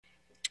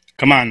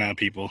Come on now,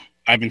 people.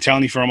 I've been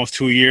telling you for almost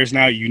 2 years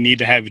now, you need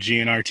to have a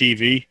GNR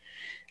TV.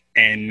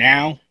 And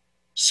now,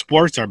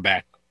 sports are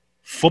back.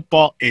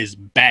 Football is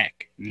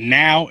back.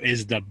 Now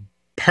is the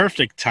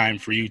perfect time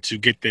for you to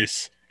get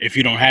this if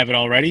you don't have it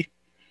already.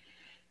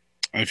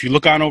 And if you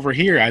look on over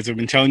here, as I've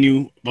been telling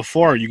you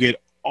before, you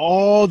get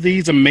all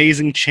these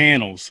amazing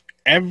channels,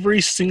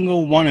 every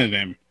single one of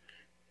them,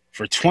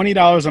 for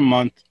 $20 a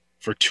month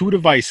for 2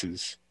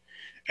 devices.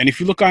 And if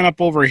you look on up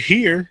over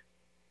here,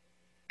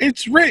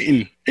 it's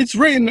written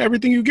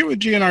everything you get with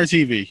GNR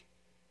TV.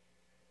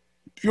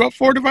 If you have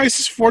 4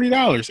 devices,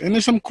 $40. And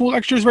there's some cool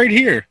extras right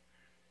here.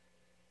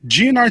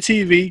 GNR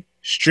TV,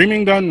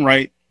 streaming done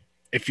right.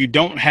 If you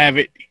don't have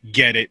it,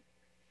 get it.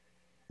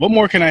 What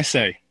more can I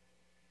say?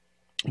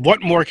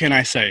 What more can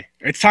I say?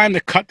 It's time to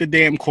cut the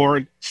damn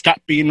cord,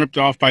 stop being ripped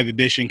off by the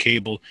dish and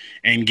cable,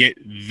 and get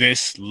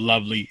this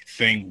lovely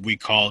thing we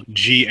call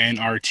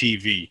GNR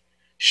TV.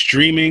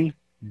 Streaming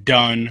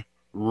done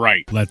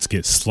right. Let's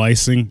get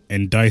slicing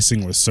and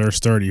dicing with Sir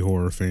Sturdy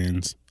horror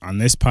fans. On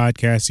this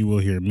podcast, you will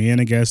hear me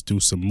and a guest do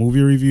some movie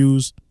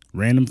reviews,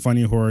 random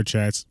funny horror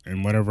chats,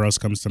 and whatever else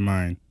comes to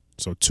mind.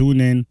 So tune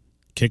in,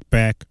 kick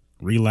back,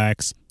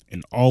 relax,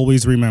 and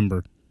always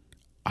remember,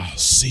 I'll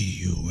see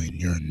you in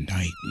your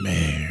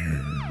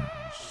nightmares.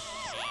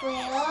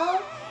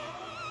 Well,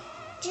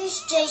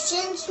 just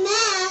Jason's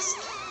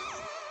mask.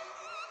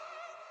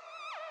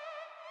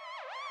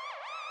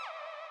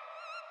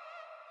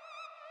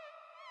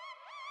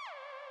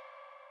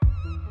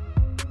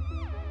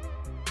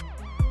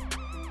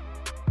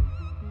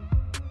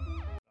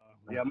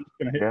 Yeah, I'm just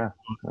gonna hit. Yeah.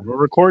 We're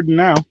recording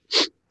now,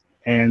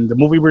 and the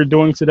movie we're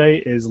doing today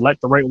is Let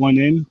the Right One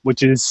In,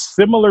 which is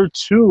similar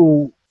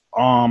to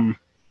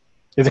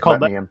is it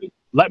called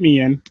Let Me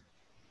In?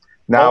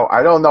 Now,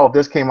 I don't know if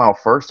this came out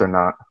first or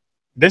not.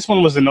 This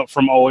one was from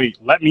 2008.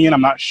 Let Me In,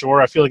 I'm not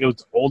sure. I feel like it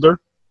was older.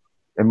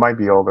 It might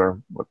be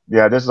older. But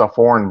yeah, this is a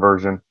foreign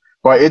version.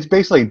 But it's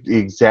basically the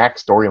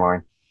exact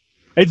storyline.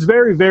 It's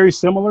very, very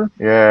similar.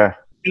 Yeah.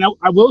 And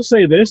I will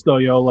say this, though,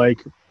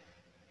 like,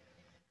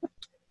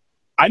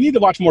 I need to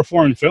watch more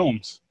foreign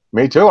films.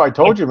 Me too. I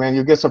told you, man,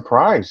 you get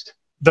surprised.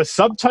 The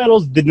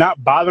subtitles did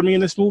not bother me in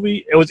this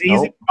movie. It was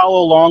easy to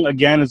follow along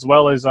again, as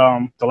well as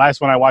the last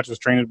one I watched was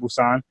Train to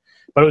Busan.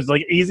 But it was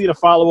like easy to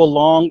follow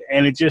along,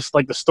 and it just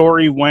like the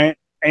story went,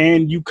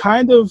 and you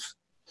kind of,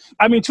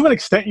 I mean, to an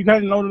extent, you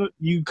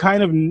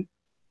kind of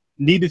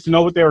needed to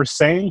know what they were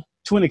saying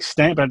to an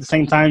extent, but at the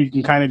same time, you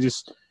can kind of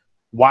just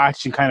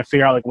watch and kind of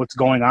figure out like what's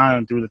going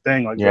on through the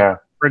thing. Like, yeah.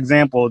 For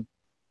example,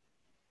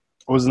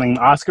 what was his name?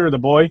 Oscar, the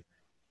boy,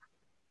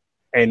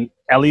 and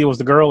Ellie was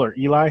the girl, or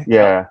Eli?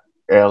 Yeah,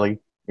 Ellie.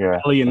 Yeah,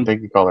 Ellie, and I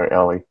think you call her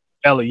Ellie.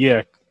 Ellie, yeah.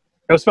 It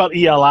was spelled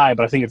E-L-I,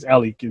 but I think it's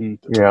Ellie.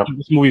 Yeah.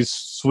 This movie's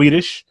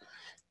Swedish.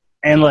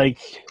 And, like...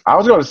 I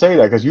was going to say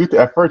that, because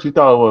at first you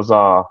thought it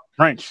was...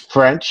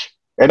 French.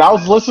 And I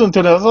was listening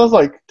to this. I was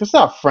like, this is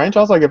not French.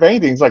 I was like, if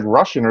anything, it's like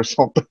Russian or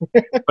something.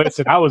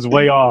 Listen, I was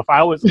way off.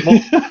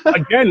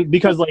 Again,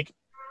 because, like,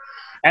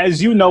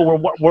 as you know,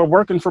 we're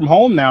working from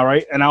home now,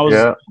 right? And I was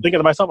thinking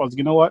to myself, I was like,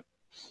 you know what?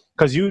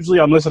 Because usually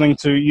I'm listening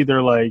to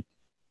either, like,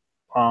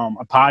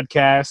 a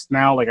podcast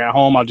now, like at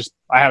home. I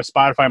have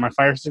Spotify on my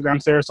Fire Stick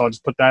downstairs, so I'll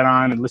just put that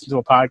on and listen to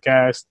a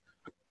podcast,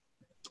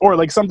 or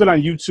like something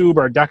on YouTube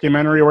or a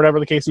documentary or whatever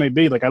the case may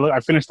be. Like I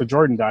finished the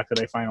Jordan doc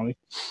today finally.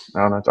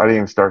 No, I didn't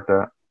even start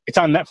that. It's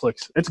on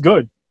Netflix. It's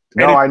good.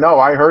 No, I know.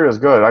 I heard it's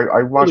good.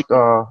 I watched.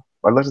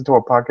 I listened to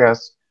a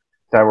podcast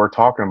that we're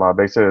talking about.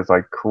 They said it's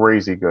like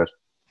crazy good.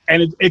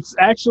 And it's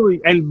actually,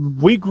 and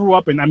we grew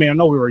up in. I mean, I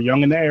know we were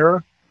young in the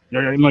era.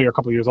 I know you're a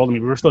couple of years older than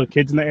me. We were still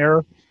kids in the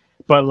era,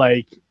 but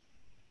like.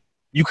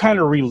 You kind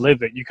of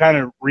relive it. You kind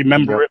of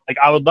remember it. Like,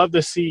 I would love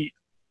to see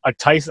a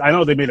Tyson. I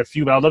know they made a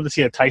few, but I'd love to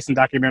see a Tyson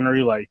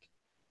documentary, like,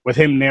 with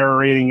him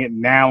narrating it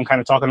now and kind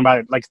of talking about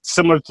it, like,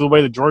 similar to the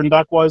way the Jordan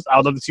doc was. I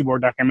would love to see more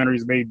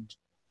documentaries made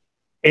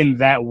in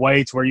that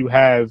way, to where you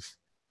have,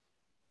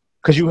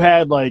 because you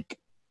had, like,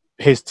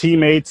 his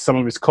teammates, some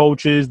of his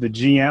coaches, the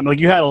GM. Like,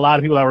 you had a lot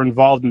of people that were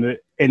involved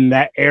in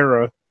that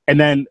era. And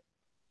then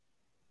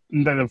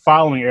the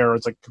following era,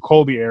 it's like the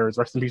Kobe era.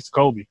 Rest in peace to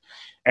Kobe.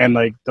 And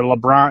like the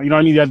LeBron, you know what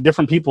I mean? You had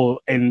different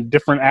people and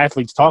different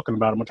athletes talking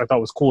about him, which I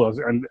thought was cool,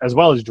 and as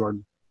well as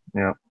Jordan.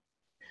 Yeah.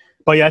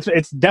 But yeah,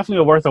 it's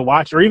definitely worth a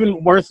watch, or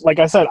even worth, like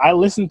I said, I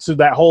listened to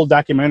that whole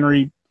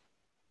documentary.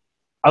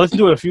 I listened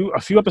to it a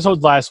few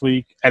episodes last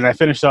week, and I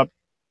finished up,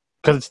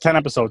 because it's 10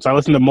 episodes. So I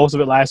listened to most of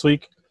it last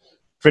week,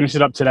 finished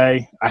it up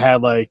today. I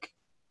had like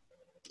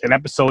an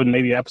episode,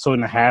 maybe an episode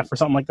and a half or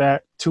something like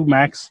that, 2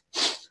 max.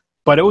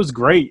 But it was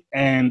great,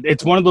 and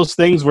it's one of those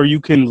things where you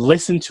can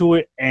listen to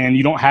it and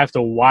you don't have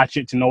to watch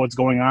it to know what's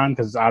going on,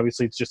 because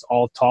obviously it's just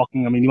all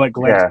talking. I mean, you might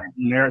glance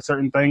in there at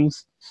certain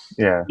things.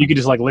 Yeah. You could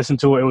just like listen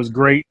to it. It was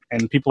great,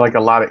 and people like a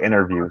lot of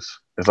interviews.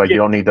 It's like you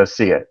don't need to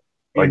see it.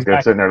 Like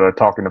they're sitting there, they're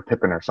talking to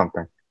Pippen or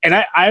something. And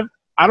I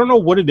don't know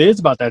what it is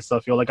about that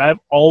stuff, yo. Like I've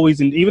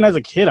always, even as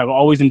a kid, I've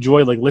always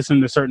enjoyed like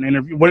listening to certain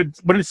interviews.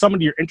 When it's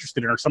somebody you're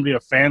interested in or somebody you're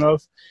a fan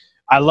of,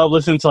 I love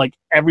listening to like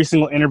every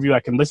single interview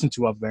I can listen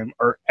to of them,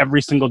 or every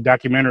single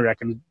documentary I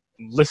can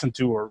listen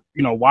to or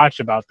watch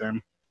about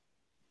them.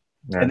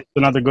 Yeah. And it's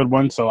another good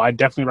one, so I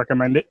definitely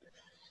recommend it.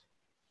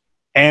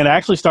 And I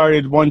actually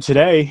started one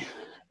today,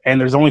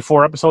 and there's only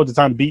 4 episodes. It's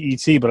on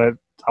BET, but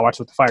I watched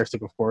it with the Fire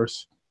Stick, of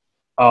course.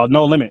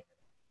 No Limit,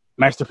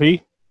 Master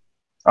P.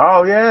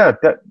 Oh yeah, is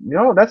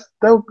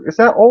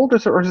that old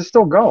or is it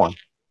still going?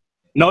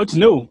 No, it's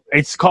new.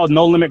 It's called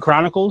No Limit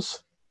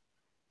Chronicles.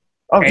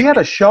 Oh, he had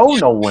a show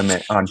No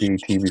Limit on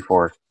BET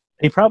before.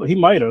 He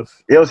might have.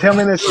 It was him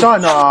and his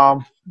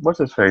son. What's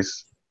his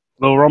face?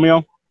 Little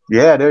Romeo.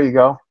 Yeah, there you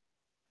go.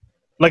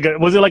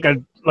 Was it like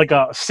a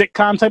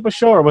sitcom type of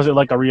show, or was it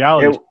like a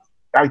reality?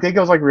 I think it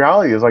was like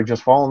reality. It was like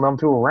just following them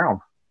two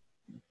around.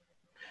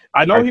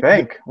 I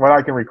think what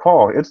I can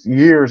recall. It's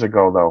years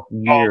ago though.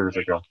 Years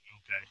ago. Okay.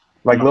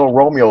 Like Little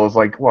Romeo is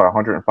like what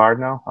 105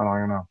 now. I don't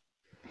even know.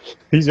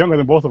 He's younger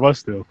than both of us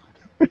still.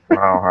 I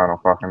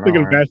don't fucking know. Look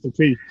at Master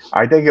P.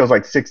 I think it was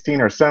like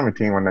 16 or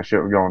 17 when that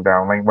shit was going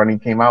down. Like when he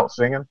came out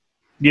singing.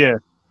 Yeah,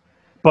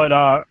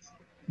 but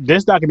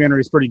this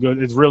documentary is pretty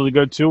good. It's really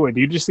good too. And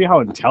you just see how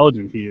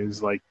intelligent he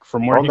is. Like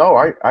from where.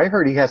 I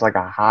heard he has like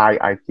a high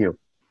IQ.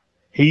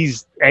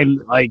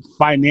 And like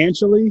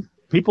financially,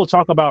 people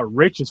talk about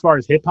rich as far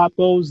as hip hop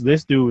goes.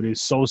 This dude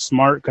is so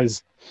smart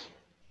because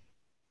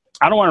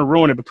I don't want to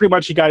ruin it, but pretty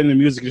much he got into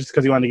music just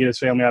because he wanted to get his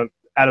family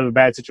out of a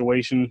bad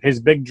situation. His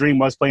big dream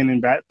was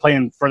playing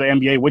for the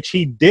NBA, which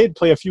he did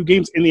play a few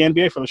games in the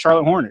NBA for the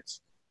Charlotte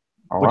Hornets,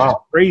 which is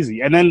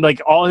crazy. And then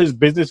like all his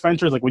business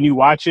ventures, like when you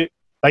watch it,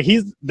 like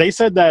they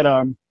said that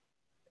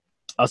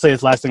I'll say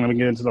this last thing. Let me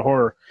get into the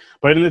horror.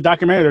 But in the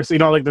documentary, there's a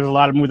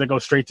lot of movies that go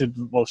straight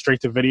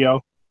to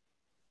video.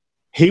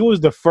 He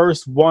was the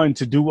first one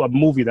to do a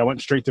movie that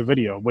went straight to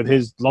video with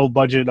his low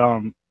budget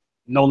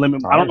No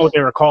Limit. Nice. I don't know what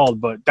they were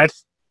called, but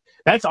that's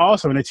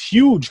awesome, and it's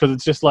huge because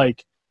it's just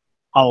like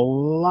a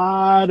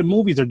lot of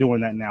movies are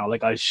doing that now,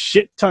 like a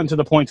shit ton, to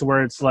the point to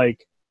where it's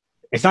like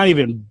it's not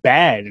even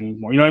bad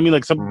anymore. You know what I mean?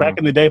 Like back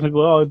in the day,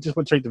 people it just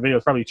went straight to video.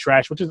 It's probably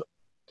trash, which is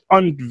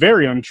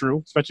very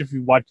untrue, especially if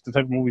you watch the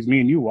type of movies me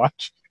and you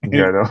watch.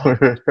 Yeah, I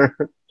know.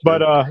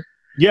 But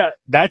yeah,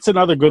 that's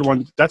another good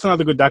one. That's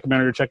another good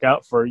documentary to check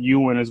out for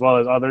you and as well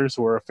as others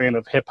who are a fan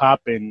of hip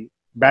hop and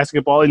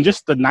basketball and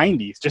just the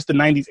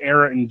 90s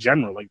era in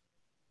general. Like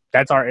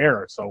that's our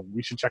era, so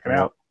we should check it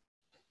out.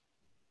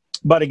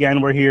 But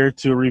again, we're here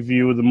to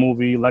review the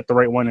movie Let the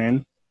Right One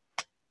In.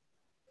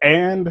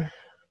 And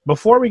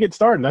before we get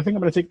started, I think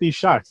I'm going to take these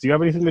shots. Do you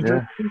have anything to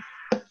drink?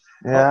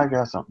 Yeah, I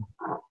got something.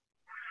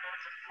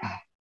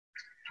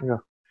 Yeah.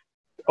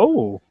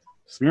 Oh,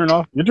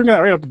 Smirnoff. You're drinking that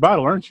right off the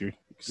bottle, aren't you?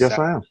 Yes,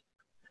 I am.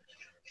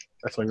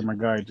 That's why you're my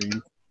guy,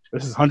 Gene.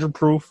 This is 100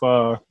 proof.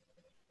 No,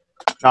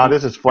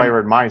 this is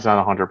flavored. Mine's not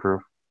 100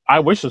 proof.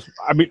 I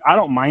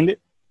don't mind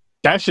it.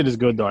 That shit is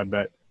good, though, I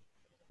bet.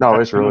 No,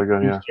 it's really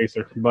good, yeah.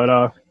 Chaser.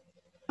 But,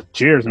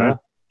 cheers, man.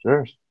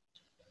 Cheers.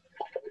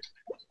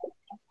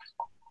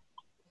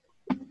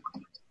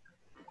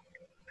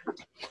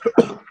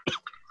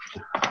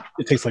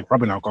 It tastes like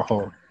rubbing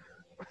alcohol.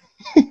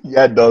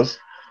 Yeah, it does.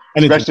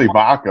 And especially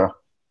vodka.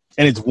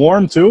 And it's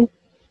warm, too?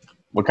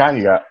 What kind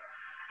you got?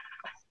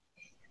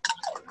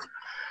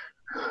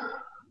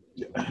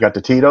 You got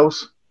the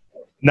Tito's?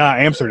 Nah,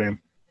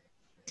 Amsterdam.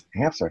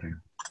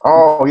 Amsterdam.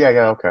 Oh, yeah,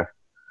 okay.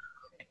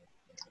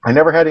 I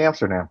never had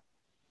Amsterdam.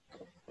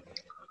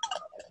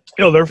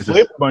 Their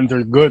flavor buns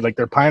are good. Like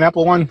their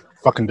pineapple one,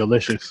 fucking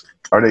delicious.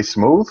 Are they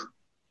smooth?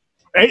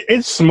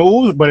 It's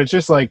smooth, but it's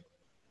just like...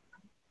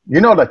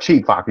 the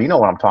cheap vodka. You know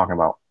what I'm talking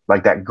about.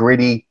 Like that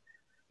gritty...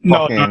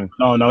 No,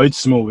 it's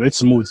smooth. It's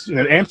smooth.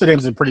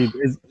 Amsterdam's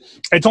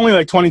it's only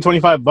like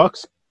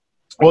 $20-$25.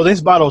 Well,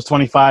 this bottle is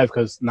 25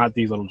 because not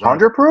these little jars.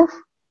 100 proof?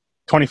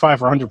 25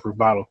 for 100 proof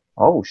bottle.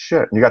 Oh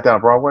shit! You got that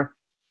on Broadway?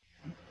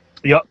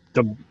 Yep.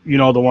 The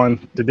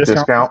one, the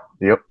discount.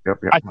 Yep.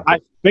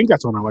 I think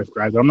that's where my wife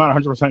grabs it. I'm not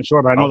 100%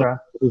 sure, but I know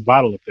there's a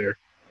bottle up there.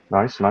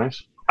 Nice.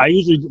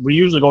 We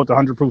usually go with the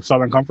 100 proof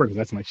Southern Comfort because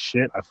that's my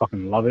shit. I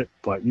fucking love it,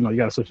 but you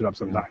got to switch it up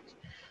sometimes.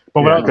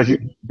 But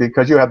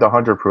because you have the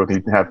 100 proof,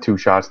 you can have 2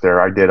 shots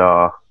there. I did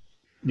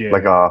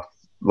like a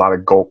lot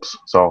of gulps,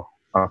 so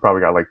I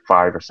probably got like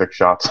 5 or 6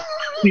 shots.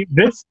 See,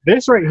 this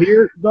right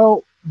here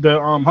though, the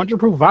 100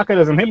 proof vodka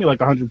doesn't hit me like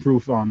the 100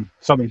 proof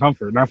Southern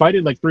Comfort. Now if I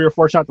did like 3 or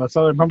 4 shots of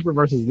Southern Comfort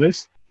versus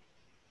this,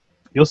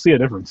 you'll see a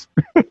difference.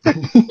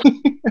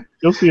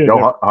 You'll see a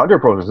difference. 100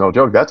 proof is no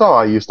joke. That's all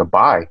I used to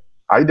buy.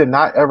 I did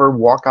not ever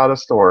walk out of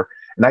store,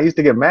 and I used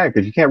to get mad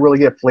because you can't really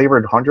get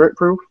flavored 100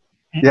 proof.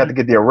 You have to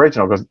get the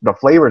original because the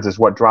flavors is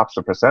what drops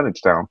the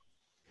percentage down.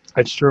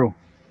 That's true.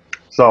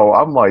 So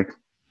I'm like,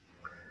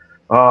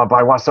 but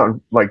I want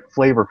something like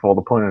flavorful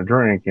to put in a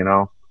drink,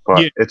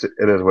 But it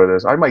is what it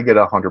is. I might get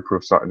 100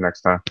 proof something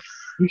next time.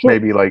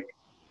 Maybe like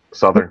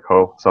Southern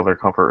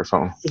Comfort or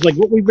something. It's like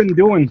what we've been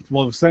doing.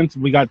 Well, since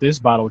we got this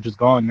bottle, which is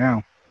gone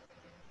now,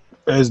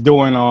 is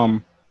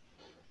doing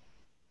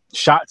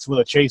shots with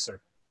a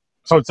chaser.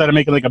 So instead of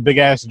making like a big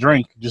ass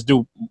drink, just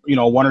do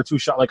 1 or 2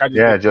 shots. Like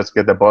just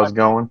get the buzz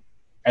going.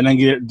 And then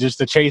get just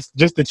the chaser,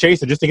 just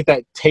to get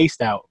that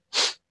taste out.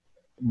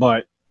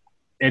 But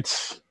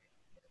it's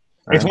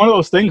It's one of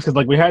those things because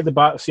like we had the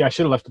bottle. See, I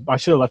should have left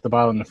the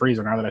bottle in the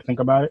freezer. Now that I think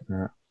about it,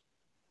 Yeah.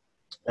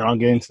 And I'll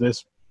get into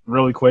this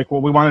really quick.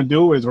 What we want to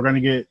do is we're gonna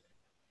get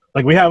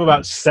like we have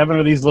about 7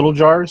 of these little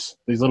jars,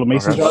 these little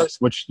mason jars,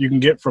 which you can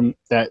get from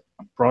that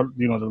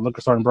the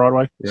liquor store in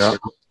Broadway. Yeah.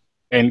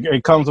 And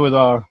it comes with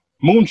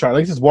moonshine.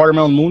 Like this is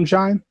watermelon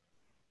moonshine.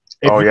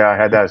 I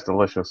had that. It's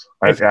delicious.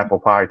 I had apple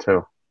pie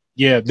too.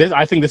 Yeah,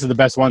 I think this is the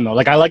best one though.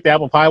 Like I like the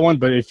apple pie one,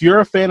 but if you're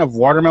a fan of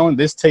watermelon,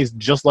 this tastes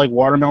just like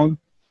watermelon.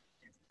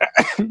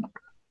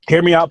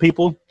 Hear me out,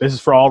 people. This is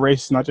for all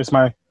races, not just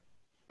my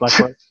black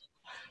brothers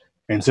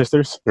and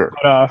sisters. Sure.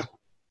 But,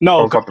 no,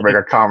 I was about to make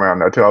a comment on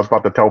that too. I was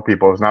about to tell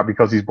people it's not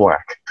because he's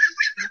black.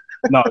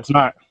 No, it's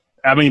not.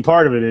 I mean,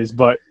 part of it is,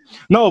 but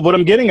no. What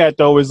I'm getting at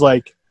though is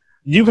like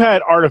you've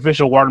had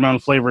artificial watermelon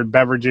flavored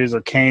beverages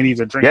or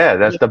candies or drinks. Yeah,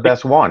 that's the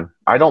best one.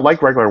 I don't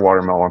like regular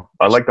watermelon.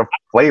 I like the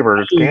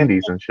flavored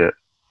candies and shit.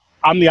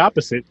 I'm the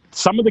opposite.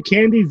 Some of the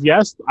candies,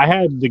 yes, I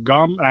had the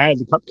gum and I had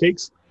the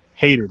cupcakes.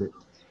 Hated it.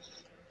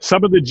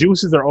 Some of the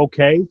juices are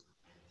okay,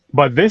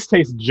 but this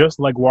tastes just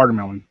like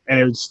watermelon, and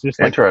it's just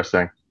like,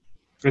 interesting.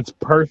 It's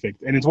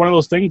perfect, and it's one of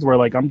those things where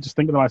like I'm just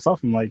thinking to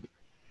myself, I'm like,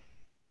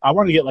 I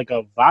want to get like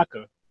a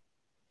vodka,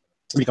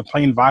 like a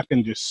plain vodka,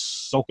 and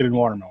just soak it in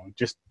watermelon,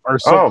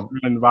 soak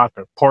it in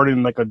vodka, pour it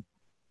in like a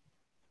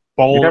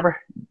bowl.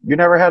 You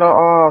never had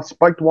a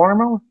spiked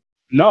watermelon?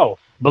 No,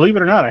 believe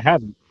it or not, I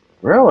haven't.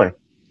 Really?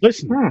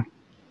 Listen,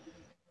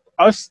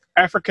 us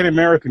African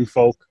American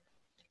folk,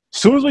 as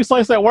soon as we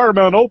slice that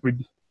watermelon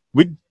open,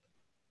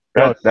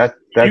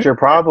 that's your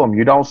problem.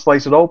 You don't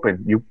slice it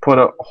open. You put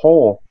a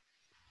hole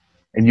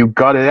and you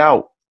gut it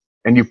out,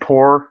 and you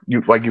put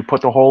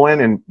the hole in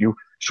and you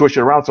swish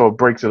it around so it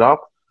breaks it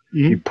up.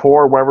 Mm-hmm. You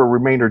pour whatever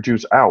remainder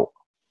juice out.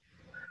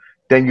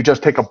 Then you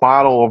just take a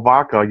bottle of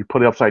vodka, you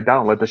put it upside down,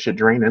 and let the shit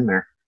drain in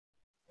there.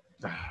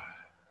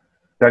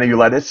 Then you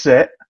let it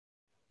sit.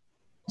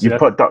 You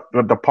put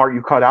the part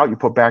you cut out, you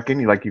put back in.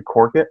 You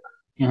cork it.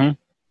 Mm-hmm.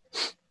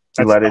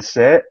 You let it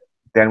sit.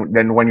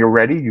 Then when you're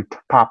ready, you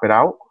pop it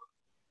out,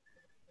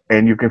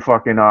 and you can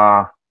fucking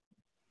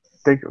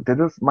did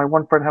my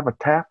one friend have a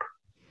tap?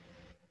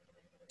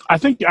 I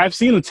think I've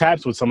seen the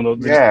taps with some of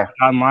those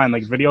online,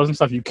 like videos and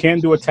stuff. You can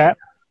do a tap,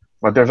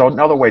 but there's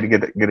another way to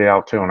get it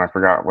out too, and I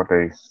forgot what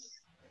they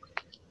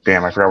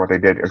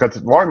did.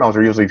 Because watermelons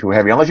are usually too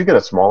heavy, unless you get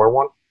a smaller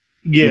one.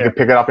 Yeah, you can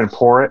pick it up and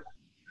pour it.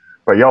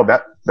 But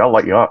that'll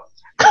light you up.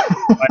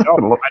 I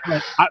know.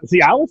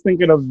 I was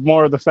thinking of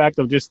more of the fact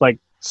of just like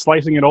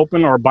slicing it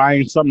open or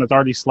buying something that's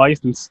already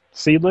sliced and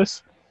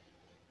seedless,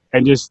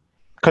 and just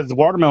because the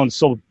watermelon is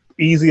so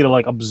easy to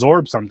like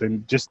absorb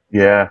something, just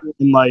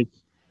in like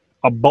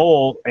a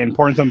bowl and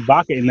pouring some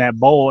vodka in that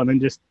bowl and then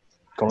just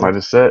let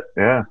it sit.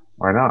 Yeah,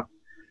 why not?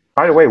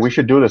 By the way, we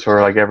should do this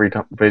for like every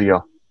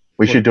video.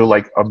 We should do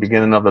like a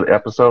beginning of the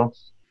episode.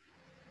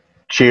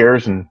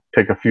 Cheers and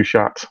take a few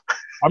shots.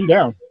 I'm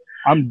down.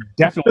 I'm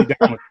definitely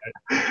down with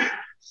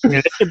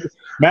that.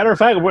 Matter of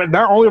fact,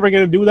 not only are we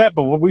going to do that,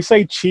 but when we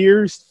say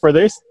cheers for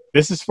this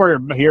is for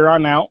here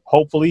on out.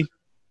 Hopefully,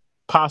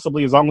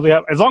 possibly, as long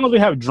as we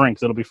have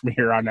drinks, it'll be from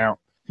here on out.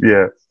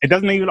 Yeah. It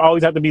doesn't even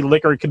always have to be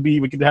liquor.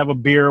 We could have a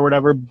beer or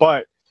whatever,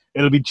 but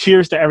it'll be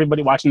cheers to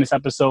everybody watching this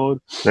episode.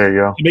 There you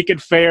go. Make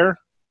it fair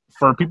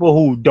for people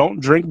who don't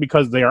drink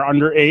because they are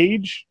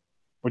underage,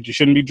 which you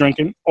shouldn't be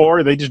drinking,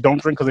 or they just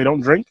don't drink because they don't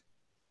drink.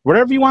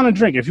 Whatever you want to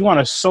drink. If you want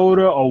a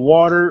soda, a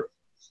water,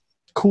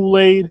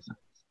 Kool-Aid,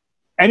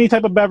 any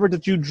type of beverage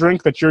that you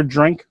drink, that's your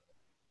drink,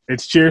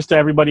 it's cheers to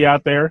everybody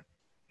out there.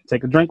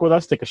 Take a drink with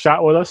us. Take a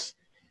shot with us.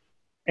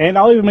 And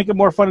I'll even make it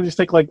more fun and just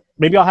take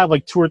maybe I'll have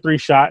 2 or 3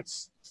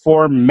 shots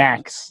for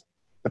max,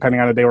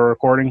 depending on the day we're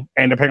recording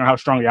and depending on how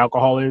strong the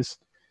alcohol is,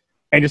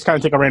 and just kind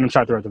of take a random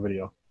shot throughout the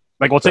video.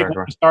 We'll take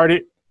one to start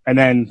it and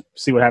then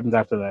see what happens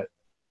after that.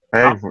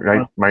 Hey,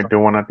 I might do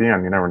one at the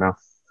end. You never know.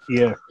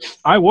 Yeah,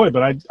 I would,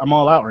 but I'm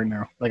all out right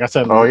now. Like I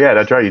said. Oh, yeah,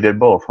 that's right. You did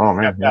both. Oh,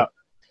 man. Yeah.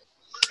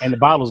 And the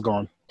bottle's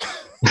gone.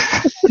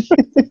 All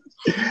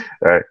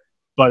right.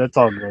 But it's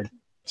all good.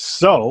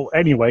 So,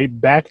 anyway,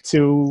 back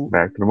to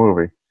the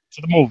movie.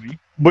 To the movie,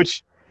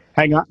 which,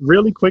 hang on,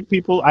 really quick,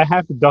 people. I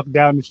have to duck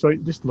down and show you.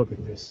 Just look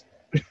at this.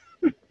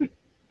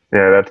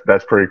 Yeah,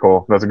 that's pretty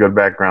cool. That's a good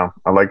background.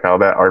 I like how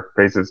that our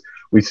faces.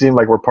 We seem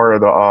like we're part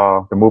of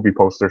the movie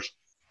posters,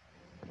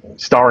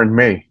 starring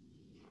me.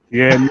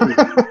 Yeah,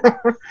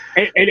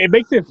 it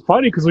makes it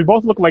funny because we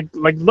both look like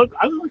I look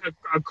like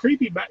a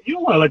creepy. You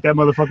don't want to let that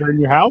motherfucker in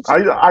your house.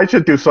 I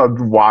should do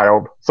some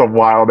wild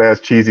ass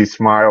cheesy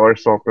smile or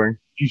something.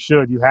 You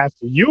should. You have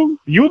to. You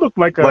look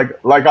like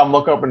like I'm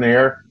looking up in the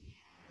air.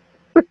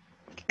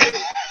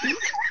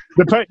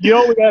 You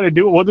know what we got to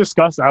do? We'll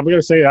discuss that. I'm going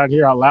to say it out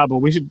here out loud, but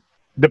we should,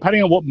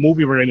 depending on what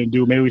movie we're going to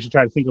do, maybe we should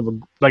try to think of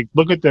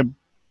look at the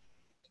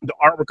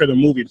artwork of the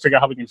movie and figure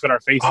out how we can fit our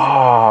faces.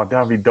 Oh,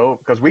 that'd be dope.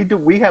 Because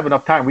we have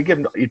enough time. We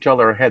give each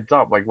other a heads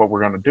up, like what we're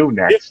going to do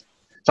next.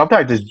 Yeah.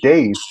 Sometimes it's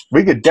days.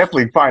 We could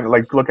definitely find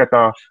look at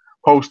the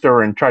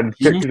poster and try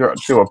to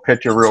do a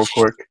picture real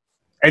quick.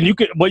 And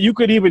what you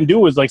could even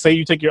do is say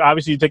you take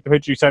the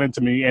picture, you send it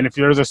to me, and if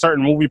there's a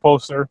certain movie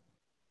poster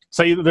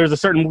say there's a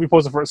certain movie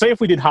poster for, say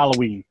if we did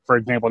Halloween, for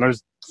example, and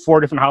there's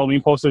 4 different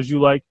Halloween posters you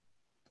like,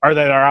 or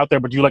that are out there,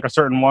 but you like a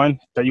certain one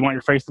that you want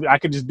your face to be, I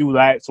could just do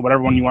that. So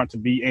whatever one you want to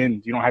be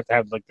in, you don't have to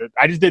have like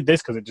I just did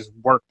this because it just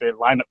worked. It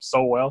lined up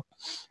so well.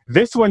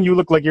 This one, you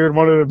look like you're in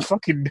one of the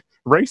fucking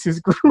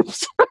racist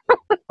groups.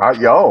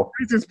 Yo.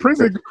 Racist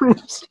prison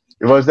groups.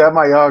 Was that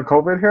my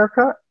COVID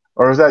haircut?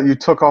 Or was that you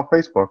took off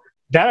Facebook?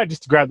 That I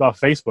just grabbed off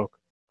Facebook.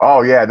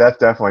 Oh, yeah,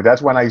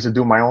 that's when I used to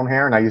do my own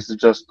hair, and I used to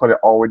just put it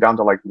all the way down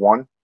to like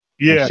 1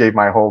 and shave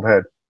my whole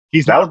head.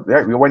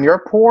 When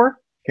you're poor,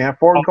 can't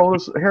afford to go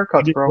to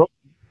haircuts, bro.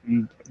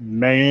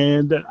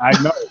 Man,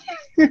 I know.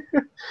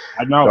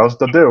 I know. That's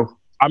the do.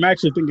 I'm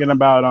actually thinking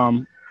about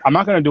I'm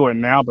not gonna do it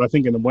now, but I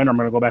think in the winter I'm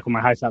gonna go back with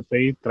my high top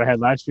fade that I had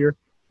last year.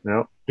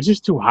 Yep. It's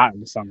just too hot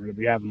in the summer to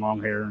be having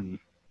long hair, and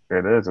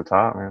it is. It's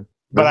hot, man.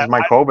 This is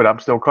my COVID. I'm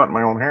still cutting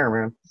my own hair,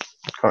 man.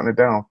 Cutting it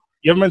down.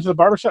 You ever been to the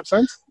barbershop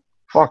since?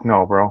 Fuck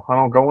no, bro. I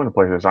don't go into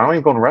places. I don't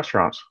even go to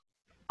restaurants.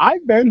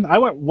 I've been. I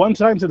went one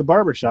time to the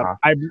barbershop.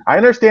 I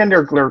understand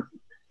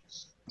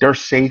they're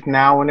safe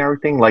now and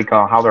everything, like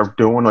how they're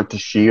doing like the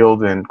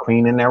shield and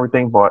cleaning and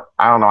everything, but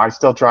I don't know. I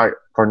still try.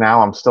 For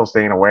now, I'm still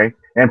staying away.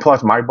 And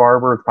plus, my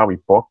barber is probably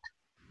booked.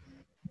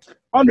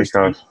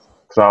 Understand.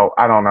 So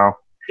I don't know.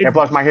 And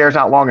plus, my hair's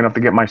not long enough to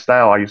get my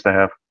style I used to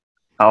have.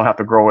 I'll have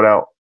to grow it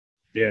out.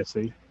 Yeah,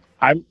 see,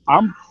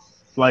 I'm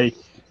like,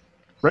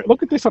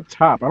 look at this up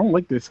top. I don't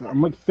like this.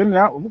 I'm like thinning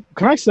out.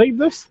 Can I save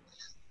this?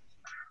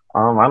 I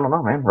don't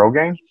know, man.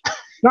 Rogaine?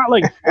 Not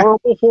like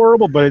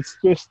horrible, but it's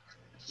just,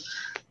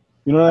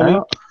 you know what I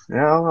mean?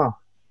 Yeah, I don't know.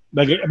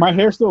 Like my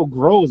hair still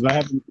grows, but I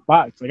have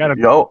spots. I'm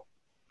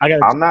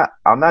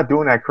not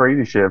doing that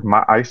crazy shit. If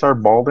I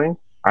start balding,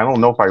 I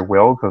don't know if I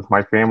will because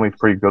my family's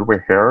pretty good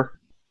with hair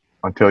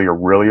until you're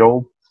really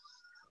old.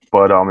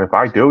 But if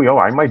I do,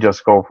 I might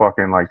just go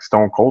fucking like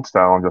Stone Cold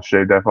style and just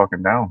shave that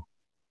fucking down.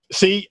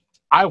 See,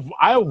 I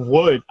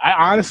would. I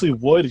honestly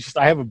would. It's just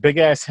I have a big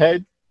ass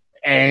head,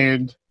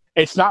 and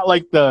it's not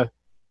like the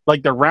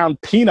round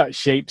peanut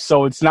shape,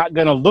 so it's not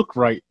gonna look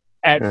right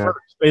at first.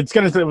 It's the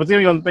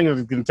only thing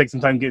that's gonna take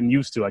some time getting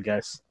used to, I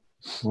guess.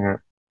 Yeah.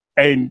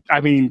 And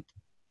I mean,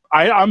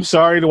 I'm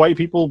sorry to white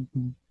people,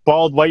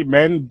 bald white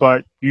men,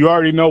 but you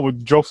already know what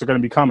jokes are gonna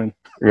be coming.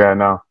 Yeah,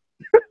 no.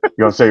 You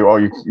gonna say, "Oh,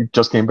 you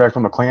just came back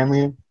from the Klan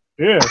meeting?"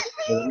 Yeah,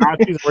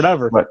 Nazis,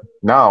 whatever. But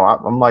no,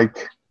 I'm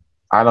like,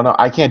 I don't know.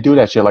 I can't do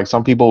that shit. Like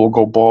some people will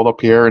go bald up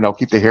here and they'll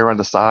keep the hair on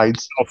the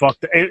sides. Oh fuck!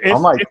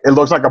 I'm like, it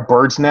looks like a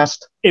bird's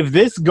nest. If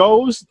this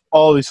goes,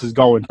 all this is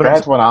going. But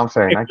that's what I'm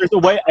saying.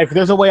 If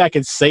there's a way I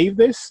can save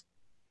this,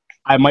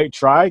 I might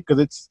try because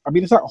it's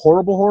not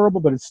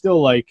horrible, but it's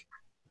still like,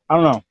 I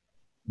don't know.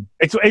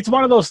 It's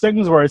one of those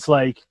things where it's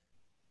like,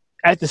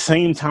 at the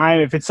same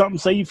time, if it's something,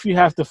 say if you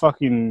have to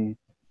fucking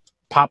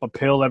pop a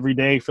pill every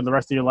day for the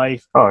rest of your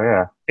life. Oh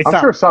yeah, I'm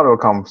sure something will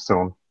come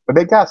soon. But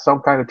they got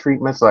some kind of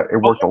treatments that it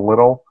worked a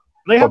little.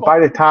 But by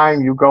the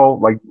time you go,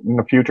 like in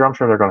the future, I'm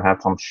sure they're gonna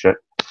have some shit.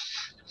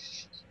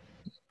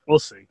 We'll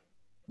see.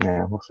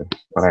 Yeah, we'll see.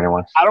 But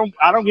anyway, I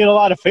don't get a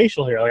lot of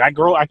facial hair.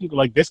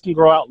 Like this can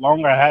grow out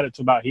longer. I had it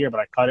to about here, but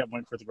I cut it,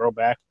 went for it to grow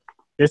back.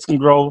 This can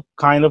grow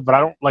kind of, but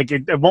I don't like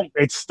it. It won't.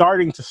 It's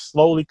starting to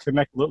slowly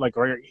connect. Look like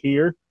right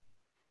here.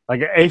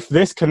 Like if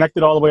this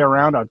connected all the way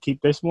around, I'd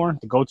keep this more,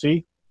 the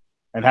goatee,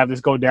 and have this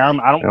go down.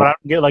 I don't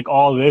get like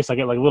all this. I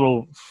get like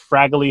little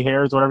fraggly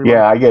hairs, whatever.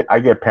 Yeah, I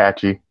get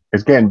patchy.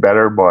 It's getting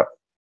better, but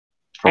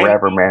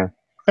forever, man.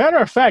 Matter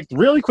of fact,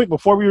 really quick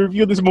before we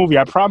review this movie,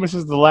 I promise this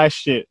is the last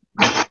shit.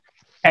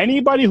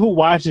 Anybody who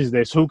watches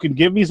this who can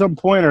give me some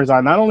pointers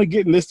on not only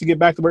getting this to get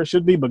back to where it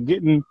should be, but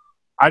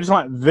I just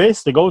want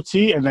this, the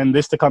goatee, and then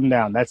this to come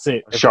down. That's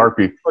it.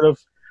 Sharpie.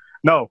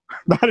 No,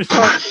 not a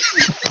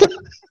Sharpie.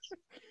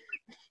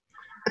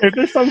 If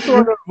there's some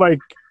sort of like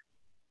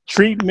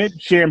treatment,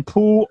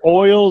 shampoo,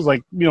 oils,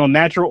 like,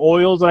 natural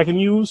oils that I can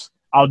use,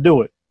 I'll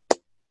do it.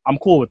 I'm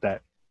cool with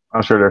that.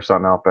 I'm sure there's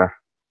something out there.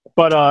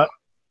 But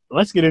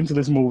let's get into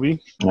this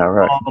movie. All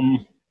right.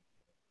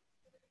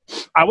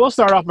 I will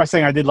start off by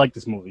saying I did like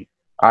this movie.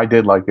 I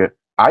did like it.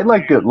 I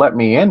liked the Let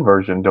Me In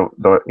version,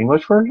 the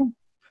English version.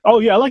 Oh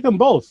yeah, I like them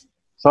both.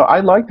 So I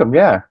liked them.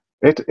 Yeah,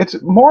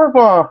 it's more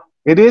of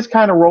it is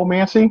kind of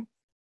romancy.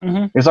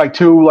 Mm-hmm. It's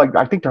like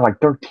I think they're like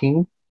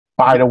 13.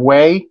 By the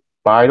way,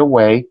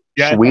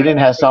 yeah, Sweden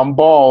has some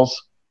balls.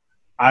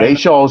 They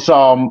show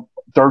some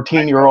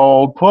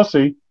 13-year-old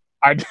pussy.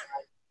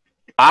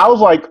 I was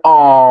like,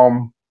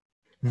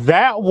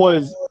 that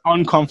was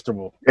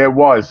uncomfortable. It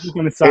was.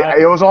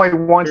 It was only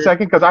 1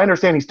 second because I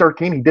understand he's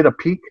 13. He did a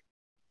peek.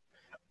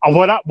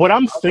 What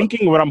I'm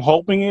thinking, what I'm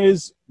hoping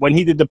is when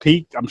he did the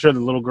peek, I'm sure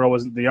the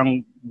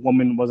young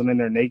woman wasn't in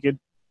there naked.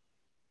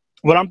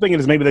 What I'm thinking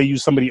is maybe they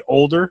used somebody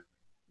older.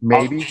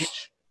 Maybe.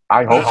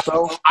 I hope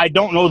so. I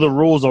don't know the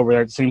rules over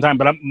there at the same time,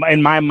 but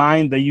in my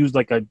mind, they used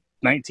like a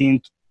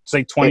 20,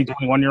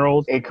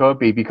 21-year-old. It could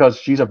be because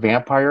she's a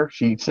vampire.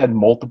 She said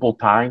multiple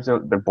times,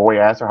 the boy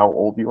asked her how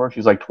old you are.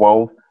 She's like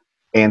 12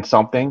 and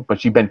something,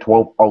 but she's been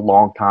 12 a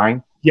long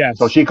time. Yes.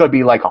 So she could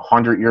be like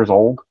 100 years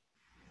old.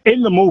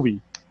 In the movie.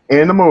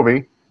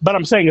 But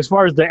I'm saying, as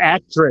far as the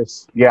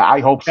actress, Yeah, I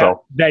hope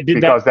so. That did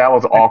because that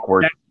was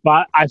awkward. that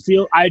spot,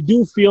 I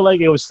do feel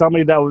like it was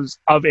somebody that was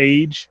of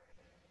age,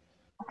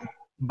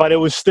 but it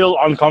was still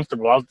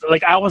uncomfortable.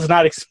 I was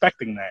not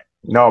expecting that.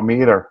 No,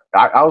 me either.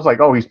 I was like,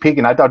 oh, he's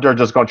peeking. I thought they were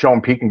just going to show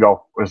him peek and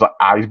go. It was like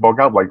eyes bug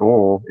out, like,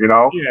 oh,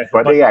 Yeah,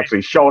 But they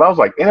actually showed. I was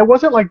like, and it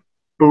wasn't like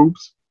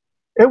boobs.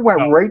 It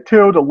went right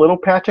to the little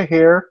patch of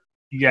hair.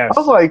 Yes. I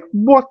was like,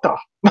 what the?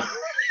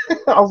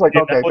 I was like,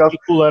 okay, that was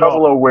a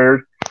little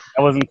weird.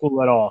 That wasn't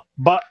cool at all.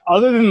 But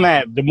other than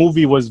that, the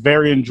movie was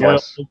very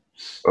enjoyable. Yes,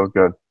 it was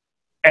good.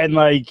 And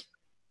like,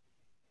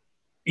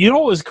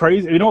 what was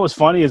crazy? What was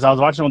funny is I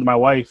was watching it with my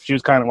wife. She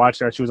was kind of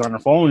watching it. She was on her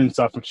phone and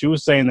stuff, and she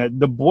was saying that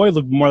the boy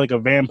looked more like a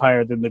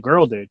vampire than the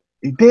girl did.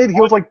 He did.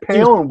 He was like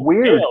pale and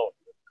weird. Pale.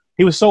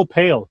 He was so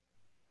pale.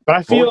 But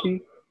I feel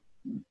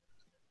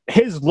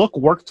his look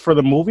worked for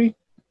the movie,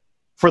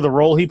 for the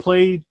role he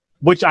played,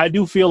 which I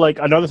do feel like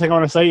another thing I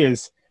want to say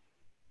is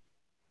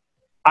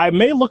I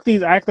may look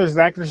these actors and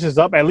actresses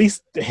up, at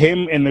least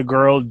him and the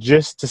girl,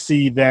 just to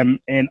see them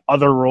in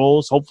other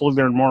roles. Hopefully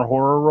they're in more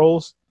horror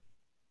roles.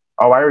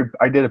 Oh,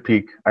 I did a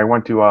peek. I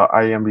went to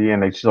IMDb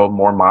and they showed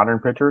more modern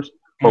pictures.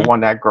 But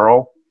that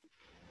girl,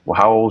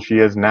 how old she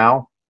is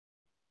now,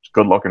 she's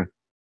good looking.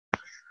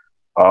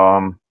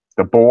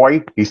 The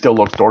boy, he still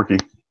looks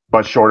dorky,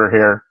 but shorter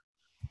hair.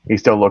 He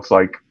still looks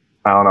like,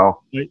 I don't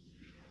know.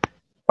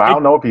 But I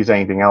don't know if he's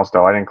anything else,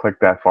 though. I didn't click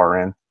that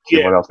far in.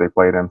 See what else they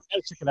played in.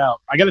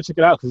 I gotta check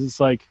it out because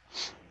it's like,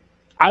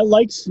 I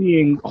like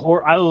seeing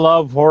horror. I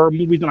love horror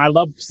movies, and I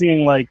love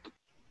seeing like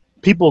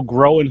people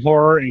grow in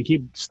horror and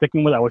keep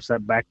sticking with it. I wish the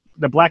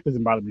black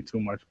doesn't bother me too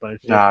much, but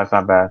it's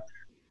not bad.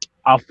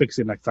 I'll fix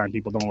it next time,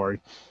 people. Don't worry.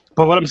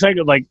 But what I'm saying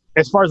is, like,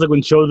 as far as like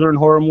when shows are in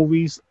horror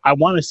movies, I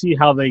want to see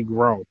how they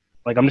grow.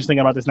 Like, I'm just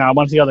thinking about this now. I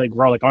want to see how they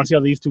grow. Like, I want to see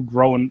how these two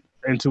grow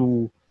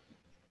into,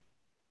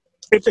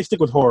 if they stick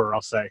with horror,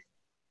 I'll say.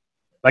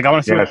 Like, I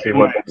want to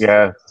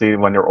see see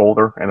when they're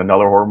older in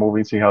another horror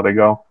movie, see how they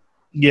go.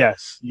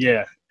 Yes,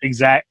 yeah,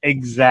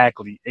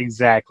 exactly,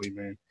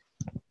 man.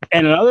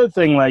 And another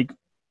thing, like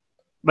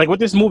with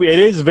this movie, it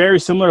is very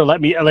similar to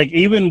Let Me, like,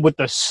 even with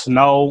the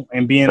snow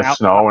and being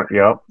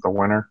the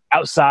winter.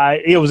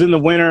 Outside, it was in the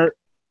winter.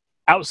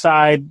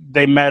 Outside,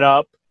 they met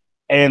up,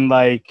 and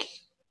like,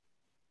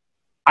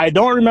 I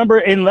don't remember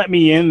in Let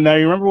Me In. Now,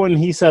 you remember when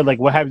he said, like,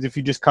 what happens if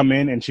you just come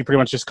in, and she pretty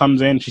much just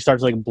comes in, she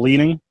starts like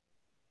bleeding.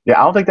 Yeah,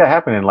 I don't think that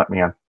happened in Let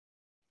Me In.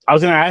 I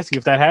was gonna ask you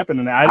if that happened,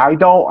 and I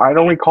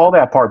don't recall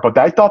that part, but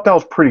I thought that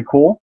was pretty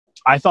cool.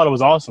 I thought it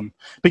was awesome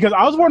because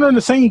I was wondering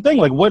the same thing,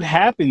 like what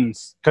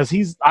happens, because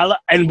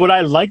and what I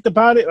liked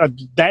about it,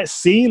 that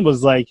scene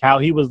was like how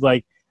he was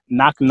like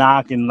knock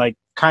and like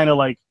kind of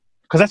like,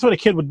 because that's what a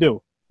kid would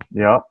do.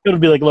 Yeah, it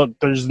would be like, look,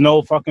 is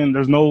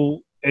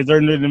there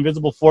an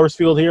invisible force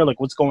field here? Like,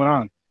 what's going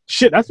on?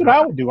 Shit, that's what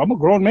I would do. I'm a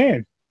grown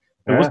man.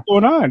 Like, what's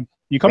going on?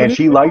 You come and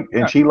she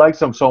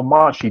likes him so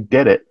much, she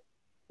did it.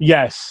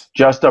 Yes,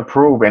 just to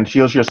prove, and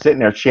she was just sitting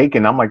there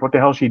shaking. I'm like, what the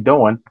hell is she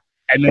doing?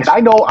 And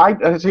I know,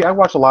 I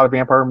watch a lot of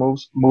vampire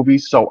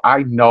movies, so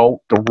I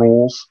know the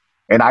rules,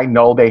 and I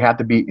know they have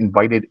to be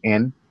invited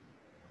in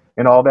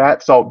and all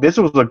that. So this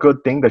was a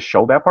good thing to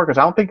show that part, because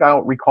I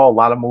don't recall a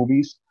lot of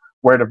movies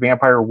where the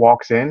vampire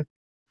walks in,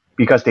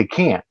 because they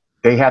can't.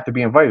 They have to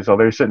be invited. So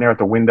they're sitting there at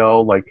the window,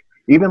 like,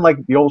 even like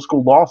the old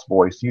school Lost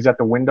Boys. He's at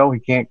the window. He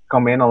can't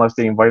come in unless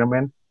they invite him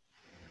in.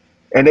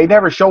 And they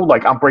never showed,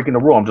 like, I'm breaking the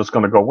rule. I'm just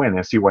going to go in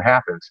and see what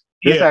happens.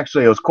 This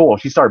actually was cool.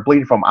 She started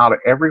bleeding from out of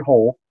every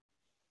hole.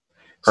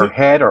 Her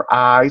head, her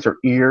eyes, her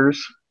ears.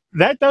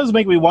 That does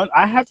make me want.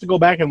 I have to go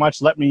back and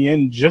watch Let Me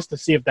In just to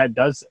see if that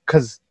does,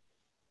 because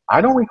I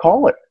don't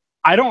recall it.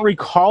 I don't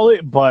recall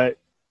it, but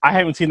I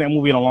haven't seen that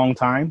movie in a long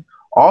time.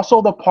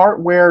 Also, the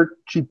part where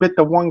she bit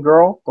the one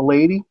girl, the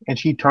lady, and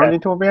she turned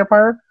into a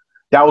vampire.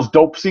 That was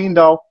dope scene,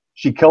 though.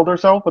 She killed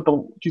herself with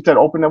she said,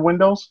 "Open the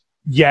windows."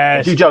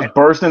 Yes. She just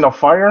burst into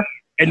fire.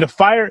 And the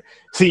fire.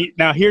 See,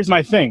 now here's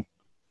my thing.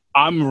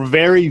 I'm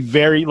very,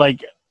 very,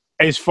 like,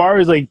 as far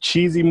as like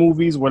cheesy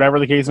movies, whatever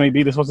the case may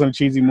be, this wasn't a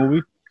cheesy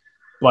movie,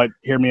 but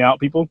hear me out,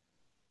 people.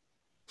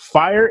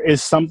 Fire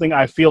is something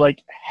I feel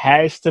like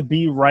has to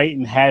be right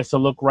and has to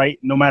look right,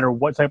 no matter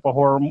what type of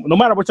horror, no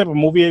matter what type of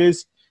movie it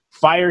is.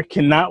 Fire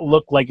cannot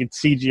look like it's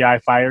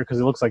CGI fire, because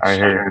it looks like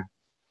shit.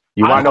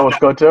 You want to know what's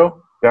good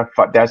too?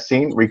 That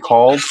scene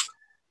recalled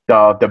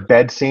the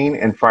bed scene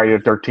in Friday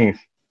the 13th.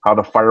 How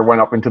the fire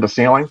went up into the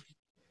ceiling,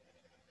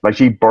 like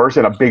she burst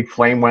and a big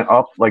flame went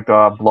up, like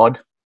blood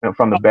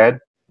from the bed.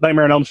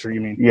 Nightmare on Elm Street,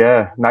 you mean?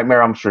 Yeah,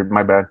 Nightmare on Elm Street.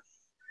 My bad.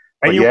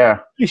 And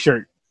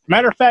T-shirt.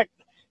 Matter of fact,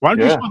 why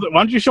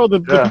don't you show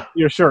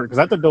your shirt, because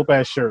that's a dope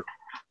ass shirt.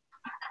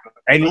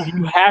 And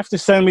you have to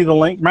send me the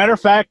link. Matter of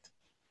fact,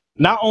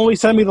 not only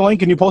send me the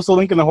link, and you post the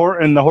link in the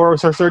horror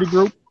Search 30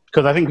 group,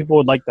 because I think people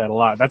would like that a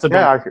lot. That's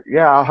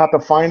I'll have to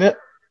find it.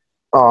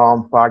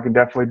 But I can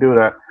definitely do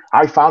that.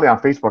 I found it on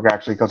Facebook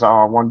actually, because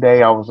one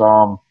day I was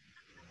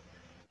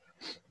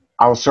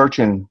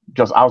searching,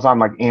 I was on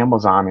like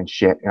Amazon and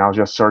shit, and I was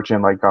just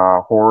searching like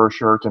horror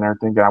shirts and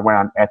everything. And I went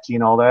on Etsy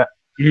and all that,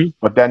 Mm-hmm.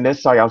 But then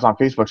this site, I was on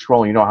Facebook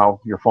scrolling. You know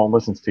how your phone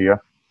listens to you.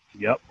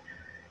 Yep.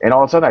 And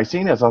all of a sudden, I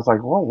seen this. I was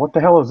like, "Whoa, what the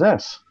hell is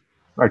this?"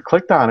 I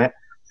clicked on it.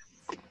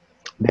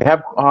 They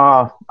have,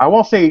 I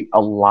won't say a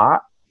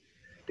lot.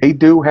 They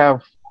do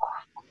have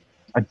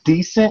a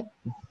decent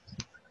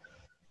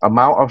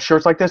amount of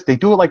shirts like this. They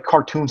do it like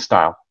cartoon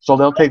style. So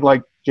they'll take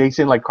like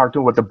Jason, like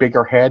cartoon with the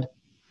bigger head,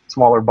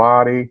 smaller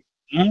body,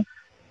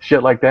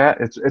 shit like that.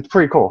 It's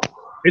pretty cool.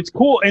 It's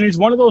cool, and it's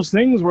one of those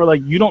things where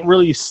like you don't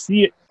really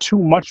see it too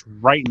much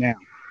right now.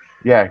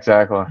 Yeah,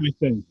 exactly.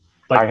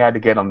 Like, I had to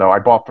get them though. I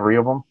bought 3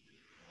 of them.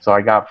 So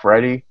I got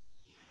Freddy,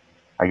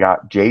 I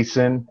got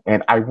Jason,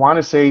 and I want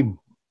to say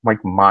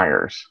Mike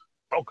Myers.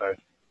 Okay,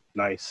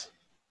 nice.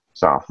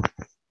 So,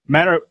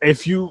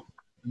 if you,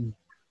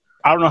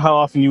 I don't know how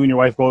often you and your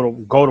wife go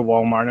to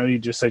Walmart. I know you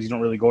just said you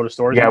don't really go to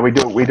stores. Yeah, we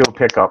do a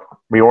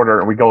pickup. We order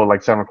and we go at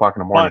like 7 o'clock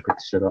in the morning to pick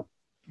the shit up.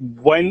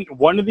 When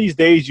one of these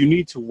days you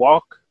need to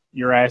walk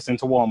your ass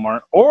into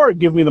Walmart or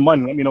give me the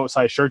money. Let me know what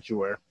size shirt you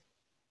wear.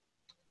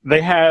 They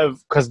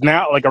have, because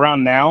now, like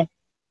around now,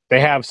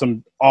 they have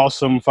some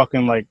awesome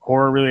fucking like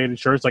horror related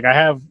shirts. Like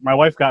my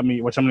wife got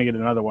me, which I'm gonna get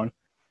another one.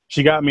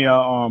 She got me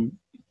a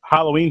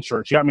Halloween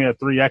shirt. She got me a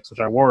 3X, which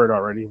I wore it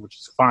already, which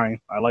is fine.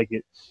 I like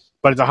it.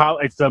 But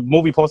it's a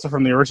movie poster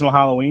from the original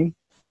Halloween.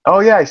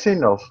 Oh yeah, I seen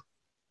those.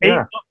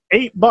 Yeah.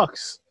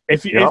 $8.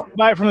 If you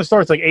buy it from the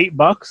store, it's like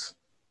 $8.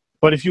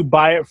 But if you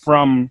buy it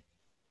from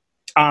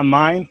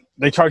online,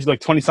 they charge you like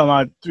between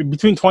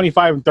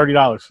 $25 and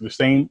 $30 for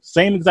the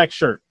same exact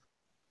shirt.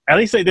 At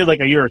least they did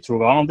like a year or two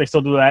ago. I don't know if they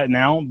still do that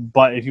now,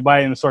 but if you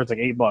buy it in the store, it's like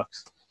 $8.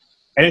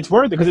 And it's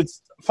worth it because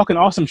it's a fucking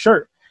awesome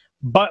shirt.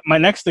 But my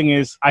next thing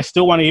is I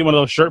still want to get one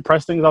of those shirt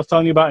press things I was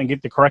telling you about and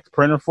get the correct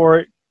printer for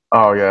it.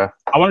 Oh yeah.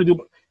 I want to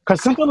do,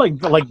 because something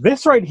like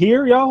this right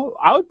here, yo,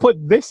 I would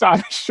put this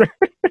on a shirt.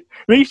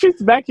 These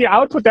shirts back here, I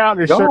would put that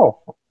on a shirt.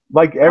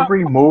 Like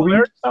every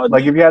movie,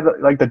 like if you had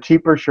like the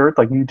cheaper shirts,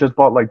 like you just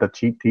bought like the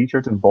cheap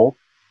T-shirts in bulk,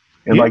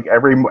 and like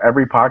every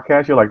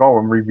podcast, you're like, oh,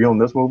 I'm reviewing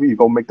this movie. You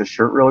go make the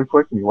shirt really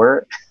quick and you wear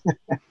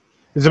it.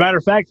 As a matter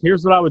of fact,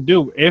 here's what I would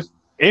do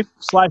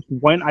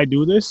when I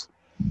do this,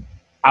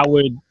 I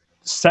would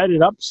set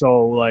it up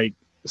so like,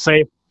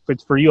 say if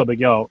it's for you, I'll be like,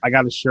 yo, I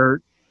got a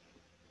shirt.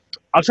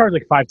 I'll charge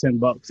like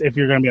 $5-10 if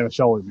you're gonna be on the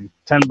show with me.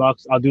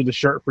 $10, I'll do the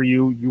shirt for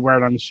you. You wear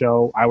it on the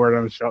show. I wear it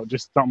on the show.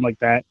 Just something like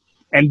that.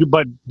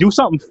 But do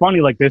something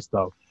funny like this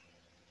though.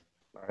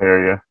 I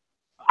hear you.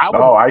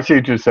 I see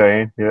what you're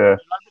saying. Yeah.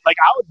 Like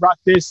I would rock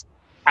this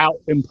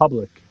out in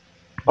public.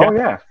 Oh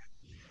yeah.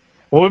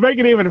 What would make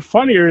it even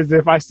funnier is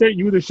if I sent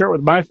you the shirt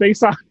with my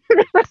face on.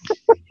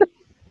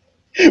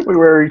 We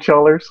wear each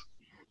other's.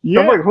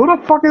 Yeah. I'm like, who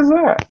the fuck is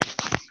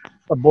that?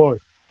 A boy.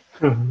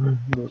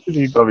 That'd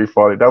be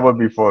funny. That would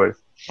be funny.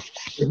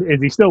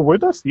 Is he still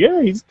with us?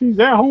 Yeah, he's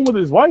at home with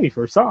his wife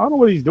or something. I don't know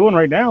what he's doing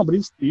right now, but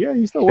he's still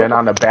with us. Then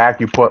on the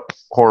back, you put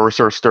Horror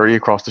Search 30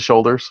 across the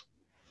shoulders.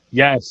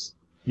 Yes.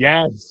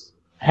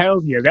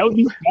 Hell yeah. That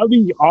would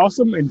be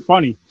awesome and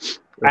funny.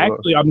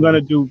 Actually, I'm going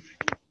to do,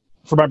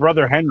 for my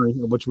brother Henry,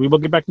 which we will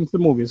get back into the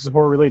movie. This is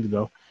horror related,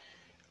 though.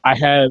 I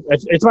have,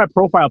 it's my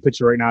profile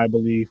picture right now, I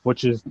believe,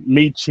 which is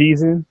me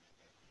cheesing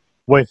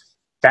with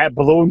that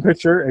balloon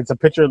picture. It's a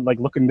picture like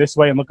looking this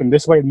way and looking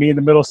this way, and me in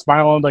the middle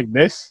smiling like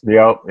this.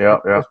 Yep.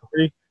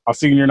 I'll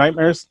see you in your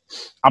nightmares.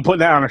 I'm putting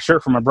that on a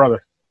shirt for my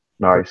brother.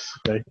 Nice.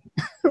 Okay.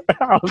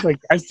 I was like,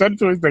 I said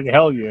to him, like,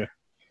 hell yeah.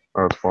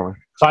 That's funny.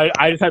 So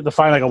I just have to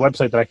find like a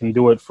website that I can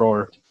do it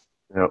for.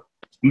 Yep.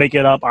 Make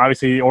it up,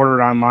 obviously order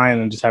it online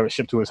and just have it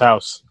shipped to his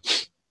house.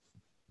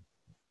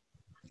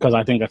 Because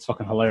I think that's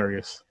fucking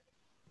hilarious.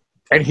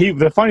 And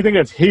the funny thing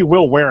is, he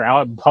will wear it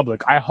out in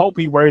public. I hope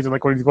he wears it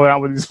like when he's going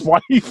out with his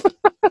wife.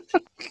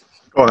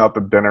 Going out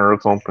to dinner or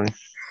something.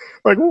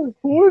 Like,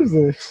 what is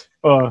this?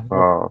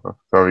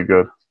 Very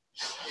good.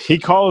 He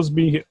calls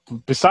me,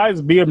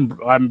 besides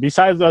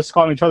us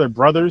calling each other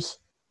brothers,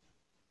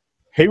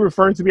 he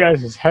refers to me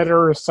as his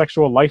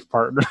heterosexual life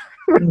partner.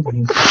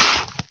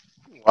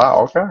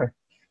 Wow, okay.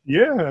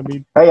 Yeah, I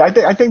mean. Hey,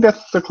 I think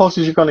that's the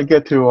closest you're going to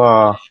get to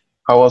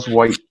how us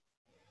white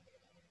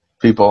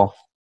people.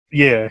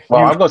 Yeah.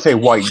 Well, I'm going to say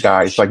white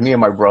guys, like me and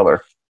my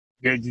brother.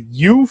 I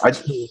think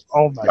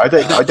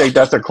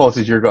that's the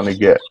closest you're going to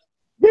get.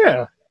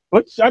 Yeah.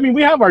 Which, I mean,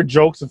 we have our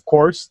jokes, of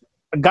course.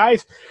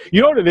 Guys,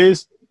 you know what it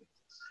is?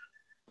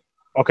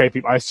 Okay,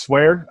 people, I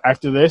swear,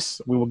 after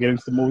this, we will get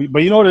into the movie.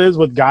 But you know what it is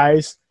with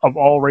guys of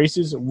all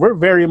races? We're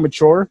very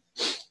immature.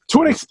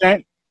 To an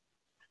extent,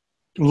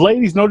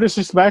 ladies, no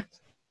disrespect.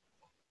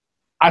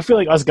 I feel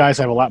like us guys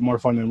have a lot more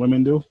fun than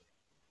women do.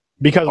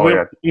 Because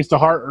things to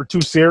heart are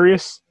too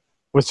serious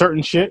with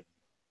certain shit.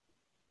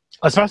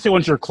 Especially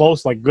once you're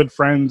close, like good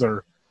friends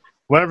or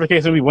whatever the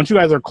case may be. Once you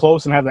guys are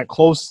close and have that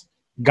close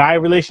guy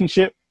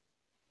relationship,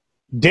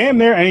 damn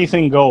near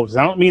anything goes.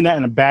 I don't mean that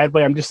in a bad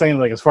way. I'm just saying,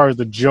 like, as far as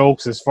the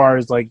jokes, as far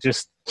as, like,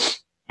 just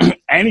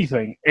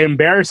anything.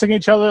 Embarrassing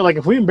each other. Like,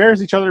 if we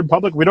embarrass each other in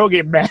public, we don't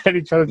get mad at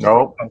each other.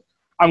 Nope.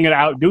 I'm going to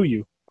outdo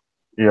you.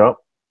 Yep.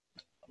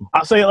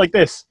 I'll say it like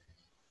this.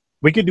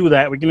 We could do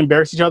that. We can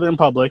embarrass each other in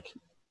public.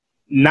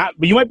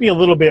 you might be a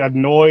little bit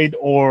annoyed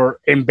or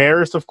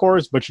embarrassed, of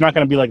course, but you're not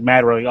going to be like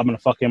mad or like, I'm going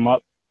to fuck him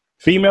up.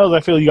 Females, I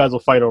feel you guys will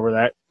fight over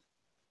that.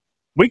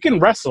 We can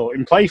wrestle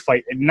and play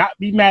fight and not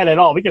be mad at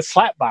all. We can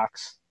slap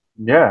box.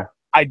 Yeah.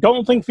 I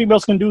don't think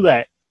females can do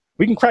that.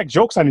 We can crack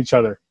jokes on each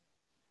other.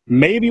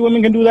 Maybe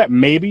women can do that.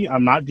 Maybe.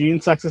 I'm not being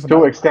sexist.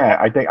 To an extent.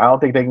 I don't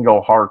think they can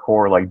go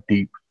hardcore, like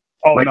deep.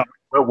 Oh, like, no.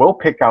 We'll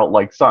pick out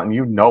like something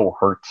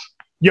hurts.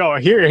 Yo,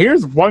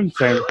 here's one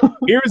thing.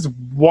 Here's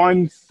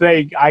one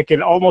thing I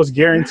can almost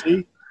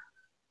guarantee.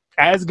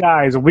 As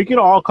guys, we can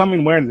all come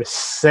in wearing the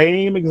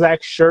same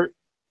exact shirt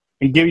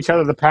and give each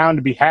other the pound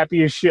to be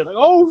happy as shit. Like,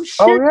 oh, shit.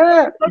 Oh,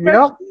 yeah.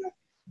 Yep.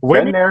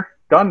 Women, been there.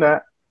 Done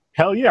that.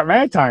 Hell yeah,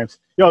 mad times.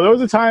 Yo, there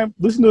was a time,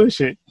 listen to this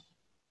shit.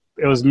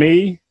 It was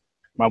me,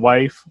 my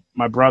wife,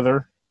 my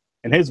brother,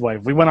 and his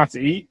wife. We went out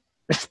to eat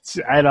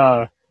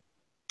at,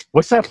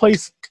 what's that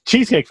place?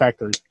 Cheesecake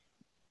Factory.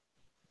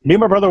 Me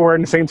and my brother were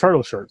wearing the same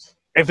turtle shirts.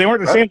 If they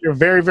weren't the same, they're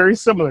very, very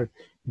similar.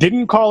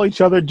 Didn't call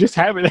each other, just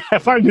have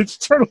on its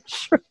turtle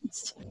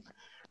shirts.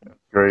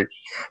 Great.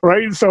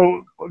 Right?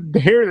 So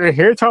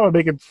here's how I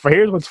make it.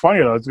 Here's what's funny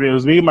though. It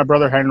was me and my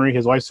brother Henry,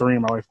 his wife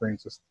Serena, my wife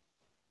Frances.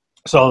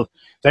 So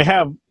they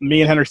have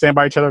me and Henry stand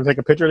by each other and take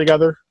a picture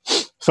together.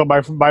 So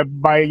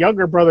my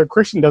younger brother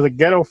Christian does a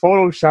ghetto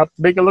Photoshop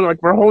to make it look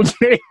like we're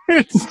holding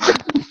hands.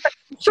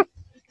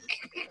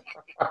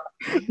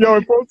 Yo,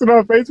 we posted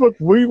on Facebook.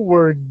 We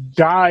were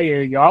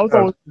dying. Yo, I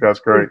was that's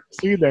great.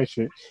 See that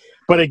shit.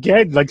 But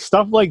again, like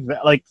stuff like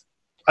that, like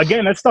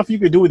again, that's stuff you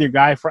could do with your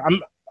guy.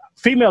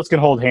 Females can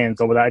hold hands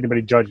though without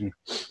anybody judging.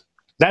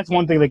 That's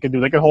one thing they could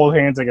do. They could hold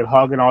hands, they could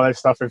hug and all that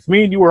stuff. If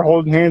me and you were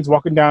holding hands,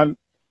 walking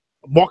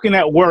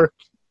at work,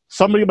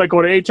 somebody might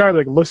go to HR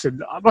like,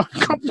 listen, I'm not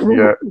comfortable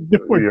with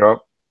what you're doing. Yep.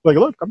 Like,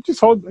 look, I'm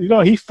just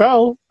holding. He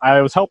fell. I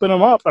was helping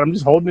him up, and I'm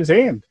just holding his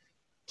hand.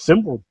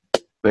 Simple.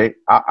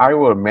 I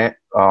will admit,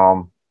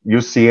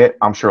 you see it.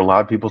 I'm sure a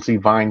lot of people see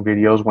Vine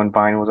videos when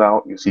Vine was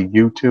out. You see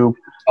YouTube.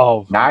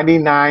 Oh,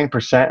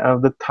 99%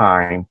 of the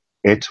time,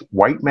 it's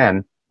white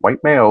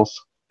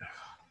males,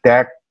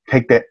 that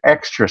take the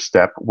extra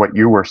step, what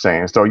you were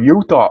saying. So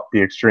you thought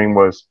the extreme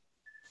was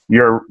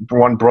your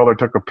one brother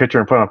took a picture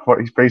and put on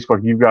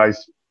Facebook, you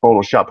guys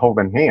Photoshopped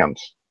holding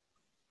hands.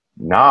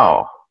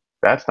 No,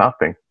 that's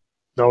nothing.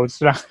 No,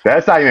 it's not.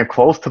 That's not even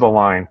close to the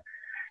line.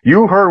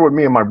 You heard what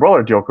me and my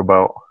brother joke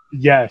about.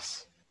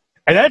 Yes.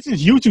 And that's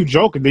just you two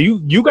joking.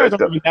 You guys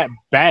aren't even that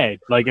bad.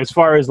 Like, as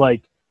far as,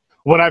 like,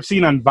 what I've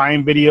seen on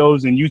Vine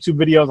videos and YouTube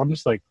videos, I'm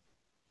just like,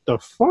 the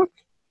fuck?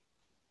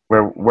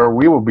 Where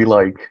we would be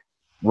like,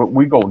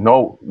 we go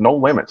no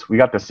limits. We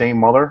got the same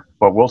mother,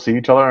 but we'll see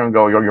each other and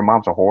go, yo, your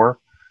mom's a whore.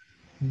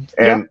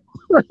 And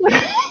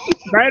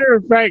matter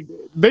of fact,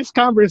 this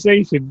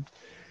conversation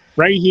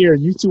right here,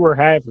 you two are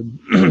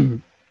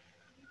having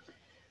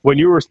when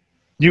you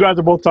guys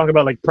are both talking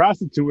about like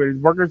prostitutes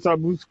working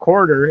someone's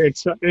quarter. I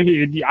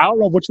don't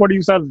know which one of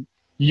you said.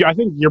 I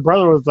think your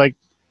brother was like,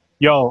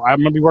 "Yo, I'm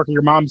gonna be working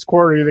your mom's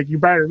quarter." You're like, "You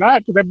better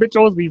not, because that bitch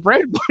owes me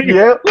rent."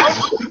 Yeah.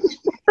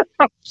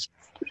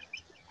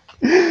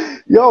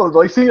 Yo,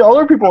 like, see,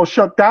 other people will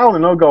shut down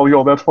and they'll go,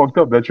 yo, that's fucked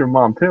up. That's your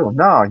mom too.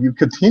 No, you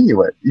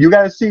continue it. You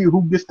gotta see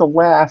who gets the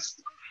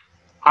last.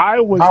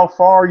 How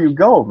far you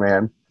go,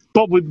 man.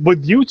 But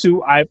with you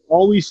two, I've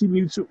always seen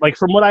you two, like,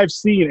 from what I've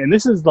seen, and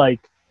this is like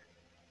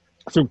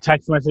through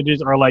text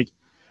messages or like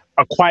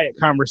a quiet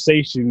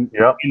conversation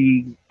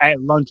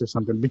at lunch or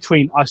something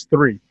between us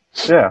three.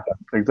 Yeah,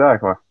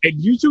 exactly.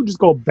 And you two just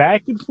go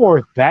back and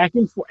forth,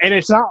 and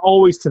it's not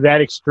always to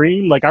that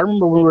extreme. Like, I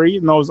remember when we were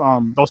eating those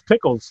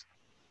pickles,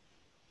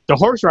 the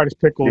horseradish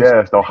pickles.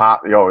 Yeah, so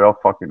hot. Yo,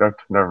 fucking,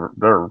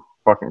 they're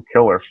fucking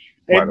killer.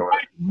 By the way,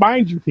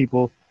 mind you,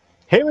 people,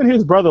 him and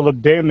his brother look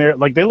damn near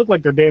like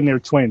they're damn near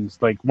twins.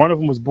 Like, one of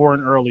them was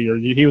born earlier,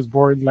 he was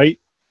born late,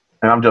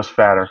 and I'm just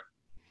fatter.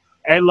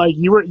 And like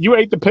you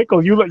ate the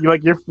pickle,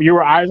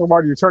 your eyes were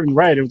already turning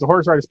red. It was a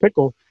horseradish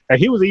pickle, and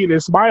he was eating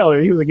and smiling.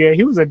 And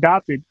he was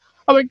adopted.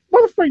 I'm like,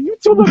 motherfucker, you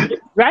two look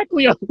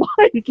exactly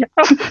alike.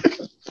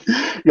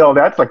 Yo,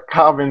 that's a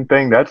common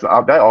thing. That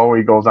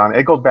always goes on.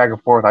 It goes back and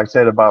forth. I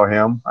said about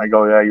him. I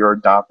go, yeah, you're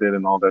adopted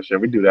and all that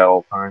shit. We do that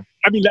all the time.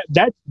 I mean,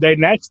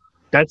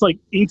 that's like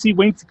eensy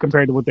weensy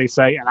compared to what they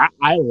say, and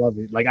I love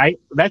it. Like,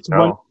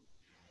 one.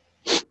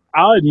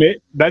 I'll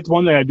admit that's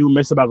one thing I do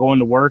miss about going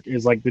to work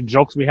is like the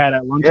jokes we had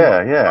at lunch.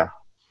 Yeah.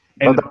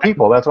 And but the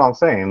people, that's what I'm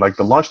saying. Like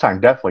the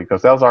lunchtime, definitely,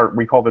 because that was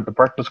we called it the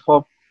Breakfast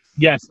Club.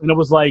 Yes, and it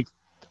was like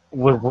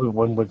when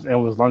it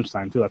was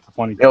lunchtime too. That's the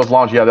funny thing. It was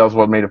lunch. Yeah, that was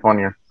what made it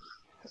funnier.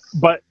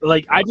 But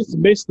like I just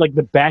missed like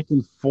the back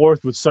and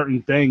forth with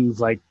certain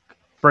things. Like,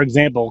 for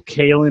example,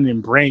 Kaylin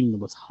and Brain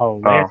was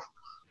hilarious.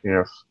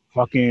 Yes.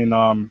 Fucking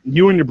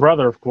you and your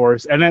brother, of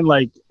course, and then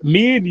like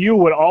me and you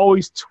would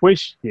always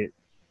twist shit.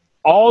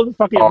 All the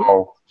fucking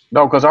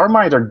no, because our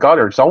minds are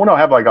guttered. Someone will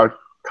have like a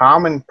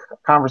common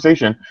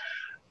conversation.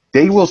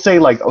 They will say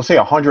like, I'll say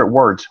 100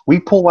 words. We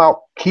pull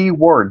out key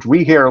words.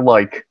 We hear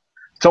like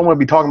someone will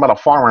be talking about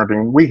a farm or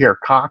anything. We hear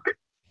cock,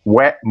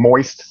 wet,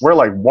 moist. We're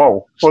like,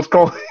 whoa, what's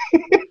going?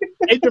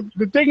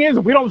 The thing is,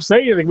 we don't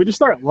say anything. We just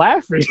start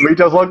laughing. We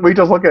just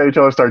look at each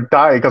other, and start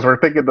dying because we're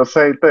thinking the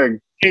same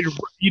thing.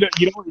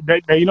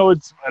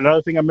 It's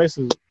another thing I miss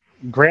is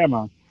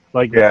grandma.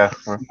 Like, yeah,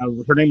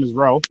 her name is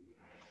Ro,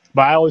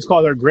 but I always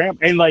call her Grandma.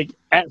 And like,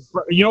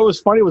 what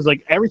was funny was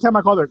like every time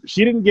I called her,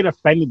 she didn't get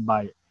offended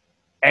by it,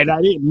 and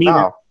I didn't mean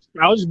it.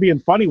 I was just being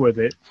funny with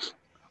it.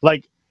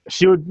 Like,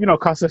 she would,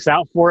 cuss us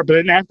out for it, but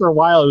then after a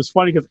while, it was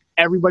funny because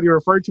everybody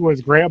referred to her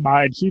as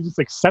Grandma, and she just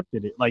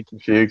accepted it. Like,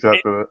 she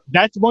accepted it.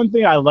 That's one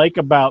thing I like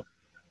about,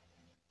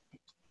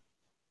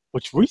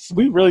 which we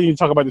really need to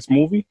talk about this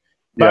movie.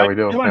 But yeah, we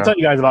do. I want to tell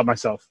you guys about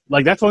myself.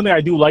 Like, that's one thing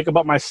I do like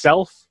about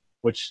myself,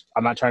 which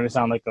I'm not trying to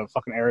sound like a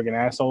fucking arrogant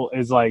asshole,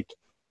 is like,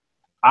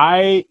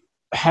 I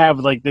have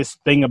like this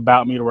thing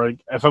about me to where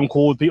like, if I'm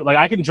cool with people, like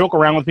I can joke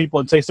around with people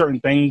and say certain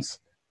things,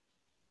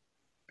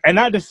 and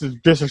not just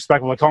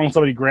disrespectful, like calling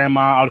somebody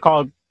grandma. I would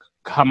call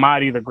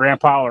Hamad either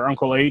grandpa or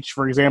Uncle H,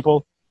 for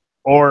example,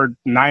 or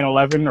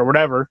 9/11 or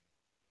whatever,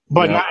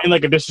 but not in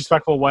like a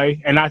disrespectful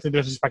way, and not to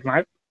disrespect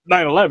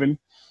 9/11.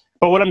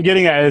 But what I'm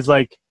getting at is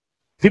like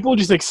people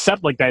just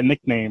accept like that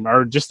nickname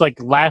or just like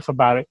laugh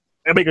about it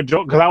and make a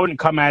joke, because I wouldn't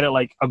come at it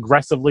like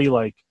aggressively,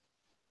 like.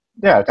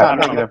 Yeah, it's not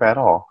negative at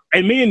all.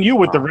 And me and you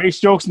with the race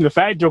jokes and the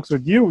fat jokes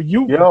with you. We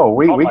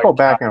go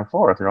back and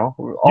forth,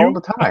 all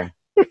the time.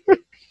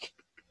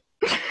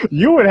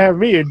 You would have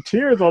me in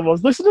tears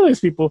almost. Listen to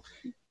these people.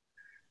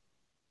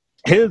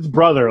 His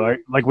brother,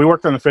 like we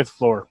worked on the 5th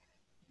floor.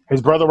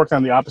 His brother worked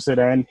on the opposite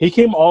end. He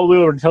came all the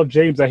way over to tell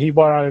James that he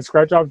bought out his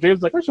scratch off. James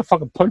was like, I should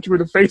fucking punch you in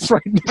the face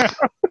right now.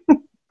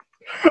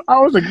 I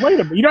was like, wait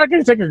a minute, you're not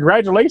going to say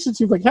congratulations?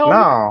 He was like, hell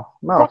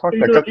no, fuck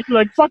that. You're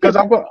like, fuck it.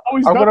 I'm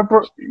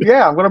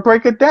gonna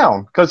break it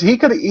down, because he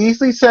could have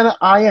easily sent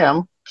an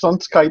IM on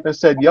Skype and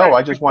said, yo,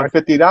 I just won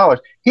 $50.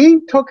 He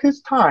took his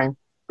time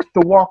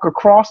to walk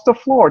across the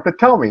floor to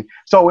tell me.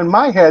 So in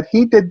my head,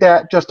 he did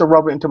that just to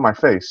rub it into my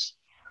face.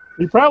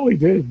 He probably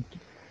did.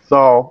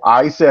 So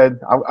I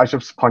said, I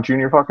should punch you in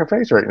your fucking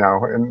face right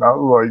now, and I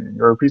was like,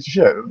 you're a piece of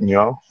shit,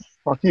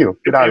 fuck you,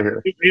 get out of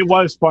here. It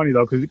was funny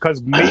though,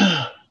 because me.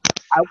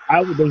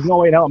 There's no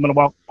way in hell I'm gonna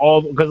walk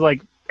because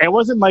like it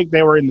wasn't like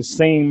they were in the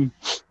same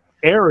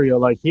area.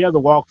 Like he had to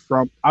walk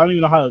from, I don't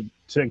even know how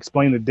to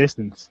explain the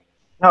distance.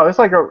 No, it's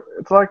like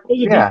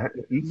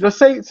just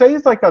say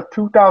it's like a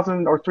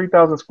 2,000 or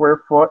 3,000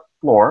 square foot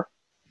floor.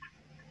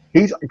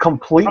 He's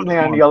completely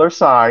on the other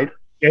side.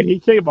 And he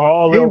came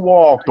He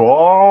walked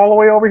all the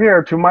way over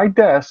here to my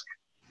desk,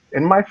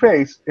 in my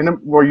face,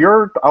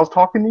 where I was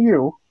talking to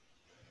you,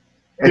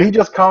 and he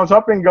just comes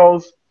up and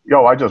goes,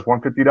 "Yo, I just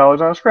won $50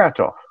 on a scratch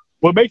off."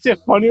 What makes it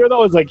funnier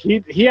though is like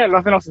he had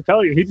nothing else to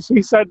tell you.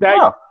 He said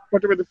that,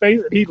 put him in the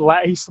face, and he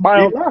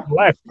smiled, and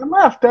left. He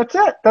left. That's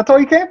it. That's all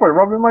he came for.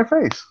 Rubbed in my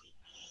face.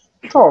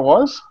 That's all it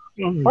was.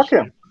 Fuck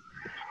him.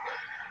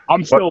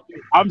 I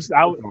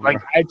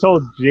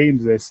told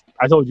James this.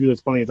 I told you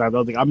this plenty of times. I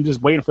was like, I'm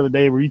just waiting for the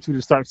day where you two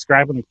just start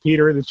scrapping with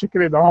Peter and the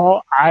chicken in the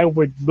hall. I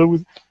would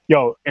lose.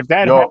 If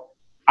that happened,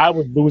 I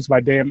would lose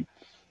my damn.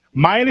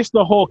 Minus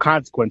the whole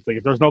consequence thing.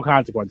 If there's no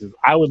consequences,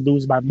 I would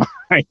lose my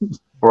mind.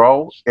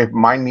 Bro, if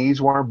my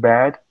knees weren't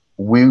bad,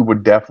 we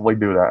would definitely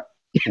do that.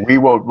 We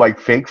will like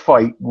fake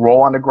fight,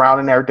 roll on the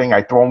ground and everything.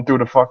 I throw him through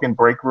the fucking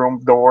break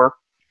room door,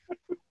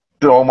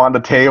 throw him on the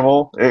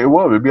table.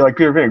 It'd be like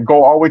Peter Pan.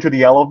 Go all the way to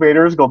the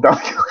elevators, go down,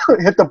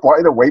 hit the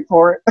button and wait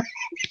for it.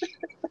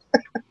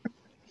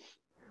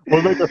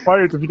 What make it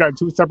funny is if you got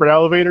 2 separate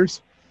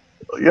elevators.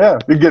 Yeah,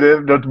 you get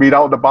in, just meet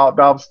out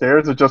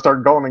downstairs and just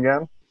start going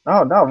again.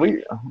 Oh no,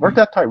 we're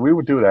that type. We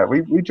would do that.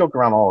 We joke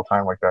around all the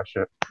time like that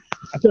shit.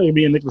 I feel like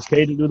me and Nicolas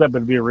Cage would do that, but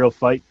it'd be a real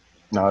fight.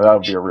 No, that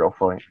would be a real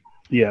fight.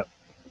 Yeah,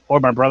 or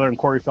my brother and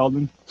Corey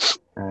Feldman.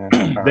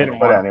 But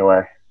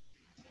anyway,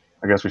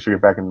 I guess we should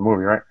get back in the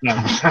movie, right?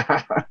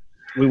 Yeah.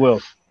 We will.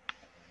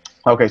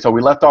 Okay, so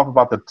we left off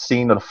about the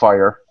scene of the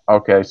fire.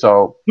 Okay,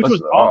 so which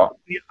was awesome.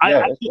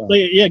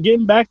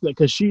 Getting back to that,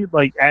 because she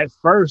at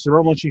first,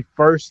 remember when she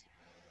first,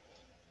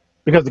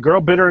 because the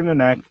girl bit her in the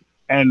neck.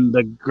 And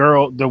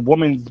the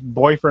woman's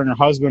boyfriend or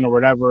husband or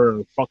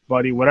whatever, or fuck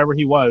buddy, whatever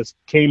he was,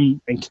 came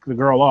and kicked the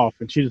girl off.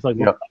 And she just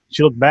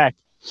she looked back.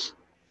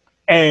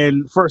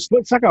 And for a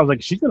split second, I was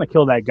like, she's going to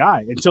kill that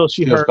guy until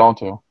she heard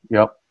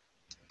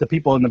the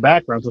people in the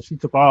background. So she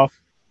took off.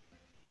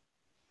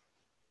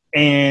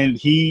 And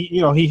he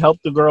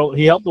helped the girl,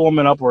 he helped the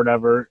woman up or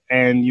whatever.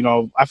 And,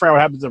 I forgot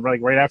what happens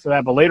right after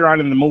that. But later on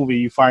in the movie,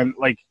 you find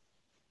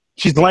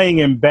she's laying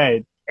in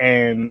bed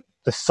and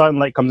the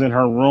sunlight comes in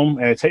her room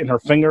and it's hitting her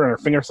finger, and her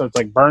finger starts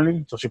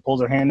burning. So she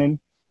pulls her hand in,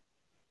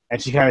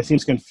 and she kind of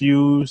seems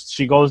confused.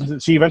 She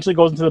eventually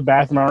goes into the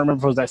bathroom. I don't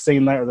remember if it was that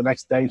same night or the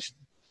next day. And she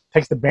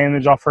takes the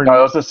bandage off her. No,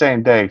 it was the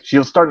same day. She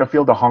was starting to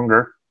feel the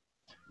hunger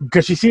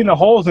because she's seen the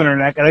holes in her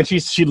neck, and then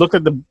she looked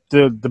at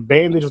the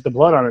bandage with the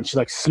blood on it. And she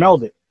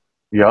smelled it.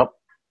 Yep.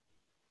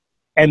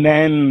 And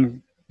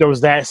then there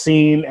was that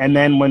scene, and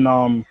then when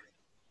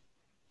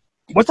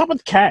what's up with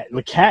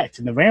the cat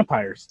and the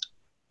vampires?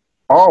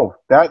 Oh,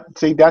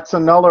 that's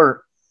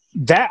another.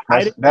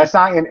 That's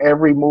not in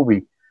every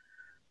movie.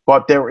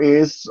 But there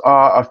is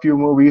a few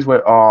movies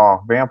with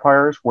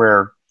vampires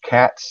where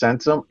cats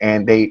sense them,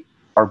 and they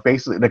are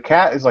basically the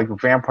cat is like a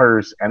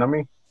vampire's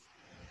enemy.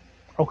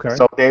 Okay.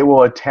 So they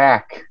will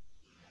attack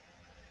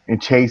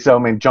and chase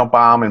them and jump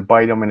on them and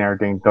bite them and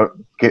everything.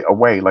 Don't get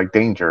away, like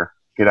danger.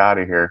 Get out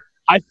of here.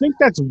 I think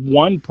that's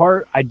one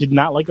part I did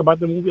not like about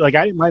the movie. Like,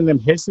 I didn't mind them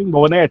hissing, but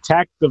when they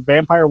attacked the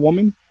vampire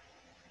woman,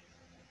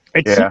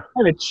 it seemed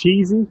kind of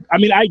cheesy. I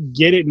mean, I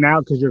get it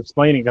now because you're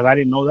explaining, because I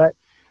didn't know that.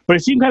 But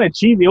it seemed kind of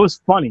cheesy. It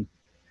was funny.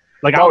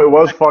 Like, it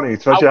was funny,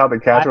 especially how the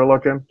cats were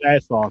looking.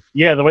 That's off.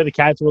 Yeah, the way the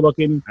cats were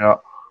looking. Yeah.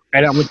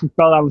 And when she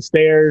fell down the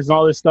stairs and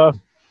all this stuff.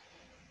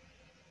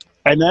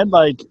 And then,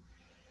 like,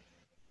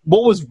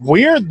 what was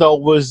weird, though,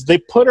 was they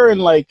put her in,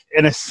 like,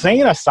 an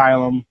insane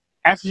asylum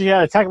after she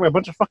got attacked by a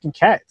bunch of fucking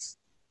cats.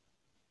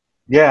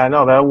 Yeah, I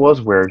know, that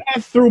was weird.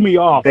 That threw me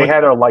off. They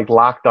had her, like,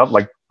 locked up,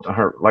 like,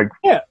 her, like...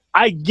 Yeah,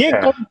 I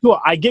get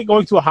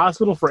going to a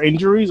hospital for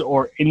injuries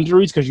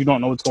because you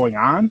don't know what's going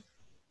on.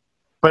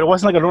 But it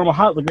wasn't like a normal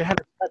hospital. Like, they had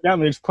her shut down.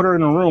 They just put her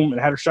in a room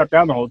and had her shut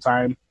down the whole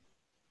time.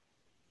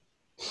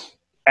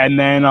 And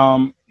then,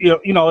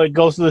 you know, it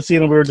goes to the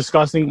scene that we were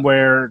discussing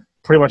where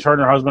pretty much her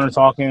and her husband are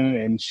talking,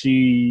 and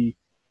he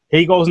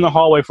goes in the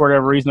hallway for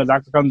whatever reason. The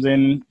doctor comes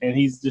in, and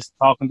he's just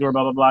talking to her,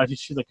 blah, blah, blah.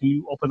 She's like, can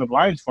you open the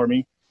blinds for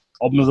me?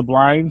 Opens the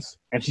blinds,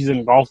 and she's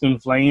engulfed in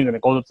flames, and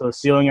it goes up to the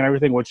ceiling and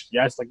everything, which,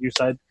 yes, like you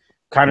said,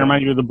 kind of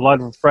reminds you of the blood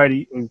from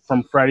Freddy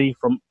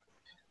from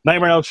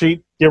Nightmare on Elm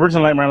Street, the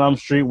original Nightmare on Elm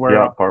Street,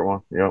 where part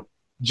one,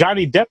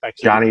 Johnny Depp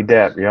actually. Johnny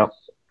Depp,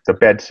 the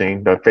bed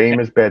scene, the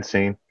famous bed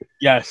scene.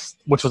 Yes,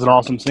 which was an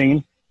awesome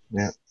scene.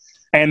 Yeah,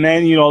 and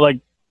then you know,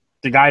 like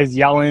the guy's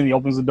yelling, he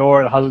opens the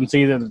door, the husband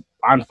sees it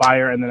on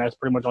fire, and then that's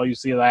pretty much all you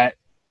see of that.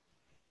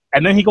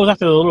 And then he goes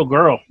after the little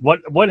girl.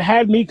 What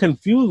had me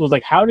confused was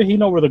like, how did he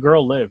know where the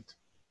girl lived?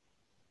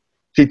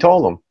 She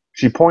told him.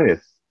 She pointed.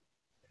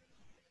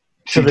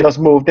 She just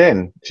moved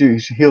in.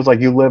 He was like,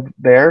 "You live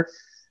there,"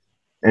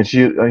 and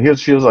he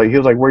was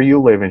like, "Where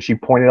you live?" And she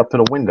pointed up to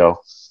the window.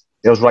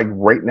 It was like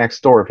right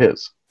next door of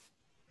his.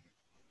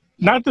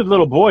 Not the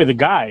little boy, the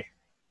guy.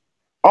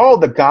 Oh,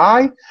 the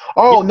guy?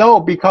 Oh, no,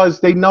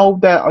 because they know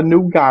that a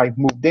new guy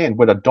moved in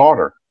with a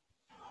daughter.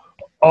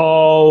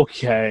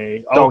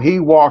 Okay. So he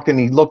walked and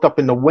he looked up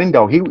in the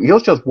window. He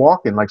was just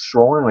walking, like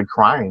strolling, like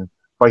crying.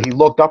 But he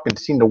looked up and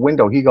seen the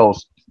window. He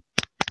goes,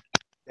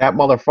 that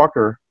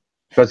motherfucker.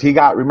 Because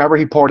remember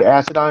he poured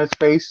acid on his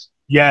face?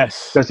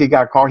 Yes. Because he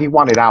got caught. He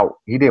wanted out.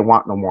 He didn't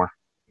want no more.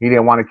 He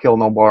didn't want to kill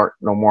no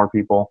more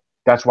people.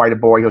 That's why the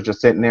boy, he was just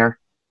sitting there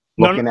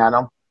looking at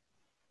him.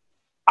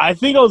 I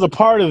think it was a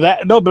part of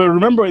that. No, but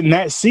remember in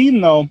that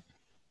scene, though,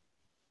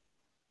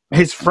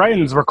 his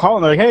friends were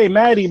calling like, hey,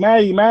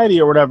 Maddie,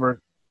 or whatever.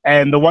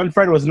 And the one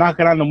friend was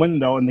knocking on the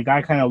window, and the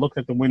guy kind of looked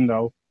at the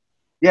window.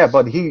 Yeah,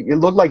 but it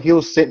looked like he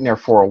was sitting there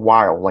for a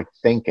while, like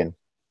thinking.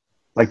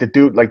 Like the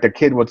dude, like the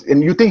kid was,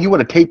 and you think he would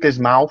have taped his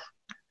mouth?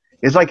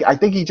 It's like, I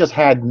think he just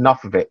had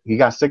enough of it. He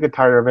got sick and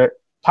tired of it.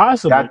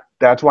 Possibly.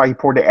 That's why he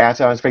poured the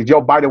acid on his face.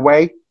 Yo, by the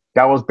way,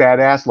 that was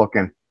badass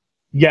looking.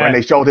 Yeah. When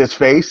they showed his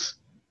face,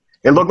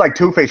 it looked like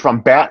Two-Face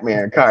from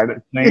Batman, kind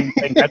of.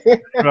 That's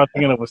what I was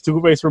thinking. It was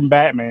Two-Face from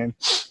Batman.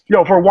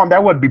 Yo, for one,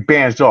 that would be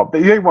bandaged up.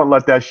 They wouldn't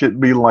let that shit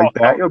be like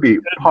that. It would be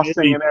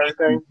pussing and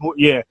everything.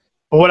 Yeah.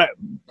 But what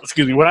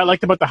I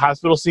liked about the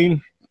hospital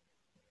scene,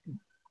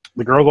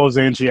 the girl goes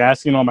in, she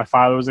asks, my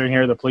father was in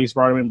here, the police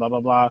brought him in, blah,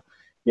 blah, blah.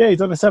 Yeah,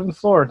 he's on the 7th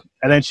floor.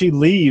 And then she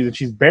leaves, and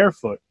she's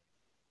barefoot.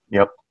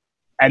 Yep.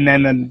 And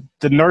then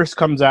the nurse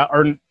comes out,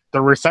 or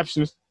the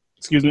receptionist,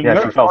 excuse me.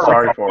 Yeah, she felt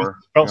sorry for her.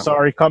 Felt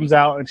sorry, comes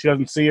out, and she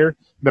doesn't see her. In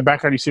the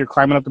background, you see her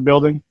climbing up the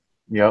building.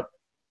 Yep.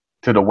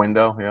 To the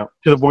window, yep.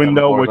 To the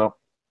window, which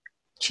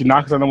she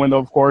knocks on the window,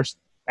 of course,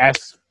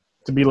 asks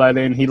to be let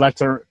in. He lets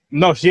her.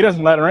 No, she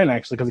doesn't let her in,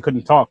 actually, because he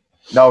couldn't talk.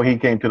 No, he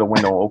came to the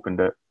window, opened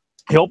it.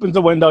 He opens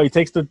the window. He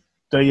takes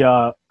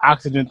the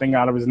oxygen thing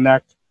out of his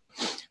neck,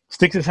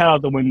 sticks his head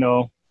out the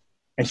window,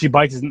 and she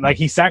bites his. Like,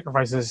 he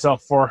sacrifices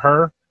himself for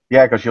her.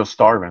 Yeah, because she was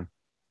starving.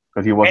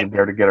 Because he wasn't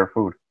there to get her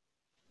food.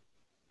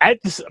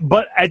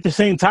 But at the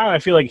same time, I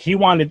feel like he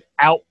wanted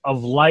out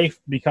of life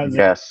because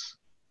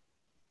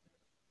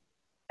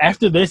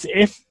after this,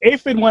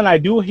 if and when I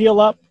do heal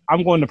up,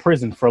 I'm going to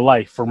prison for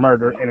life for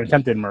murder and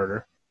attempted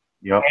murder.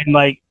 Yep. And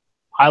like,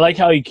 I like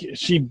how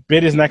she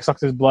bit his neck,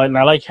 sucked his blood, and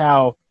I like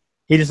how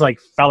he just like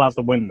fell out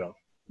the window.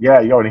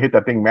 Yeah, and he hit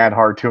that thing mad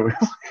hard too.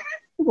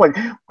 Like,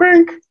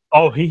 brink.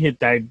 Oh, he hit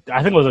that.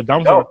 I think it was a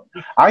dumpster. No,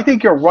 I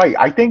think you're right.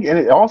 I think, and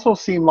it also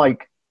seemed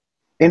like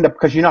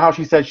because you know how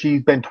she said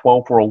she's been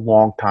 12 for a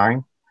long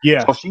time.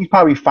 Yeah. So she's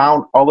probably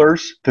found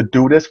others to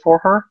do this for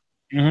her.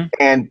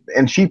 Mm-hmm.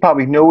 And she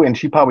probably knew, and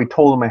she probably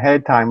told him ahead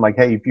of time, like,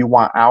 hey, if you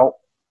want out.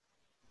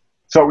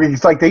 So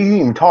it's like they didn't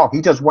even talk.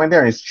 He just went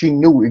there, and she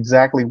knew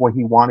exactly what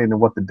he wanted and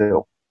what to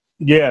do.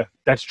 Yeah,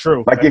 that's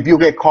true. Like, if you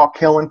get caught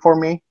killing for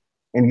me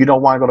and you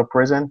don't want to go to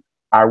prison,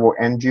 I will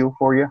end you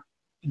for you.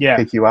 Yeah.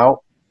 Take you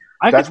out.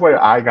 That's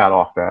where I got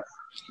off that.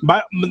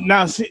 But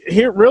now, see,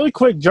 here, really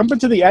quick, jump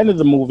into the end of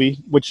the movie,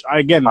 which,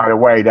 again... By the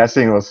way, that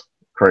scene was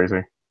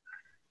crazy.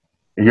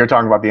 You're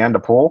talking about the end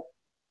of Pool?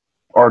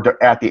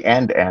 Or at the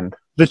end?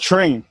 The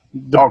train.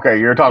 Okay,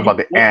 you're talking about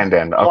the end.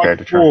 Okay,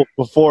 the train.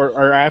 Before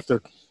or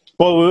after.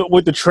 But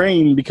with the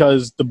train,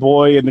 because the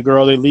boy and the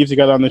girl, they leave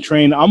together on the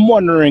train, I'm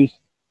wondering,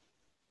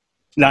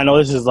 now I know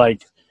this is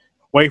like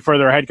way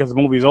further ahead because the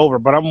movie's over,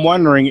 but I'm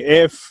wondering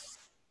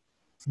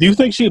do you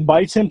think she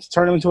bites him to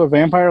turn him into a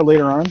vampire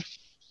later on?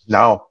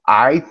 No,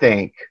 I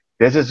think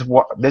this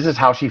is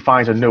how she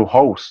finds a new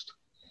host.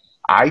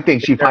 I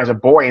think she finds a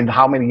boy in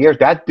how many years?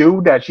 That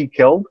dude that she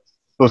killed,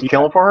 who was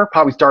killing for her,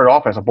 probably started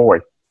off as a boy.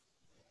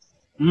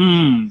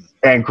 And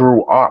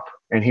grew up.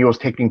 And he was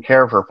taking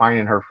care of her,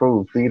 finding her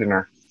food, feeding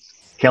her,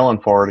 killing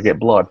for her to get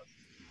blood.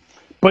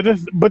 But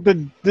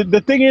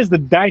the thing is, the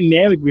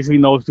dynamic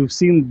between those two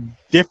seemed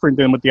different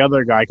than with the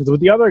other guy. Because with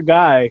the other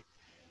guy,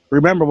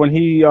 remember when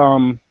he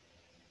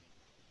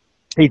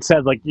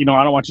said, like, I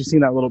don't want you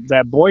seeing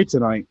that boy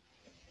tonight.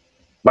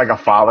 Like a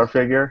father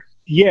figure?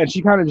 Yeah, and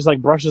she kind of just,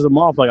 like, brushes him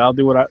off. Like, I'll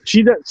do what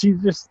she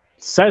just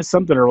says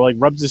something or, like,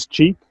 rubs his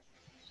cheek.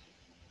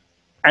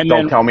 And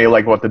Don't tell me,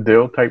 like, what to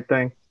do type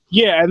thing?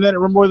 Yeah, and then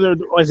remember,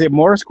 was it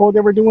Morse code they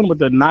were doing with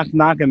the knock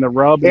and the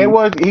rub?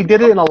 He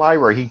did it in a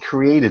library. He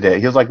created it.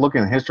 He was, like,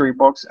 looking at history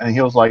books, and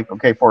he was like,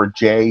 okay, for a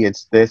J,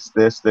 it's this.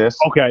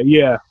 Okay,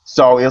 yeah.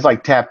 So it was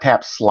like tap,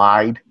 tap,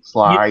 slide.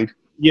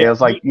 Yeah. It was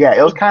like,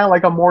 it was kind of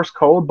like a Morse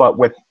code, but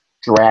with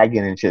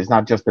dragon and shit. It's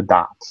not just the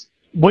dots.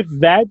 With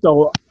that,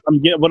 though,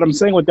 what I'm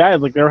saying with that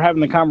is, like, they were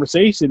having a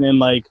conversation, and,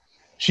 like,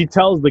 she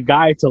tells the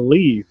guy to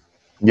leave.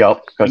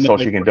 Yep, because so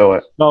she can do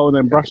it. Oh, and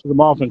then brushes him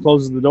off and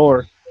closes the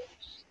door.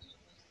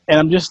 And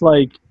I'm just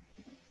like,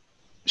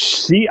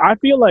 I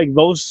feel like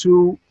those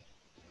two,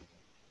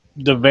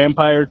 the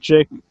vampire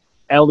chick,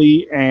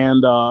 Ellie,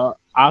 and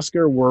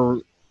Oscar, were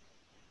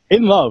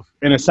in love,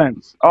 in a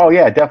sense. Oh,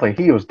 yeah,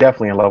 definitely. He was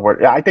definitely in love with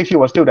her. Yeah, I think she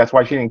was, too. That's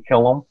why she didn't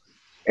kill him.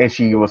 And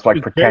she was,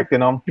 like,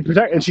 protecting him.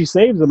 And she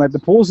saves him at the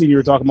pool scene you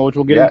were talking about, which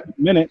we'll get into in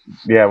a minute.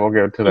 Yeah, we'll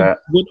get to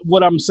that.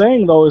 What I'm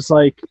saying, though, is,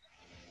 like,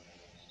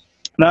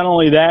 not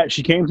only that,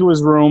 she came to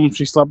his room,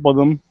 she slept with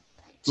him,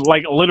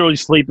 like, literally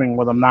sleeping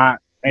with him,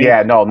 not...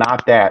 Yeah, no,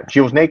 not that. She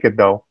was naked,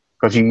 though,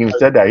 because he even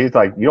said that. He's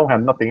like, you don't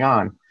have nothing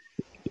on.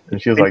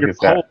 And she was like, is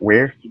that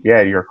weird?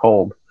 Yeah, you're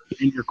cold.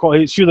 And you're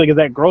cold. She was like, is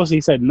that gross? He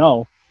said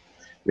no.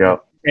 Yeah.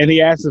 And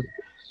he asked if...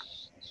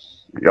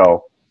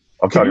 Yo,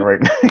 I'm telling you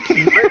right now.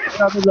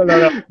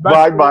 No.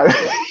 Bye.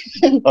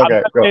 Okay, I'm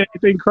not saying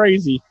anything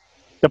crazy.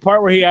 The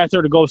part where he asked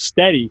her to go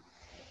steady.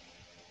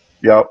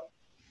 Yep.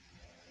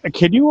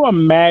 Can you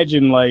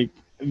imagine, like,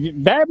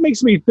 that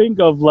makes me think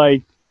of,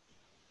 like,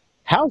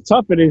 how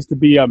tough it is to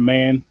be a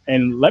man.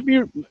 And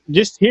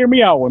just hear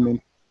me out,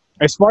 women.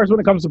 As far as when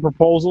it comes to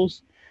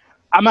proposals,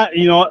 I'm not,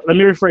 let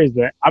me rephrase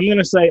that. I'm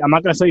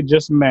not going to say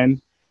just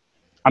men.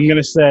 I'm going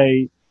to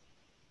say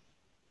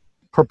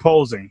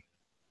proposing.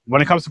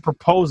 When it comes to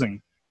proposing,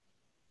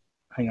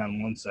 hang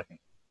on 1 second.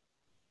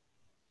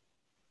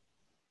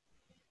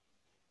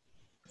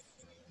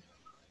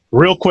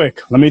 Real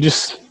quick, let me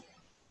just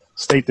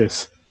state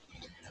this.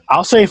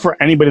 I'll say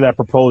for anybody that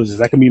proposes,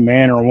 that can be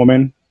man or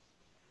woman,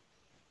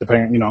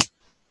 depending,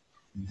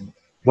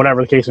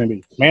 whatever the case may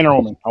be, man or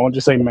woman. I won't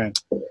just say men.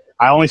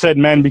 I only said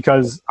men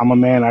because I'm a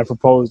man. I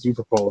proposed. You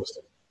proposed.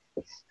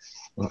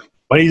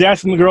 But he's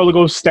asking the girl to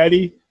go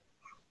steady.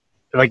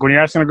 Like when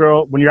you're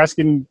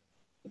asking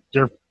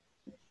your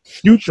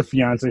future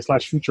fiance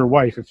 / future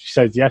wife, if she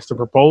says yes to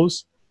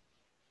propose,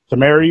 to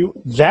marry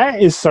you,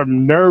 that is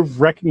some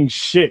nerve-wracking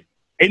shit.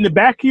 In the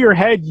back of your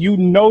head,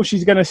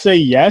 she's going to say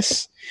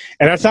yes.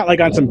 And that's not like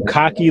on some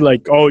cocky,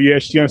 like, oh, yeah,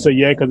 she's going to say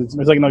yeah. Because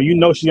it's like,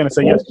 no, she's going to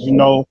say yes because you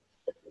know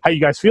how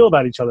you guys feel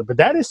about each other. But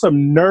that is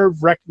some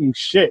nerve-wracking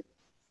shit.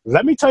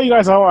 Let me tell you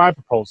guys how I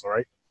propose, all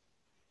right?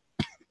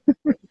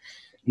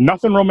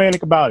 Nothing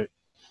romantic about it.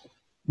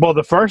 Well,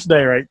 the first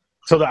day, right?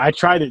 So I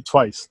tried it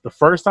twice. The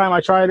first time I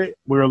tried it,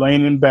 we were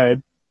laying in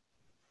bed.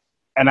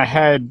 And I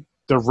had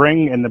the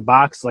ring in the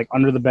box, like,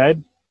 under the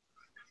bed.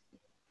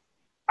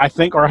 I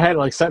think, or I had it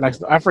like set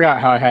next. I forgot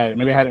how I had it.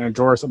 Maybe I had it in a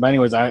drawer or something. But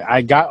anyways,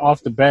 I got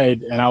off the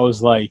bed and I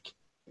was like,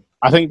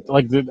 I think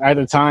like at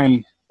the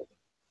time,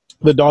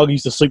 the dog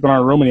used to sleep in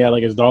our room and he had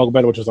like his dog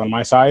bed, which was on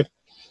my side.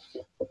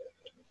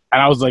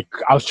 And I was like,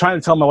 I was trying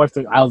to tell my wife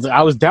that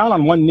I was down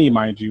on one knee,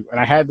 mind you, and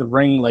I had the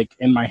ring like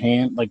in my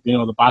hand, like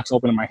the box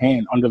open in my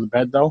hand under the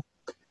bed though.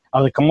 I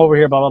was like, come over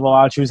here, blah blah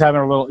blah. She was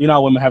having a little,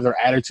 women have their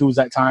attitudes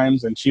at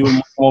times, and she would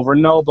come over,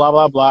 no, blah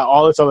blah blah,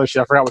 all this other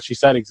shit. I forgot what she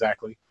said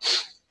exactly.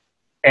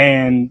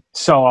 And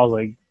so I was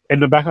like, in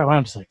the back of my mind,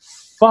 I'm just like,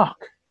 fuck.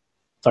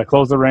 So I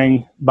closed the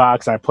ring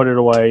box, I put it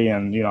away,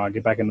 and, I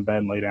get back in the bed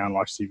and lay down,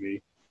 watch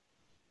TV.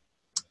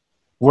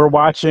 We're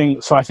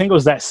watching, so I think it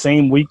was that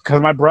same week,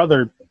 because my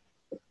brother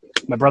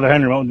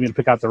Henry wanted me to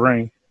pick out the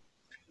ring.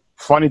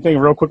 Funny thing,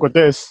 real quick with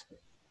this,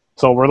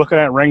 so we're looking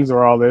at rings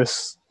or all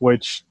this,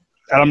 and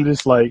I'm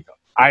just like,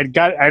 I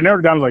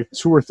narrowed down to like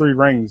 2 or 3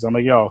 rings. I'm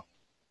like, yo,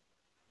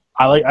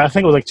 I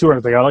think it was like 2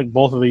 or 3. I like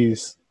both of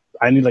these.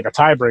 I need like a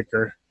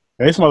tiebreaker.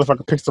 And this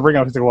motherfucker picks the ring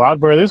up. He's like, well,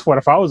 I'd wear this one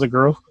if I was a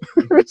girl.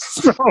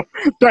 So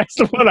that's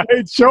the one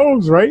I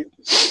chose, right?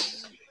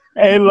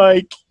 And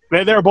like,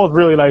 they were both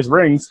really nice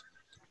rings.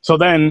 So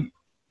then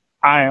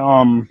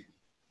what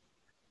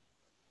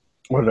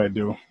did I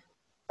do?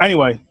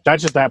 Anyway,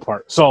 that's just that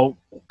part. So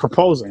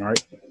proposing,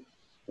 right?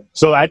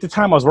 So at the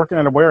time I was working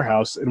at a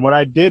warehouse, and what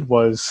I did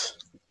was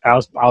I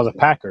was a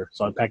packer,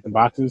 so I packed the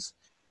boxes.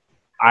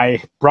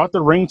 I brought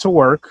the ring to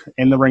work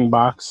in the ring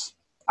box.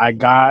 I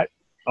got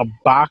a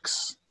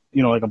box,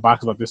 like a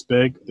box about this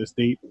big, this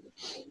deep.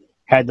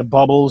 Had the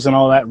bubbles and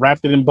all that,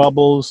 wrapped it in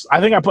bubbles.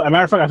 I think I put, as a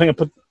matter of fact,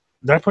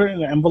 did I put it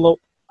in an envelope?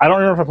 I don't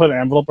remember if I put it in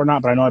an envelope or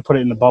not, but I know I put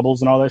it in the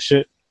bubbles and all that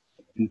shit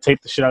and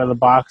taped the shit out of the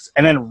box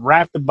and then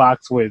wrapped the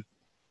box with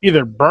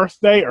either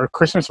birthday or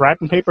Christmas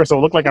wrapping paper. So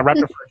it looked like I wrapped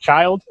it for a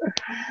child.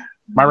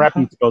 My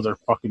wrapping skills are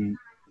fucking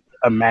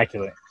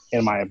immaculate,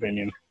 in my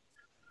opinion.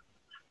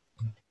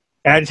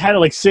 And I just had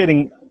it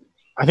sitting,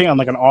 I think on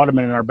an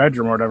ottoman in our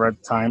bedroom or whatever at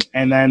the time.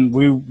 And then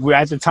we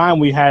at the time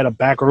we had a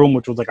back room,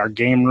 which was our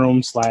game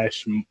room /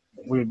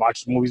 we would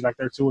watch movies back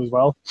there too as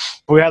well.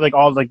 But we had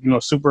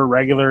all super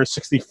regular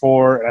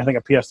 64 and I think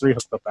a PS3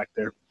 hooked up back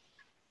there.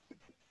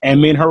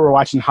 And me and her were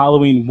watching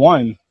Halloween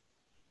 1.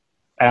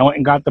 And I went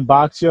and got the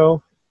box,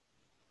 yo.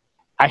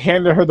 I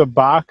handed her the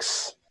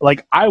box.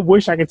 I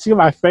wish I could see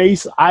my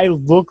face. I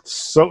looked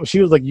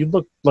she was like, you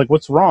look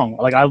what's wrong?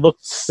 I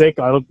looked sick.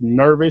 I looked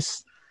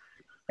nervous.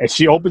 And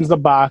she opens the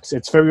box.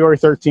 It's February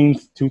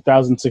 13th,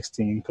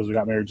 2016, because we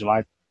got married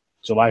July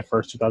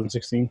 1st,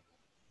 2016.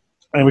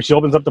 And when she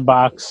opens up the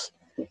box,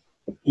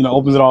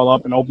 opens it all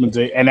up and opens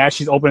it. And as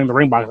she's opening the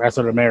ring box, I asked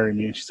her to marry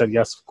me. And she said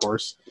yes, of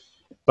course.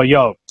 But,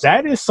 yo,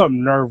 that is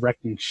some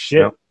nerve-wracking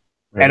shit. Yep,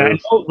 and I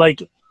know,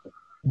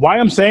 why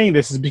I'm saying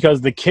this is because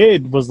the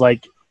kid was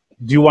like,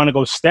 do you want to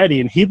go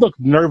steady? And he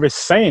looked nervous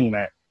saying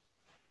that.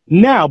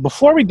 Now,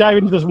 before we dive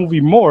into this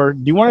movie more,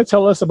 do you want to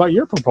tell us about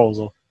your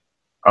proposal?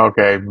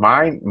 Okay,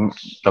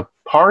 the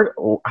part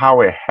how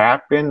it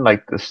happened,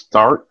 the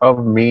start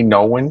of me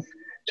knowing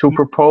to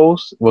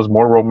propose was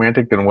more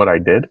romantic than what I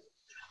did.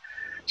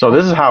 So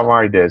this is how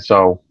I did.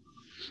 So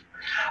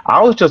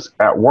I was just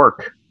at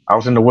work. I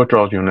was in the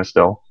withdrawals unit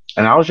still,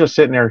 and I was just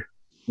sitting there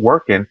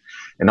working,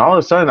 and all of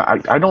a sudden,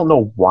 I don't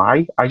know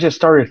why, I just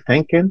started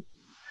thinking,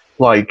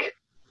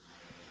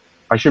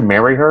 I should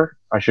marry her.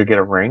 I should get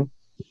a ring.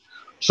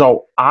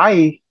 So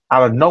I,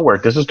 out of nowhere,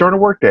 this is during a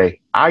work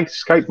day, I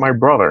Skyped my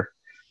brother.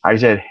 I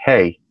said,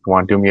 hey, you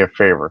want to do me a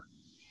favor?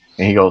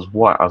 And he goes,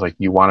 what? I was like,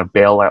 you want to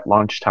bail at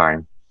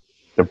lunchtime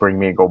to bring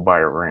me and go buy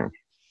a ring?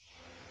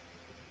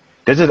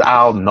 This is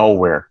out of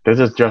nowhere. This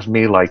is just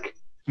me,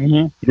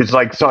 it's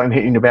like something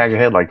hitting the back of the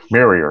head,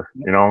 marry her.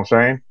 You know what I'm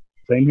saying?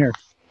 Same here.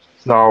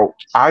 So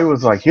I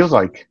was like, he was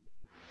like,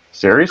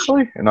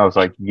 seriously? And I was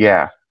like,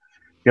 yeah.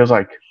 He was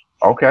like,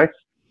 okay.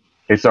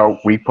 And so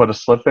we put a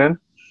slip in.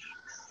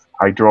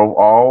 I drove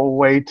all the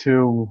way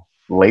to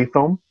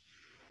Latham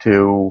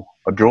to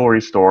a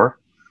jewelry store.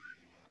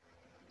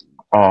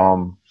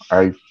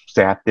 I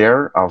sat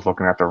there. I was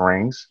looking at the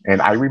rings,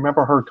 and I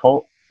remember her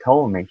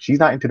telling me she's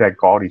not into that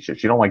gaudy shit.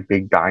 She don't like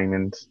big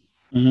diamonds.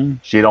 Mm-hmm.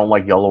 She don't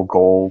like yellow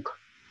gold.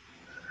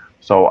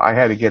 So I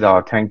had to get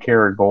 10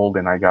 karat gold,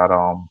 and I got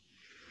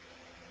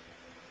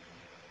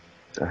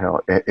the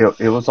hell.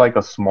 It was like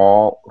a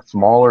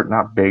smaller,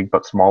 not big,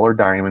 but smaller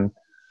diamond.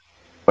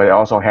 But it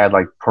also had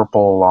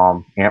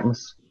purple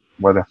amethyst,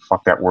 where the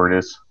fuck that word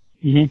is.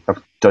 Mm-hmm.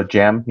 The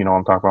gem, you know what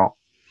I'm talking about?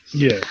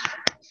 Yeah.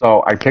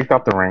 So I picked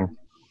up the ring.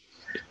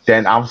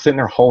 Then I'm sitting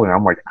there holding it.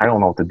 I'm like, I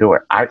don't know what to do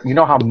it. You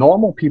know how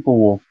normal people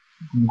will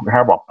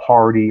have a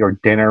party or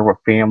dinner with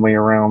family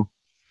around?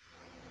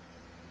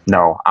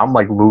 No, I'm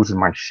losing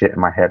my shit in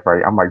my head,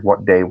 right? I'm like,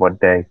 what day?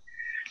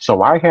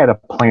 So I had to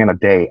plan a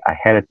day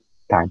ahead of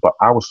time, but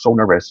I was so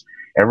nervous.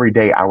 Every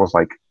day I was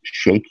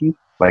shaky,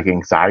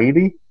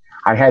 anxiety.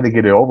 I had to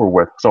get it over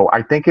with. So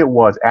I think it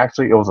was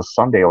a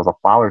Sunday. It was a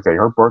Father's Day.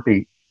 Her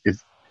birthday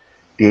is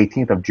the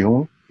 18th of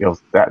June. It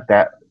was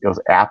it was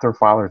after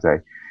Father's Day.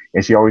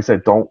 And she always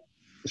said,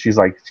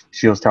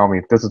 she was telling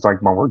me, this is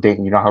when we're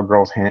dating, you know how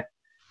girls hint,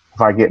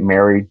 if I get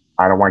married,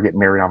 I don't want to get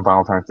married on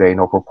Valentine's Day,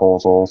 no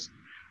proposals,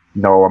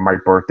 no on my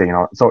birthday,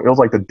 So it was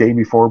the day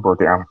before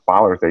birthday on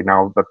Father's Day.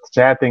 Now, the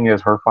sad thing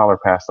is her father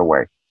passed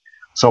away.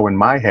 So in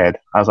my head,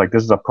 I was like,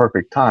 this is a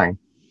perfect time.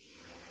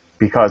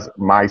 Because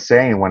my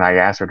saying when I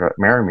asked her to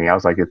marry me, I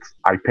was like,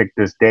 I picked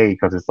this day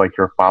because it's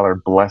your father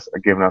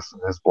giving us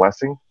his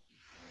blessing.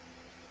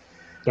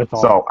 That's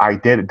awesome. So I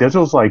did it. This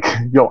was I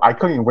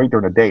couldn't even wait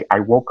during the day.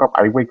 I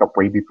wake up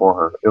way before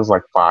her. It was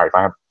 5.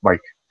 I have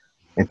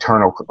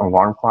internal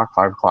alarm clock,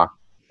 5 o'clock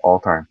all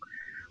the time.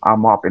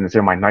 I'm up and it's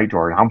in my night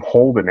drawer and I'm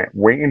holding it,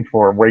 waiting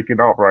for her waking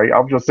up, right?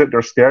 I'm just sitting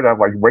there staring at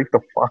her wake the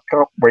fuck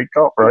up,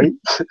 right?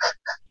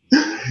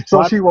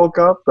 So she woke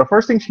up. The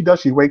first thing she does,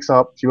 she wakes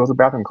up, she goes to the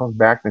bathroom, comes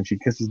back, then she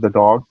kisses the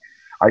dog.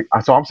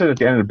 So I'm sitting at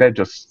the end of the bed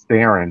just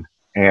staring,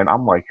 and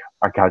I'm like,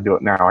 I gotta do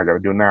it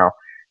now.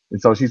 And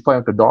so she's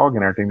playing with the dog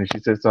and everything, and she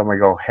says something, I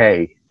go,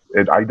 hey.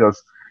 And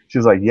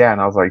she's like, yeah.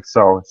 And I was like,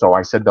 so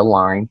I said the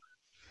line.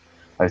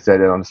 I said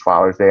it on this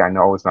Father's Day. I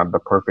know it's not the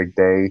perfect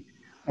day,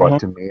 but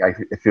to me,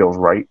 it feels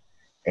right.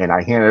 And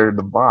I handed her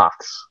the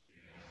box,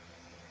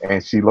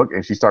 and she looked,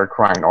 and she started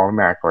crying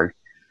automatically.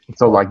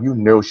 So like you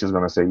knew she was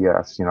gonna say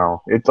yes. You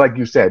know, it's like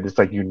you said. It's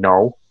like you're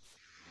not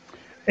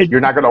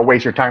gonna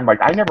waste your time. Like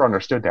I never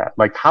understood that.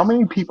 Like how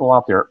many people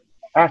out there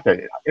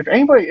after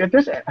if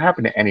this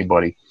happened to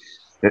anybody,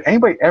 did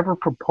anybody ever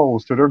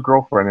propose to their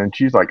girlfriend and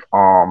she's like,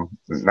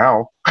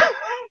 no.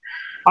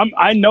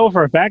 I know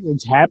for a fact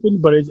it's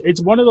happened, but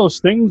it's one of those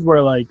things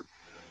where like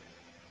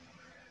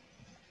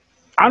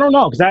I don't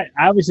know because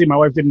obviously my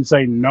wife didn't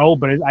say no,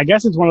 but I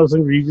guess it's one of those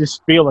things where you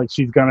just feel like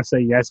she's gonna say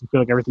yes and feel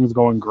like everything's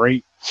going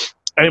great.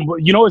 And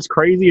you know what's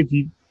crazy? If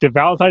the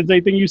Valentine's Day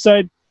thing you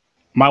said,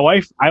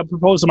 I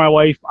proposed to my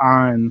wife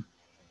on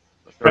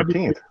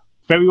 13th.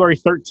 February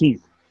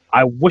 13th.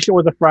 I wish it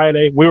was a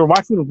Friday. We were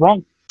watching the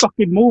wrong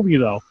fucking movie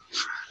though.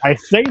 I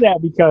say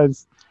that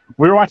because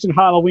we were watching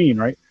Halloween,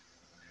 right?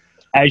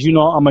 As you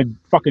know, I'm a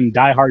fucking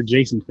diehard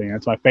Jason fan.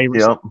 That's my favorite.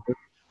 Yep.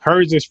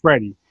 Hers is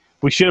Freddy.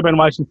 We should have been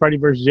watching Freddy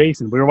vs.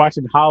 Jason. We were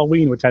watching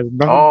Halloween, which has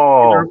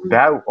nothing.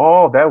 That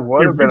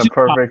would have been a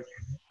perfect.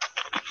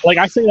 Like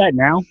I say that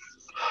now,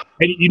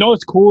 and you know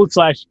it's cool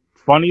 /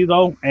 funny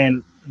though,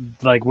 and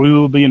like we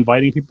will be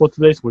inviting people to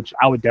this, which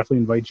I would definitely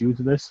invite you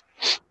to this.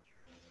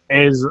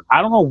 Is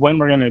I don't know when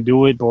we're gonna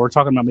do it, but we're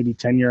talking about maybe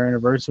 10-year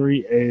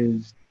anniversary.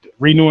 Is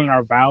renewing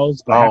our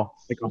vows, but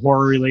like a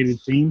horror related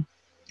theme.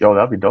 Yo,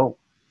 that'd be dope.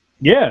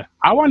 Yeah,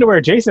 I wanted to wear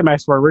a Jason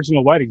mask for our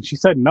original wedding. She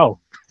said no.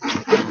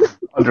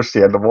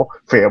 Understandable.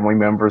 Family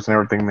members and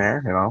everything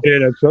there, you know.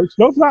 Yeah, so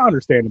it's not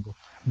understandable.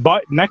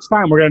 But next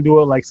time we're gonna do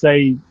it like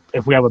say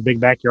if we have a big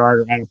backyard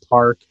or at a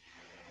park,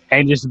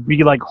 and just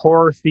be like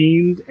horror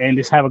themed and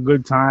just have a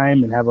good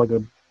time and have like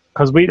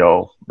that'd be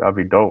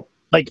dope.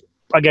 Like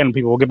again,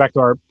 people, we'll get back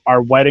to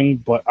our wedding,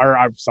 but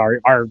our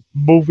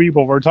movie,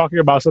 but we're talking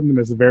about something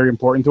that's very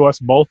important to us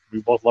both.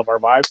 We both love our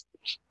wives.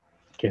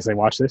 In case they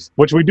watch this,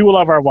 which we do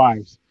love our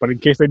wives, but in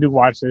case they do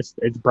watch this,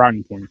 it's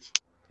brownie points.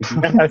 I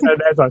said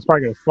that, so I was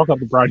probably gonna fuck up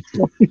the brownie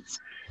points.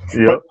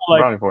 Yeah,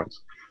 brownie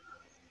points.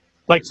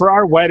 Like for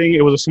our wedding,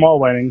 it was a small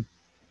wedding,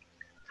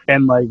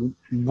 and like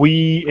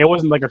it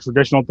wasn't like a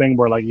traditional thing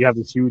where like you have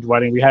this huge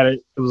wedding.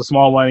 It was a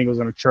small wedding. It was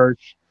in a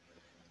church.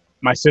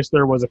 My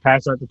sister was a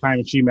pastor at the time,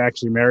 and she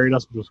actually married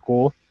us, which was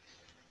cool.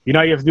 You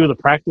know, you have to do the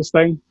practice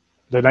thing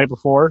the night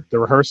before the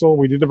rehearsal.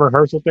 We did the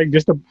rehearsal thing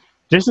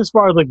just as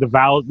far as like the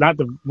vows,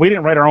 we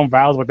didn't write our own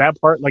vows, but that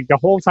part, like the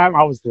whole time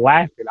I was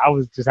laughing. I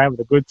was just having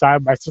a good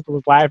time. My sister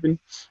was laughing.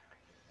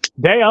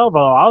 Day of,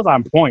 I was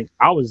on point.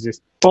 I was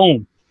just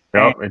boom.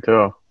 Yeah, me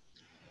too.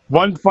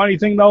 One funny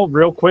thing though,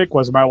 real quick,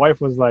 was my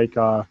wife was like,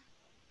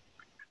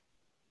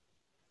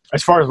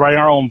 as far as writing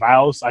our own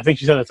vows, I think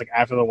she said it's like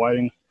after the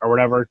wedding or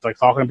whatever, like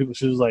talking to people.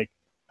 She was like,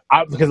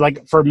 because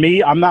like for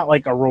me, I'm not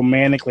like a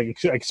romantic,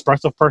 like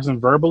expressive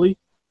person verbally.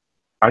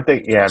 I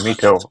think, yeah, me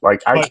too.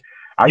 Like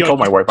I told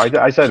my wife,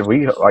 I said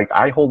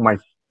I hold my.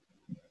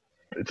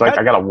 It's like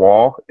I got a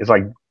wall. It's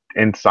like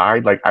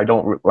inside. Like I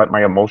don't let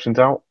my emotions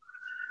out.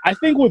 I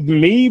think with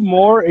me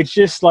more, it's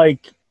just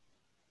like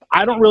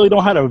I don't really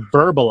know how to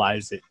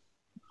verbalize it.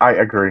 I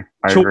agree.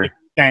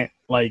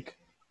 Like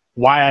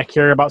why I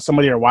care about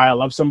somebody or why I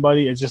love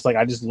somebody. It's just like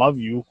I just love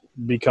you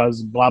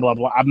because blah blah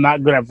blah. I'm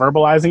not good at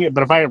verbalizing it,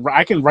 but if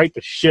I can write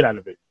the shit out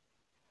of it.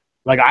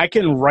 Like I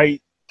can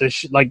write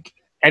like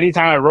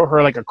anytime I wrote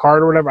her like a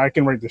card or whatever, I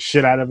can write the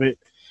shit out of it.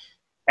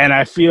 And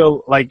I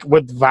feel like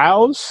with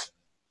vows,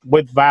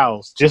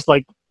 just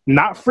like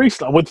not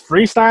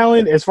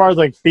freestyling as far as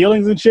like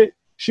feelings and shit,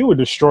 she would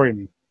destroy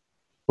me.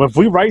 But if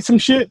we write some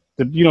shit,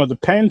 the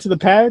pen to the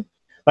pad,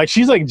 like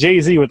she's like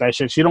Jay-Z with that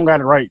shit. She don't got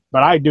it right,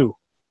 but I do.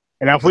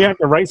 And if we have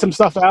to write some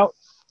stuff out,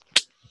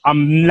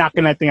 I'm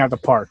knocking that thing out the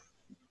park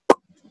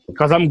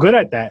because I'm good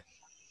at that.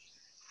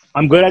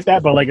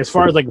 But like as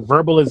far as like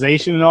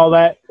verbalization and all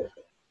that,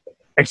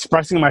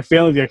 expressing my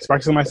feelings,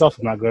 expressing myself,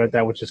 I'm not good at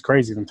that, which is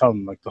crazy. I'm telling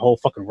them, like the whole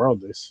fucking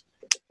world is.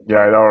 Yeah,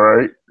 I know,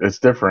 right? It's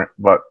different,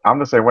 but I'm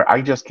the same way.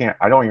 I just can't.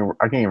 I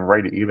can't even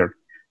write it either.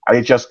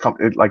 I just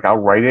like I'll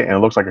write it and it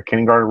looks like a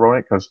kindergarten wrote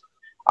it because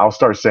I'll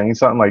start saying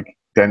something like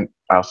then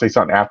I'll say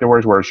something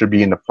afterwards where it should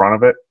be in the front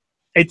of it.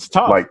 It's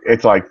tough. Like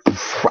it's like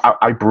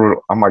I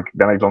brutal. I'm like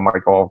then I'm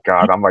like oh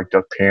god. I'm like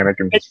just panic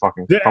and just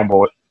fucking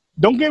fumble it.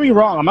 Don't get me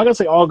wrong. I'm not gonna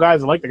say all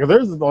guys are like that because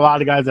there's a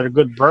lot of guys that are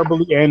good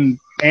verbally and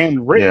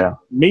written. Yeah.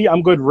 Me,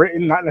 I'm good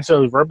written, not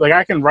necessarily verbal. Like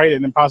I can write it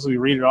and then possibly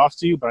read it off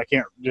to you, but I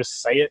can't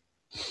just say it,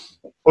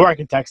 or I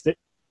can text it.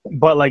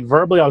 But like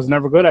verbally, I was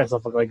never good at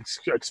stuff like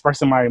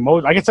expressing my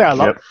emotions. I can say I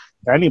love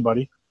to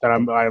anybody that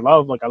I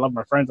love. Like I love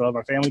my friends, I love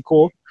my family.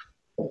 Cool.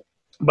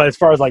 But as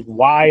far as like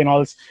why and all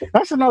this,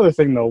 that's another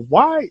thing though.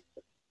 Why?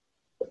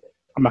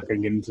 I'm not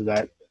gonna get into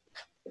that.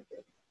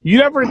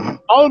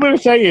 All I'm gonna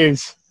say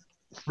is,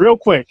 real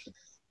quick,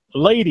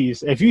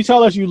 ladies, if you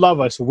tell us you love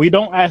us, we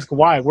don't ask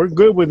why. We're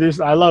good with this.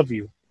 I love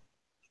you.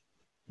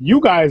 You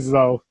guys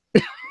though,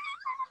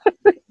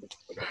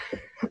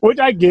 which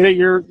I get it.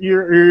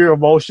 You're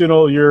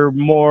emotional. You're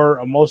more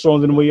emotional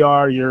than we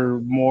are. You're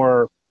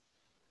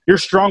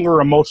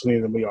stronger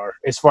emotionally than we are.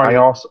 As far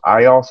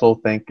I also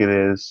think it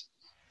is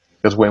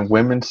because when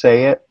women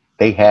say it,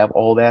 they have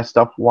all that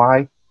stuff.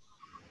 Why?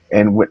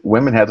 And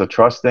women has a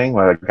trust thing.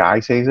 When a guy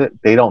says it,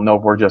 they don't know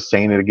if we're just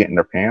saying it to get in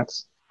their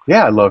pants.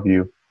 Yeah, I love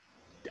you.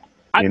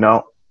 You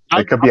know,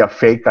 it could be a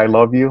fake "I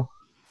love you."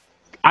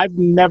 I've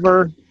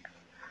never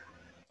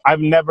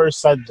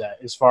said that.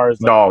 As far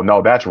as like,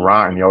 no, that's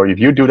wrong, yo. If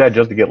you do that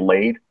just to get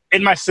laid,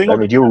 in my single, I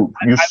mean,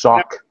 you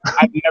suck.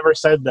 I've never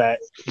said that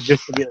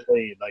just to get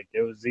laid. Like,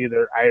 it was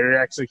either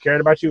I actually cared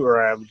about you,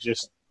 or I was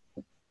just,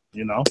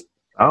 you know.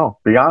 Oh,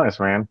 be honest,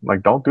 man.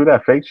 Like, don't do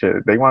that fake shit.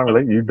 If they want to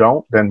relate, you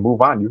don't, then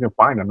move on. You can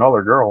find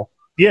another girl.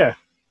 Yeah.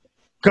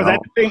 Because I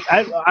think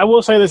I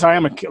will say this: I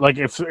am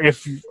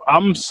if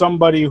I'm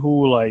somebody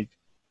who, like,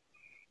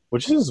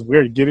 which is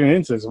weird getting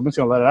into this. I'm just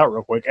gonna let it out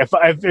real quick. If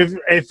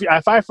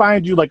I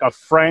find you like a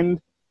friend,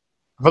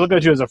 if I look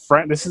at you as a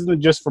friend, this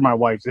isn't just for my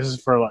wife. This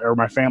is for or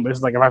my family. This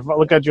is like if I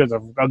look at you as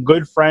a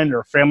good friend or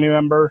a family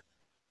member,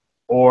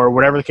 or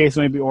whatever the case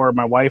may be, or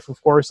my wife,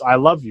 of course, I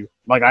love you.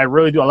 Like, I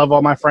really do. I love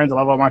all my friends. I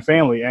love all my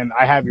family, and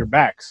I have your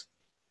backs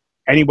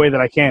any way that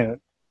I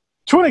can,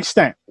 to an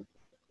extent.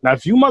 Now,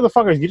 if you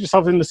motherfuckers get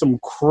yourself into some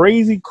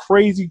crazy,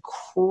 crazy,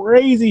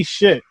 crazy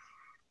shit,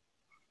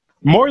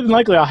 more than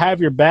likely I'll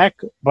have your back,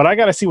 but I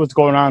got to see what's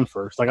going on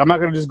first. Like, I'm not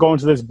going to just go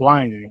into this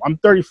blind anymore. I'm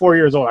 34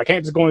 years old. I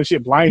can't just go into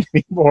shit blind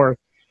anymore.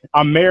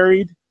 I'm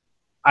married.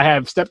 I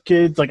have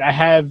stepkids. Like, I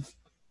have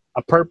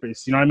a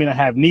purpose. You know what I mean? I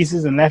have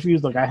nieces and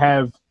nephews. Like, I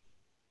have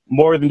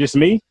more than just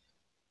me.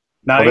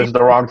 Now, so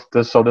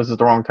this is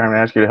the wrong time to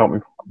ask you to help me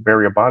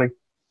bury a body.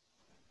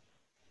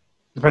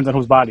 Depends on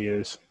whose body it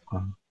is.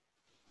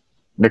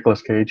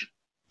 Nicolas Cage.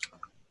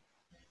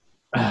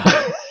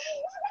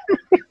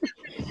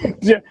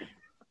 Yeah.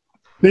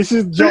 This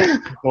is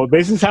joke. Well,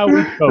 this is how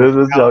we go. This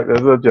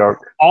is a joke.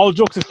 All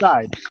jokes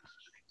aside,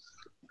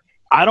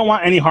 I don't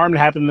want any harm to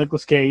happen to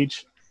Nicolas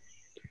Cage.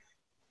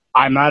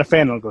 I'm not a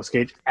fan of Nicolas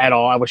Cage at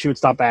all. I wish he would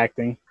stop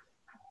acting.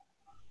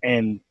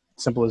 And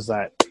simple as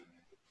that.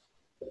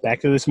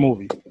 Back to this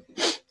movie.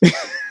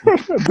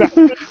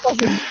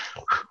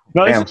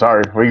 I'm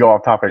sorry. We go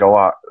off topic a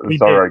lot.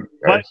 It's all right,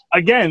 but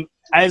again,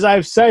 as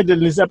I've said in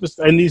these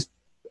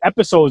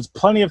episodes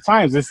plenty of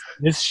times,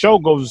 this show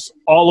goes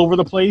all over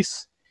the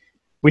place.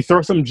 We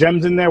throw some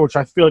gems in there, which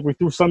I feel like we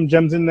threw some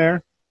gems in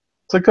there.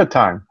 It's a good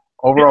time.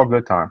 Overall,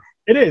 good time.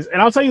 It is. And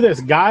I'll tell you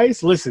this,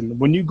 guys, listen,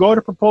 when you go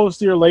to propose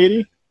to your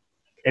lady,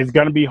 it's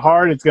going to be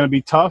hard. It's going to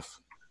be tough.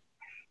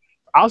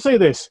 I'll say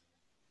this.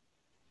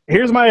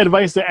 Here's my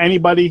advice to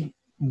anybody,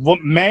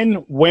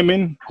 men,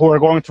 women who are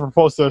going to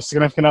propose to a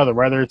significant other,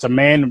 whether it's a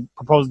man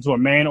proposing to a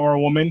man or a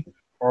woman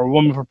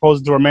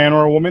proposing to a man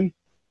or a woman,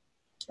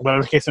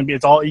 whatever the case may be,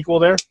 it's all equal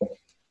there.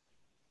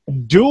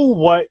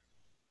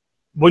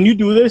 When you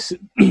do this,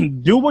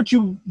 do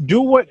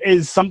what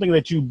is something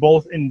that you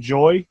both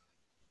enjoy,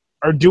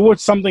 or do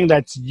what's something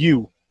that's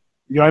you.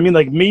 You know what I mean?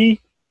 Like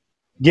me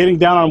getting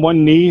down on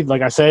one knee,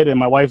 like I said, and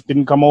my wife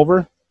didn't come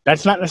over.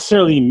 That's not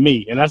necessarily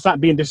me, and that's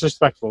not being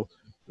disrespectful.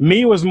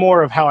 Me was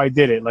more of how I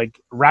did it, like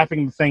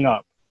wrapping the thing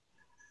up,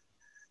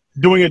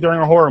 doing it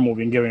during a horror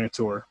movie and giving it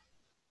to her.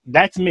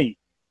 That's me.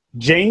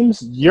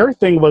 James, your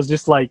thing was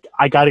just like,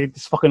 I got to get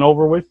this fucking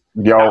over with.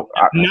 Yo,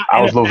 I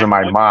was losing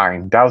my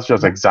mind. That was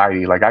just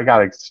anxiety. Like, I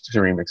got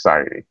extreme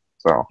anxiety.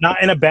 So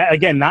not in a bad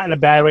way,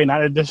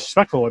 not in a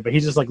disrespectful way, but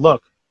he's just like,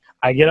 look,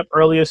 I get up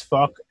early as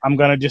fuck. I'm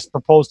going to just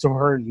propose to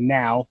her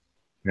now.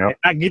 Yep.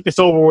 I get this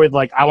over with.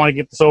 Like, I want to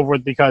get this over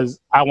with because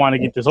I want to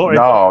get this over.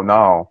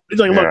 No.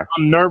 It's like, look,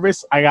 I'm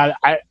nervous. I'm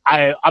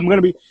going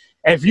to be,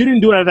 if you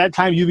didn't do it at that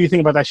time, you'd be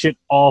thinking about that shit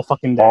all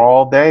fucking day.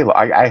 All day.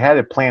 I had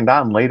it planned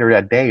on later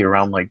that day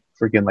around like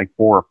freaking like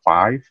 4 or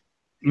 5.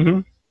 Mm-hmm.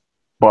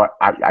 But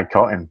I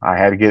couldn't. I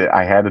had to get it.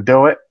 I had to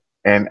do it.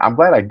 And I'm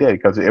glad I did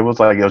because it was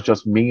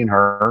just me and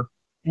her.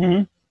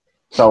 Mm-hmm.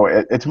 So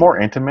it's more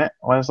intimate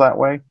when it's that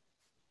way.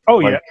 Oh,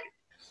 yeah.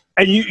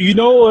 And you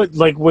know,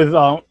 like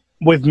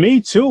with me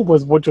too,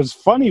 which was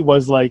funny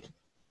was like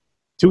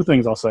 2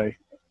 things I'll say.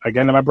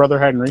 Again, to my brother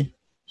Henry.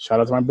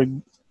 Shout out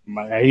to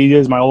he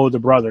is my older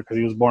brother because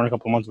he was born a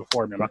couple months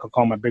before me. I'm not going to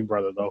call him my big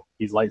brother, though.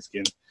 He's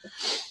light-skinned.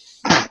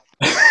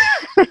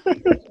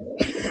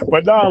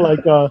 But no,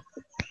 like,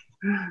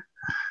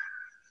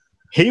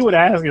 he would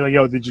ask me, like,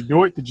 yo, did you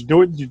do it? Did you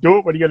do it? Did you do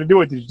it? What are you going to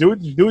do it? Did you do it?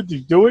 Did you do it? Did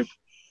you do it?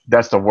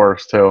 That's the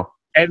worst, too.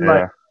 And,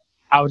 like,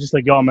 I was just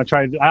like, yo, I'm going to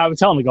try. I would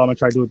tell him, like, I'm going to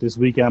try to do it this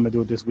weekend. I'm going to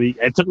do it this week.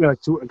 It took me a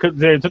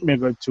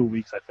good 2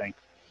 weeks, I think.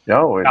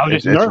 Yo,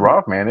 it's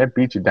rough, man. It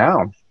beats you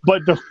down.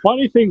 But the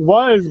funny thing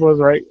was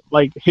right,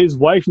 like his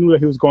wife knew that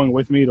he was going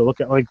with me to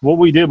look at, like what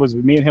we did was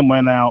me and him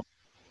went out,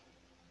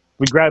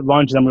 we grabbed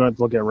lunch, and then we went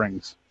to look at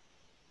rings.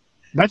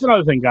 That's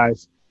another thing,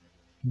 guys.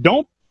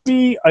 Don't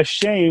be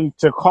ashamed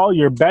to call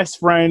your best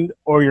friend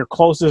or your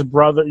closest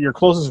brother, your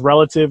closest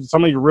relative,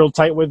 somebody you're real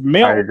tight with,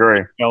 male. I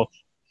agree.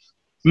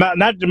 Not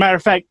a matter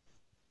of fact,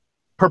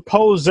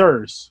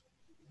 proposers,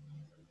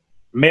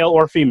 male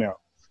or female.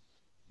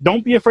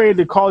 Don't be afraid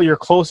to call your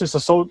closest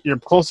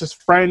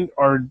friend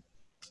or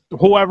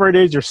whoever it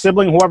is, your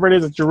sibling, whoever it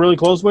is that you're really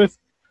close with,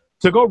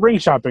 to go ring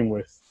shopping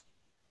with.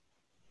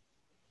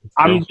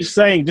 I'm just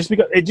saying, just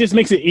because it just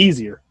makes it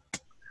easier.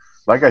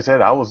 like I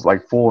said, I was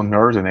like full of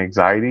nerves and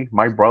anxiety.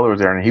 My brother was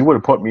there, and he would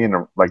have put me in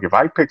the like. If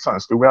I picked something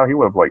stupid out, he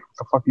would have like, "What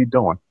the fuck are you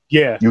doing?"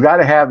 Yeah, you have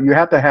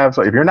to have.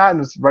 So if you're not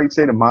in the right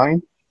state of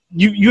mind,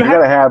 you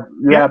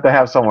have to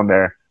have someone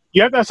there.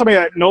 You have to have somebody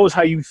that knows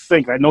how you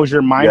think, that knows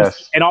your mind,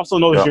 Yes. and also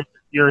knows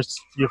your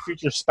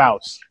future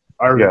spouse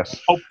or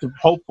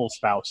hopeful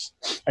spouse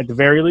at the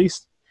very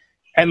least.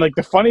 And like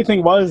the funny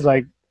thing was,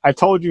 like I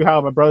told you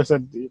how my brother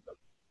said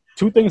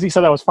 2 things he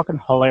said that was fucking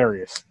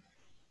hilarious.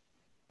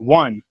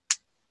 1,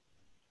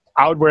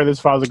 I would wear this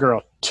if I was a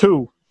girl.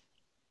 2,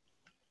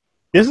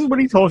 this is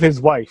what he told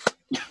his wife.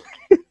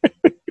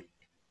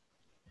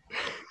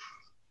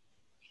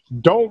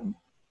 Don't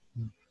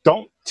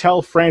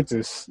tell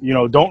Francis,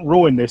 don't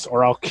ruin this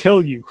or I'll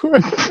kill you.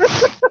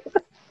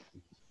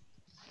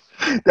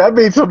 That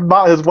means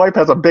his wife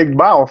has a big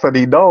mouth, and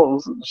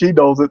she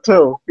knows it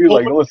too. He's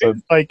like,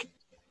 listen. Like,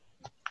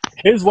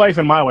 his wife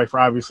and my wife are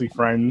obviously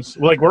friends.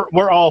 Like,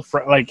 we're all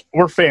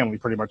we're family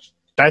pretty much.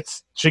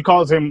 She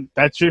refers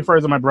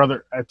to my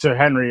brother, to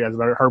Henry, as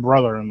her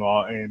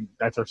brother-in-law, and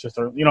that's her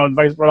sister, and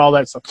vice versa, all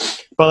that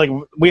stuff. But like,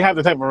 we have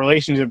the type of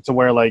relationship to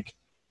where, like,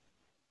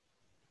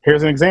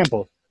 here's an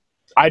example.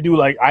 I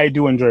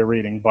do enjoy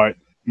reading, but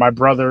my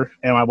brother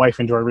and my wife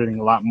enjoy reading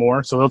a lot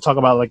more. So they'll talk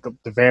about like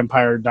the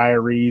Vampire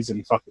Diaries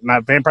and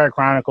not Vampire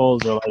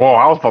Chronicles or like, oh,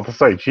 I was about to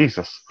say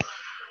Jesus,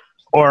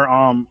 or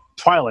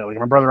Twilight. Like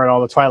my brother read all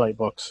the Twilight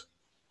books,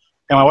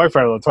 and my wife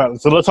read all the Twilight.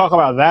 So they'll talk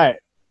about that.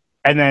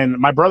 And then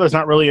my brother's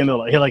not really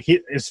into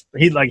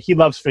he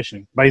loves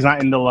fishing, but he's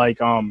not into like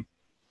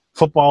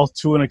football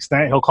to an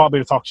extent. He'll call me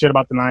to talk shit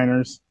about the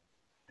Niners.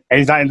 And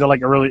he's not into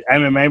like a really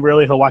MMA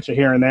really. He'll watch it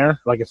here and there,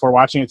 like if we're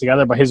watching it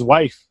together. But his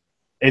wife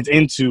is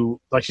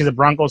into, like, she's a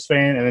Broncos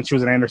fan, and then she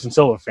was an Anderson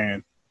Silva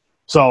fan.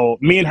 So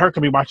me and her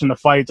could be watching the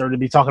fights or to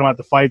be talking about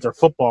the fights or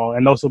football,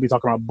 and they'll still be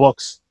talking about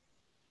books.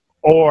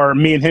 Or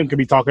me and him could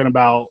be talking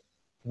about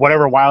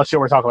whatever wild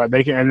shit we're talking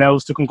about. And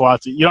those 2 can go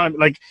out to,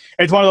 like,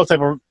 it's one of those type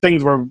of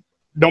things where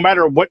no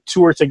matter what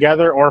 2 are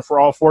together or if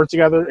we're all 4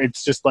 together,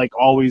 it's just like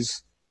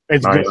always,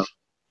 it's nice. Good.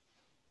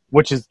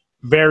 Which is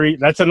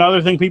that's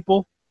another thing,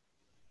 people.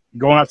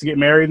 Going out to get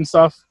married and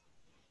stuff,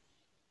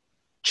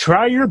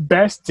 try your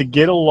best to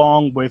get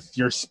along with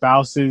your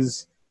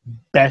spouse's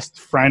best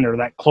friend or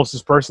that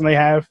closest person they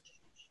have,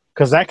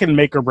 because that can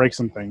make or break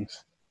some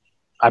things.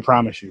 I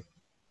promise you.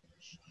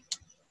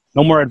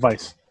 No more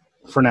advice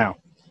for now.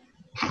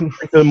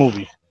 Back to the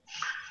movie.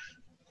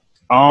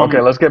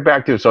 Okay, let's get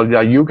back to it. So yeah,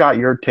 you got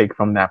your take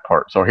from that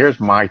part. So here's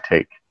my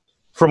take.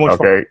 From which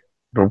part?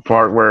 The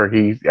part where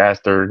he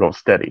asked her to go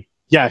steady.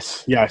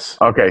 Yes.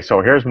 Okay,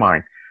 so here's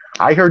mine.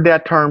 I heard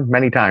that term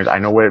many times. I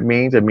know what it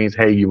means. It means,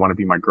 hey, you want to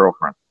be my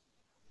girlfriend.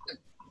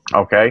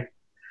 Okay?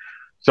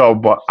 So,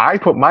 but I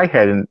put my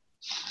head in,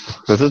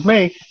 this is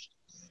me.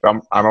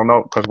 I don't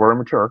know, because we're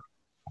immature.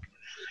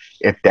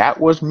 If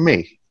that was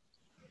me,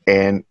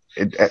 and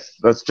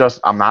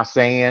I'm not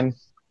saying,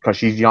 because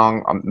she's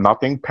young, I'm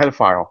nothing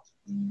pedophile.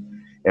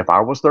 If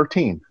I was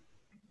 13,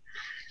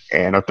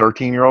 and a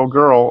 13-year-old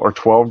girl or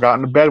 12 got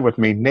into bed with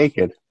me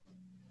naked,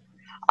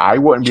 I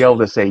wouldn't be able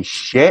to say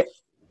shit.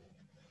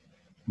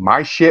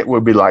 My shit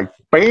would be like,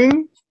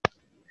 bing,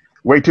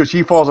 wait till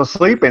she falls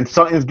asleep and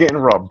something's getting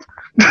rubbed.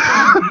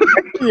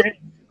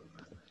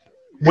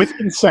 With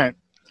consent.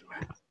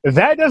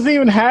 That doesn't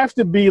even have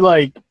to be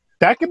like,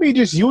 that could be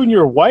just you and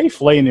your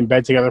wife laying in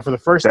bed together for the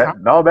first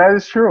time. No, that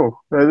is true.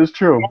 That is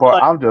true.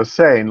 But I'm just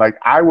saying, like,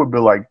 I would be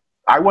like,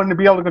 I wouldn't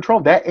be able to control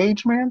that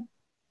age, man.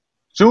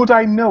 As soon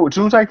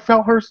as I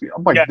felt her,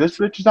 I'm like, this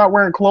bitch is not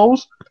wearing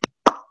clothes.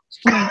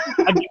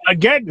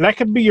 Again, that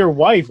could be your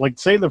wife. Like,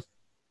 say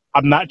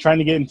I'm not trying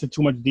to get into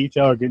too much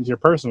detail or get into your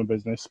personal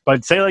business,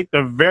 but say like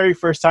the very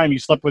first time you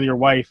slept with your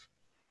wife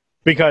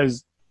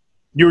because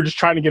you were just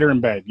trying to get her in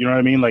bed. You know what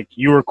I mean? Like,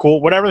 you were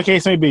cool, whatever the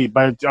case may be,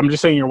 but I'm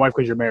just saying your wife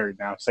because you're married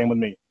now. Same with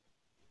me.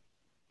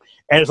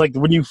 And it's like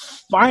when you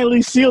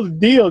finally seal the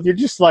deal, you're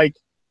just like,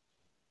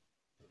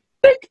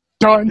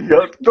 done.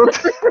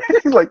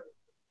 Like,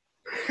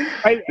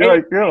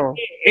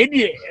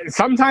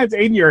 sometimes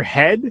in your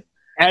head,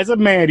 as a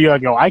man, you're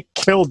like, yo, I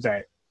killed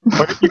that.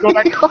 But if you go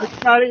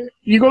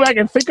back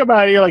and think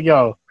about it, you're like,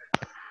 yo,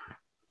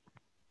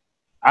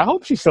 I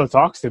hope she still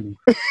talks to me.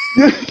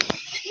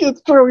 It's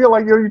true. You're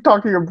like, you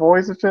talk to your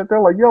boys and shit. They're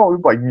like,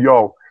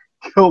 yo,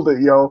 killed it,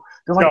 yo.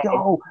 They're like,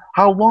 yo,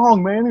 how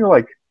long, man? You're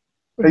like,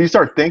 and you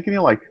start thinking,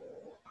 you're like,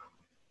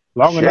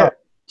 long enough.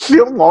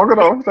 Yeah, long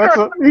enough. That's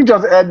it. You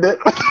just end it.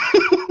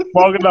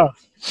 Long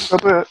enough.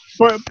 That's it.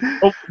 But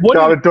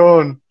got it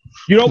done.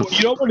 You know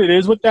what it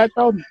is with that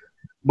though?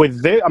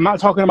 With this, I'm not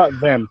talking about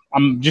them.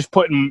 I'm just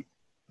putting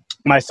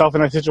myself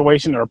in that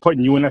situation or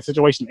putting you in that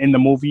situation in the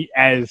movie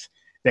as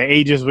the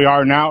ages we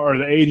are now or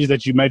the ages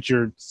that you met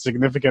your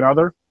significant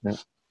other. Yeah.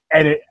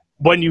 And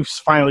when you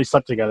finally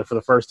slept together for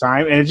the first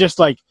time. And it's just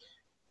like,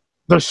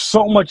 there's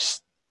so much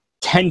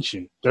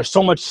tension. There's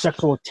so much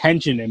sexual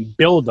tension and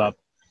buildup.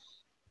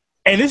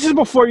 And this is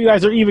before you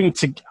guys are even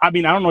I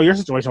don't know your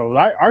situation,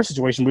 but our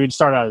situation, we would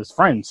start out as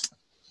friends.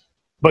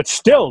 But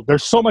still,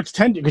 there's so much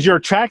tension because you're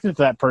attracted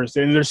to that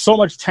person, and there's so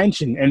much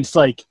tension. And it's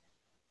like,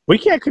 We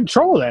can't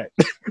control that.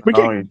 We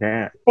can't. Oh, you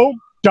can't. Boom,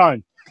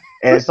 done.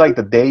 And it's like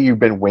the day you've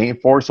been waiting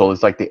for, so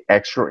it's like the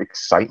extra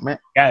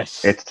excitement.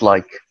 Yes. It's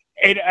like,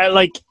 and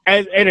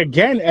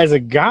again, as a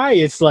guy,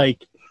 it's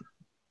like,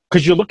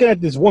 because you're looking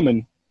at this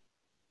woman,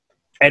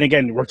 and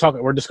again,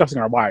 we're discussing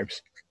our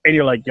wives, and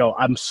you're like, yo,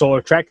 I'm so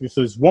attracted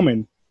to this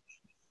woman.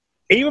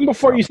 Even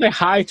before you say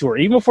hi to her,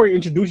 even before you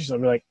introduce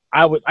yourself, you're like,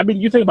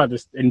 you think about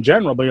this in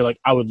general, but you're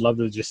like, I would love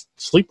to just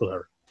sleep with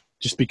her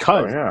just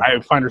because I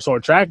find her so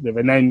attractive.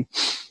 And then,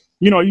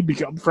 you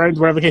become friends,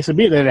 whatever the case may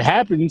be. Then it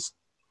happens,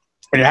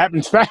 and it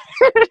happens fast.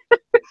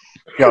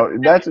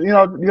 That's,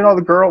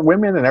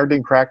 women and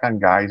everything crack on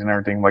guys and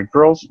everything. Like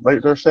girls,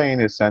 they're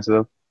saying it's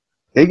sensitive.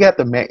 They got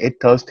it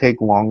does take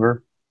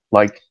longer.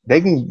 Like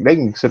they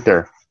can sit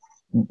there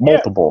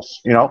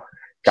multiples,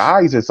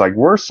 Guys, it's like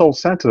we're so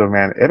sensitive,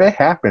 man. If it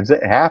happens,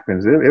 it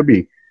happens. It'll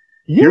be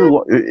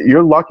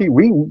you're lucky.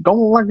 We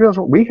don't like this.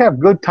 We have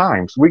good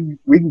times. We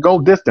can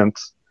go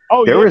distance.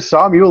 Oh, there is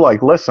some you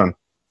like. Listen,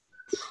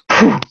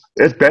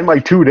 it's been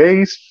like 2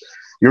 days.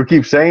 You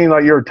keep saying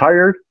like you're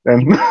tired,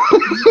 and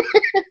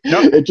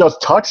it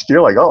just touched.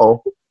 You're like,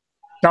 oh,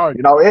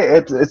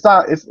 it's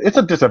not. It's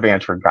a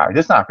disadvantage for guys.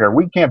 It's not fair.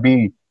 We can't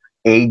be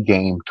A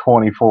game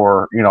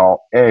 24.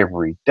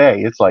 Every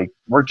day. It's like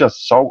we're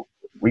just so.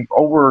 We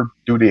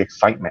overdo the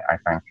excitement, I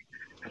think.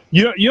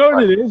 You know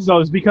what it is,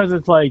 though? It's because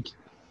it's like,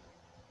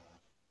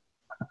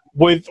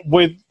 with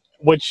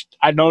which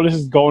I know this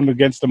is going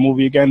against the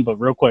movie again, but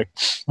real quick.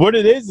 What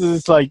it is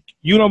it's like,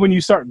 when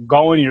you start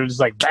going, you're just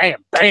like,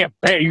 bam, bam,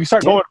 bam. You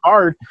start going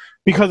hard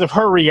because of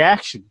her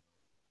reaction.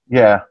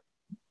 Yeah.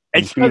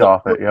 And feed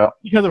off it, yeah.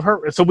 Because of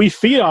her. So we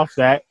feed off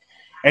that.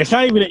 And it's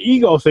not even an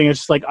ego thing.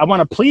 It's just like, I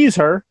want to please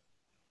her.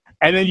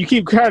 And then you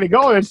keep kind of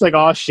going. It's like,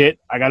 oh, shit,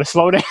 I got to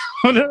slow down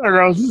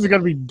or else this is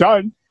going to be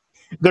done.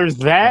 There's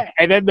that.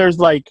 And then there's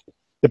like,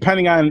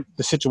 depending on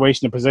the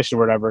situation, the position,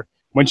 or whatever,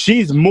 when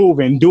she's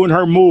moving, doing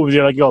her moves,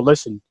 you're like, yo,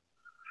 listen,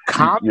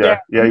 calm down.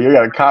 Yeah, you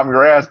got to calm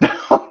your ass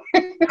down.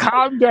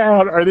 Calm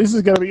down or this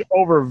is going to be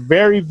over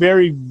very,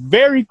 very,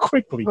 very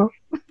quickly.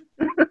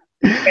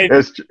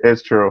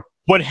 It's true.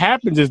 What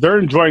happens is they're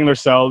enjoying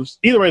themselves.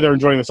 Either way, they're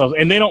enjoying themselves,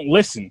 and they don't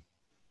listen.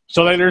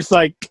 So then they're just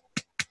like,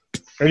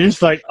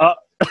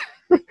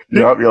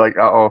 Yep, you're like,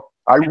 uh-oh,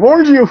 I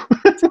warned you.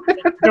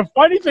 The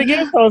funny thing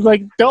is, I was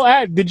like, don't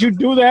ask, did you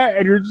do that?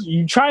 And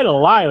you try to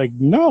lie, like,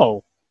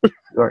 no. Like,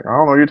 I don't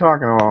know what you're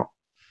talking about.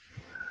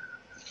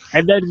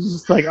 And then it's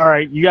just like, all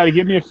right, you got to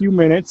give me a few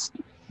minutes.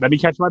 Let me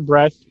catch my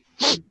breath,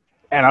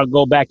 and I'll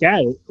go back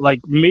at it.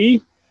 Like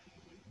me,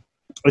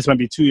 this might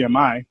be too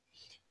MI.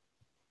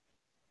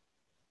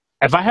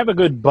 If I have a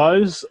good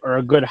buzz or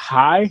a good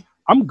high,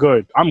 I'm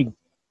good. I'm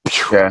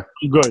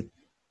good.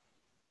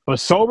 But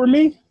sober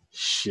me,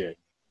 shit.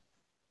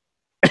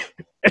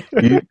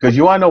 Because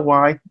you want to know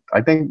why?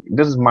 I think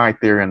this is my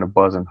theory on the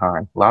buzz and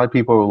high. A lot of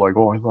people are like,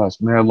 oh, it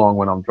lasts mad long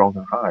when I'm drunk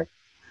and high.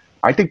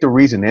 I think the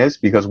reason is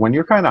because when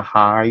you're kind of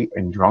high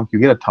and drunk, you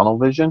get a tunnel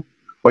vision.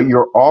 But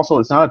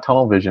it's not a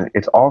tunnel vision.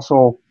 It's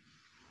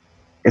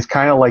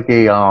kind of like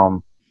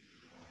a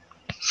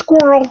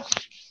squirrel.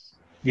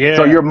 Yeah.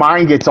 So your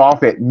mind gets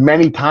off it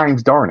many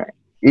times during it.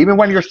 Even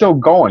when you're still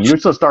going, you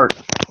still start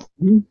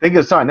thinking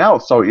of something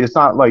else. So it's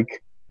not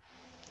like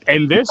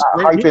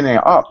hyping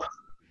it up.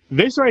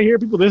 This right here,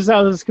 people, this is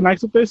how this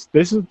connects with this.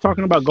 This is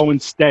talking about going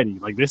steady.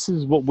 Like, this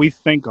is what we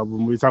think of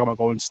when we talk about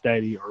going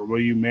steady or will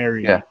you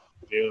marry me? Or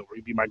will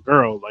you be my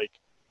girl? Like,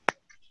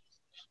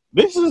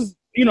 this is,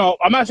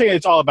 I'm not saying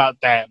it's all about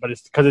that, but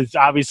it's because it's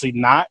obviously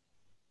not.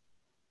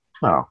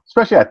 No,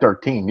 especially at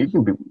 13, you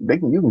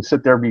can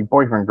sit there and be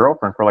boyfriend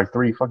girlfriend for like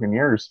 3 fucking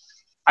years.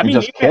 I mean,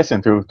 just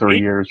kissing through 3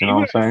 years. You know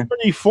what I'm saying?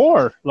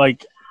 34,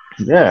 like,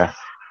 yeah.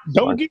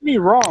 Don't get me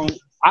wrong.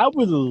 I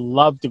would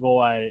love to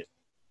go at it.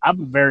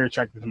 I'm very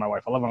attracted to my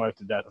wife. I love my wife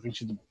to death. I think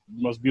she's the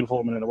most beautiful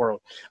woman in the world.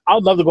 I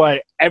would love to go at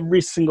it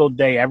every single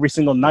day, every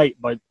single night,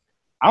 but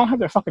I don't have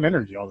that fucking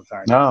energy all the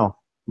time. No,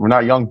 we're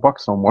not young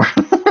bucks no more.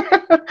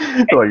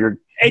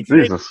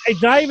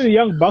 It's not even a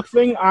young buck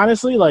thing,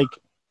 honestly. Like,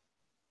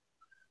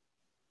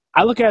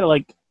 I look at it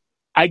like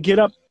I get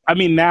up. I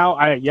mean, now,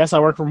 I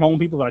work from home,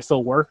 people, but I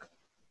still work.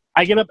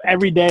 I get up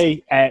every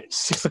day at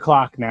 6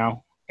 o'clock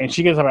now, and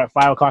she gets up at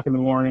 5 o'clock in the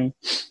morning.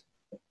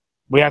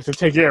 We have to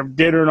take care of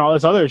dinner and all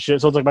this other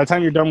shit. So it's like by the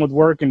time you're done with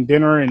work and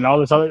dinner and all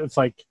this other, it's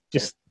like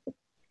just.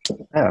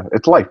 Yeah,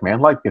 it's life, man.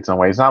 Life gets in the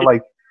way. It's not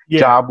like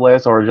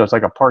jobless or just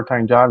like a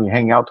part-time job. And you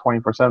hang out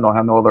 20%, don't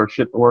have no other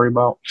shit to worry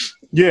about.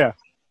 Yeah.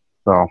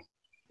 So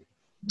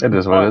it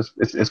is what it is.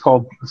 It's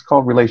called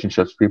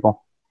relationships,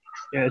 people.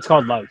 Yeah, it's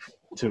called life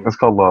too. It's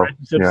called love.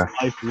 Yeah.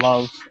 Life,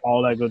 love,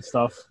 all that good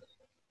stuff.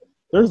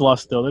 There's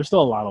lust still. There's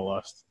still a lot of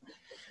lust.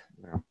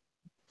 Yeah.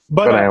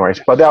 But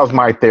anyways, that was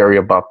my theory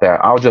about that.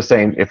 I was just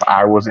saying if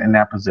I was in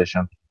that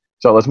position.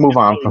 So let's move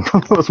on.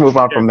 Let's move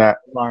on from that.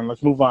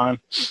 Let's move on.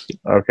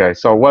 Okay,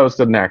 so what was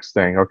the next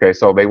thing? Okay,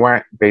 so they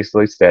went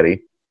basically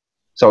steady.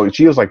 So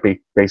she was like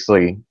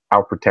basically,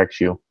 I'll protect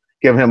you.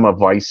 Give him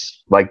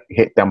advice, like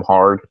hit them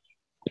hard.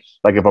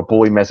 Like if a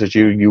bully messages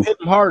you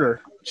hit him harder.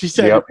 She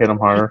said, "Yep, hit him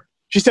harder."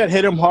 She said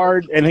hit him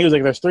hard, and he was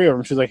like, "There's 3 of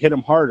them." She's like, "Hit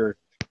him harder."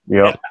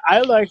 Yeah.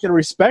 I liked and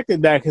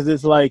respected that because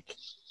it's like,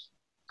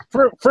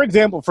 for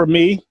example, for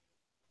me,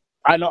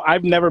 I know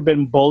I've never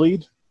been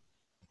bullied.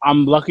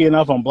 I'm lucky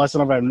enough, I'm blessed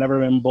enough. I've never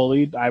been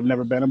bullied. I've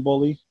never been a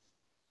bully.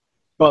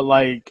 But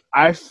like,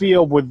 I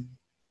feel with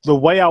the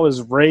way I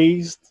was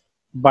raised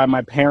by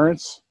my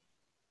parents,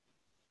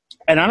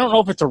 and I don't know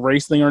if it's a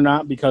race thing or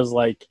not, because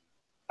like,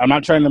 I'm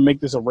not trying to make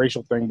this a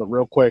racial thing, but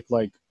real quick,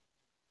 like,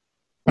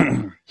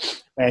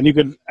 and you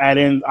could add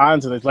in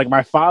onto this. Like,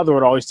 my father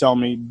would always tell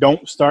me,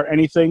 don't start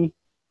anything,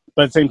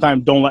 but at the same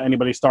time, don't let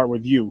anybody start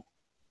with you.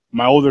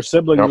 My older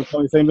siblings would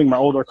tell me the same thing. My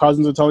older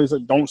cousins would tell me,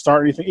 don't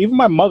start anything. Even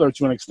my mother,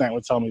 to an extent,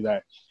 would tell me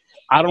that.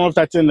 I don't know if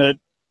that's in the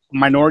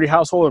minority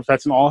household or if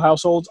that's in all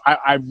households.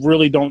 I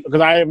really don't, because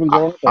I haven't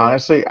grown up.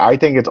 Honestly, I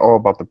think it's all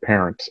about the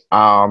parents.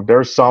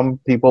 There's some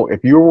people,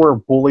 if you were a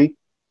bully,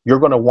 you're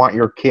going to want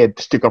your kid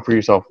to stick up for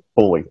yourself,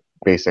 bully,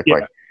 basically.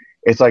 Yeah.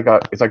 It's like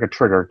a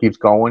trigger. It keeps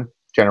going,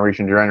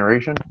 generation to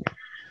generation.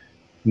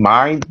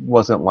 Mine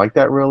wasn't like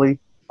that, really.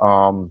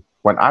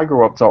 When I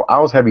grew up, so I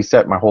was heavy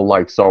set my whole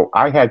life. So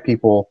I had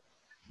people,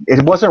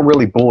 it wasn't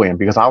really bullying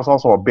because I was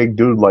also a big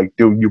dude. Like,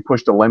 dude, you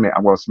push the limit,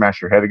 I'm going to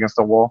smash your head against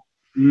the wall.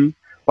 Mm-hmm.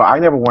 But I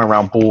never went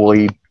around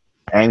bullied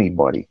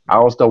anybody. I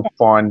was still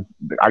fun.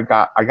 I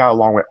got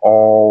along with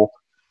all.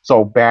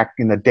 So back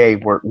in the day,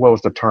 what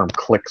was the term?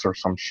 Cliques or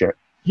some shit.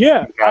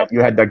 Yeah.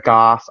 You had the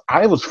goths.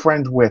 I was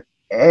friends with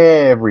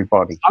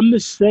everybody. I'm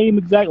the same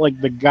exact, like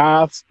the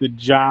goths, the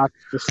jocks,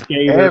 the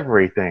skaters.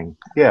 Everything.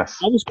 Yes.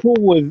 I was cool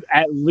with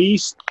at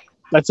least,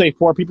 let's say,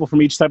 4 people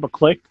from each type of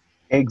clique.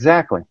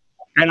 Exactly.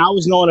 And I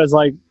was known as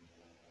like,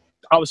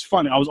 I was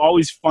funny. I was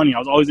always funny. I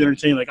was always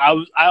entertaining. Like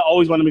I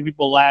always wanted to make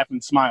people laugh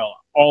and smile.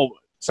 All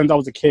since I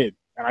was a kid,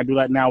 and I do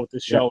that now with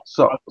this show.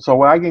 Yeah. So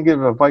what I can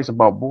give advice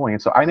about bullying.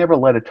 So I never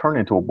let it turn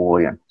into a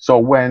bullying. So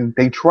when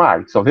they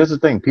try, so here's the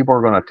thing: people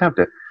are going to attempt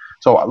it.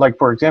 So like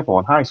for example,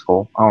 in high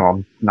school, I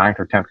don't know, 9th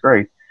or 10th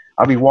grade,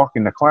 I'll be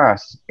walking to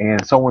class,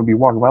 and someone would be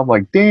walking by. I'm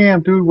like,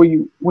 "Damn, dude, what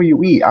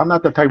you eat?" I'm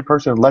not the type of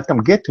person to let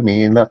them get to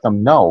me and let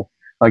them know.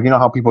 Like, you know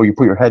how people, you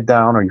put your head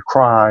down or you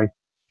cry.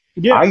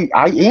 Yeah.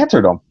 I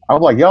answered them. I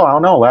was like, "Yo, I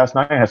don't know. Last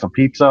night I had some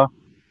pizza,"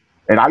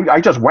 and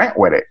I just went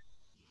with it.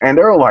 And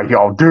they were like,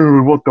 "Yo,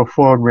 dude, what the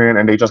fuck, man?"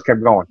 And they just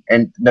kept going.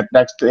 And the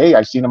next day,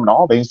 I seen them and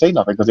all. They didn't say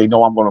nothing because they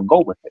know I'm going to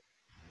go with it.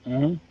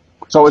 Mm-hmm.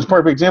 So it's a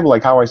perfect example,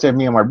 like how I said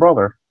me and my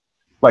brother.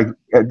 Like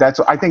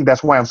I think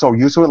that's why I'm so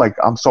used to it. Like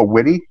I'm so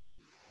witty.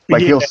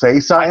 Like he'll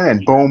say something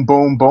and boom,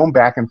 boom, boom,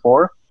 back and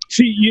forth.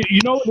 See, you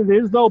know what it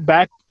is though.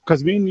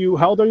 Because me and you,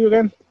 how old are you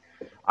again?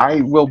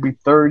 I will be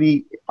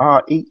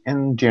 38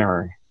 in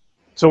January.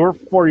 So we're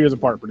 4 years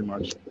apart, pretty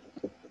much.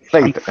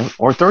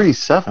 Or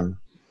 37.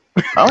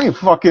 I don't even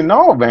fucking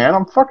know, man.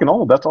 I'm fucking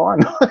old. That's all I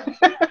know.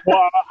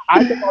 Well,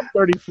 I think I'm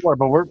 34,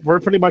 but we're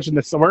pretty much in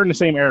the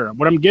same era.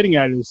 What I'm getting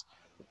at is,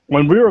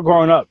 when we were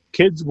growing up,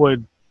 kids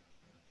would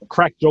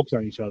crack jokes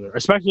on each other,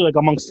 especially like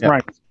amongst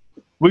friends.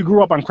 We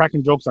grew up on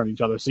cracking jokes on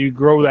each other, so you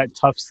grow that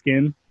tough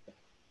skin.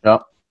 Yeah.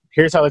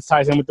 Here's how this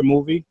ties in with the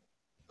movie.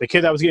 The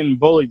kid that was getting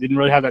bullied didn't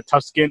really have that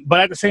tough skin, but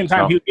at the same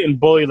time, he was getting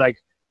bullied, like,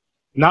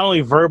 not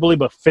only verbally,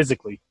 but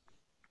physically.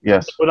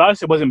 Yes. With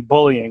us, it wasn't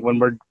bullying.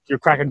 When you're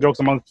cracking jokes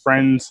amongst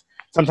friends,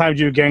 sometimes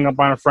you gang up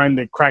on a friend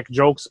that crack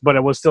jokes, but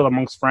it was still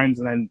amongst friends,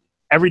 and then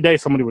every day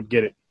somebody would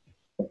get it.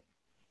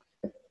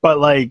 But,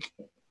 like,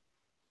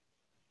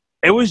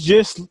 it was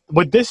just,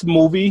 with this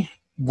movie,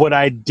 what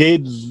I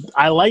did,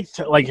 I liked,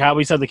 like, how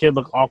we said the kid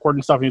looked awkward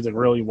and stuff, and he was, like,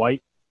 really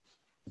white.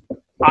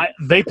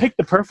 They picked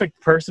the perfect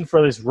person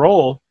for this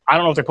role. I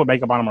don't know if they put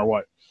makeup on him or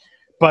what.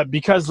 But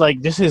because, like,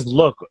 just his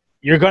look,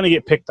 you're going to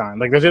get picked on.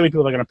 Like, there's going to be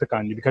people that are going to pick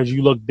on you because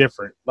you look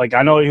different. Like,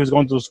 I know he was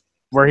going through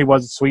where he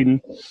was in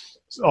Sweden,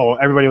 so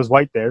everybody was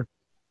white there.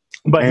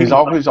 But he's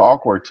always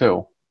awkward,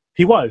 too.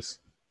 He was.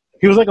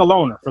 He was like a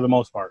loner for the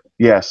most part.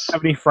 Yes. Didn't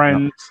have any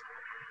friends.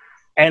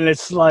 No. And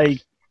it's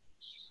like,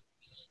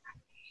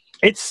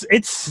 it's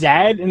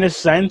sad in a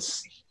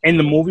sense in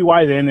the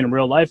movie-wise and in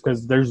real life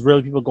because there's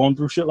really people going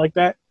through shit like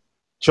that.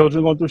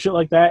 Children going through shit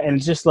like that. And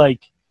it's just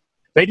like,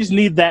 they just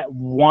need that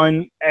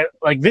one.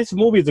 Like, this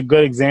movie is a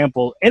good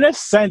example in a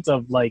sense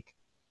of, like,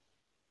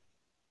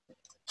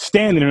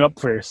 standing up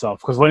for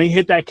yourself. Because when he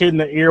hit that kid in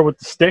the ear with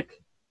the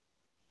stick,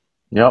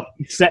 yep,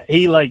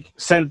 he like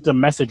sent the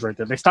message right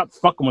there. They stopped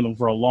fucking with him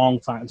for a long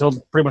time until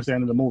pretty much the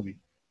end of the movie.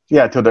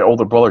 Yeah, until the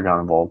older brother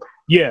got involved.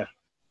 Yeah,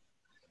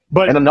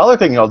 but and another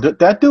thing,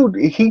 that dude,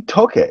 he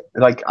took it.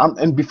 Like,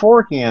 and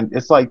beforehand,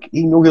 it's like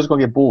he knew he was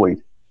going to get bullied.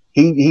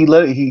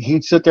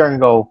 He'd sit there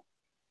and go,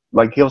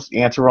 like, he'll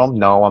answer him,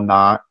 "No, I'm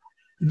not."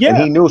 Yeah,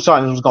 and he knew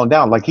something was going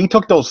down. Like, he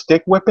took those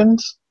stick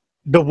whippings.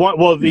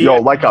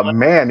 Like a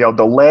man,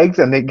 the legs,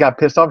 and they got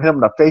pissed off, hit him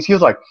in the face. He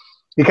was like,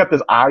 he kept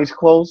his eyes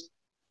closed,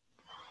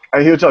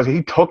 and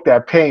he took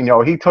that pain,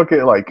 he took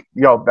it like,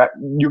 that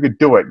you could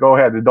do it. Go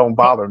ahead, and don't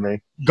bother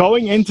me.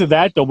 Going into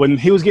that though, when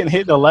he was getting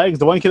hit in the legs,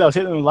 the one kid that was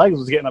hitting in the legs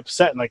was getting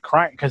upset and like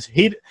crying because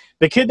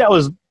the kid that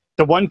was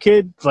the one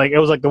kid, like, it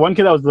was like the one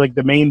kid that was like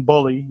the main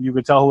bully. You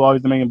could tell who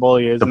always the main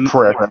bully is. The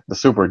prick, the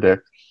super dick.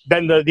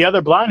 Then the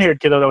other blonde-haired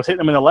kid, though, that was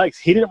hitting him in the legs,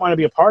 he didn't want to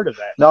be a part of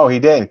that. No, he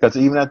didn't, because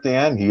even at the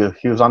end,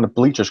 he was on the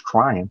bleachers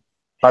crying.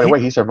 By the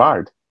way, he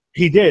survived.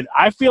 He did.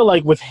 I feel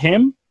like with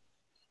him,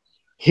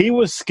 he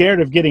was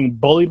scared of getting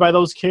bullied by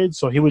those kids,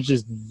 so he was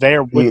just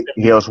there with them.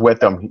 He was with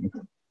them.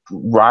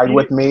 Ride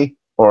with me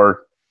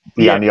or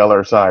be on the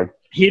other side.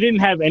 He didn't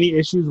have any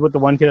issues with the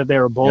one kid that they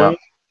were bullying.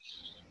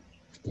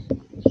 Yeah.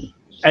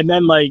 And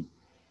then, like,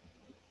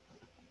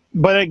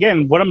 but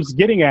again, what I'm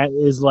getting at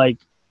is, like,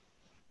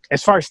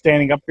 as far as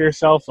standing up for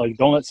yourself, like,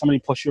 don't let somebody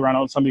push you around,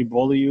 don't let somebody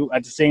bully you.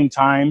 At the same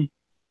time,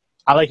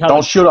 I like how...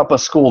 Don't shoot up a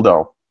school,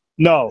 though.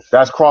 No.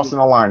 That's crossing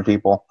the line,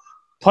 people.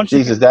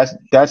 Jesus,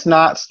 that's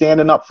not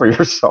standing up for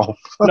yourself.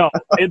 No.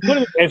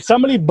 If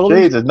somebody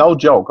bullies... Jesus, no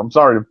joke. I'm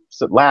sorry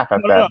to laugh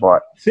at that,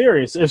 but...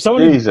 Serious. If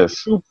somebody...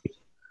 Jesus.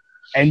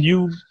 And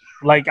you...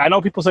 Like, I know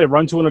people say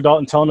run to an adult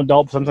and tell an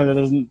adult, but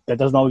sometimes that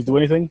doesn't always do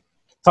anything.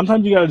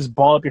 Sometimes you gotta just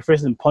ball up your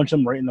fist and punch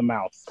them right in the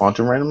mouth. Punch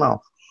them right in the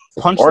mouth.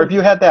 Or if you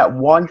had that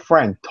one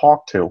friend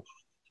talk to,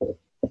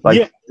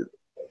 like,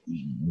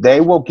 they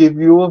will give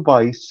you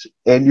advice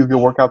and you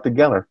can work out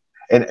together.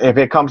 And if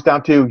it comes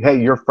down to,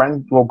 hey, your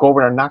friend will go over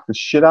there and knock the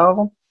shit out of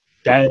them.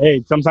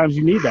 Hey, sometimes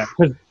you need that.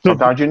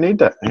 Sometimes you need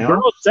that. The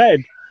girl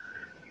said,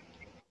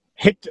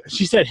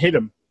 she said hit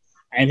him.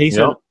 And he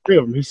said, three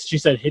of them. She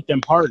said hit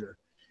them harder.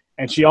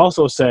 And she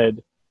also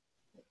said,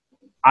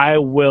 I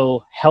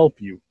will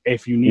help you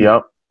if you need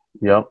it.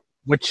 Yep.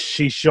 Which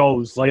she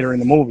shows later in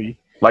the movie.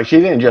 Like, she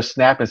didn't just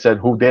snap and said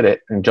who did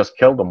it and just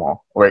killed them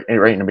all right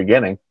in the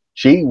beginning.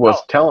 She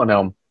was telling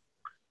them,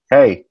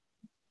 hey,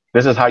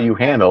 this is how you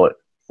handle it.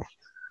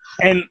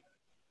 And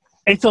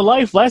it's a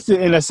life lesson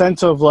in a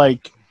sense of,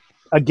 like,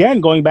 again,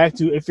 going back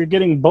to if you're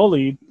getting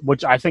bullied,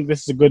 which I think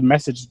this is a good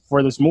message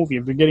for this movie.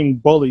 If you're getting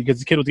bullied, because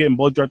the kid was getting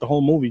bullied throughout the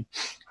whole movie,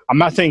 I'm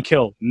not saying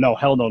kill. No,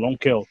 hell no, don't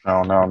kill.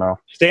 No.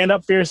 Stand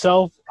up for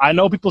yourself. I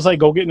know people say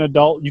go get an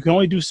adult. You can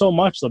only do so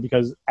much, though,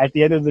 because at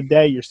the end of the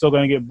day, you're still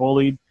going to get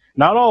bullied.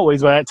 Not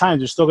always, but at times,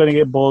 you're still going to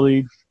get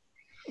bullied.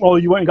 Oh,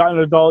 you went and got an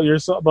adult. You're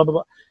so blah, blah,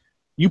 blah.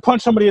 You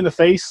punch somebody in the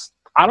face.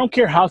 I don't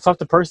care how tough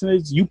the person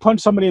is. You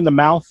punch somebody in the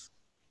mouth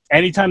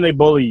anytime they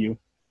bully you.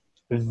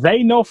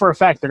 They know for a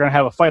fact they're going to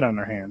have a fight on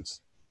their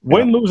hands.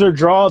 Win, lose, or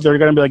draw, they're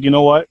going to be like, you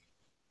know what?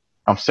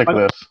 I'm sick of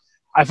this.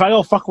 If I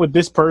don't fuck with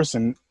this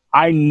person,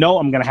 I know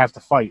I'm going to have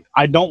to fight.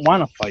 I don't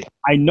want to fight.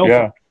 I know for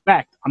a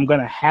fact I'm going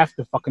to have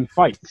to fucking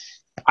fight.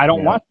 I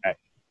don't want that.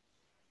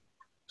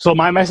 So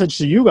my message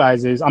to you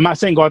guys is, I'm not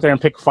saying go out there and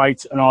pick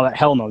fights and all that.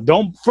 Hell no.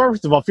 Don't,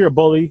 first of all, if you're a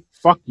bully,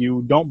 fuck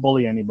you. Don't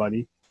bully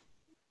anybody.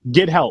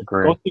 Get help.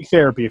 Go seek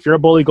therapy. If you're a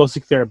bully, go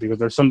seek therapy because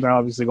there's something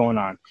obviously going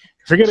on.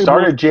 If you're getting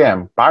Start a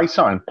gym. Buy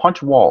something.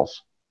 Punch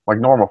walls like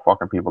normal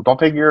fucking people. Don't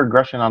take your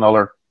aggression on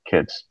other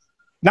kids.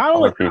 Not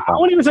only, I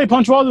wouldn't even say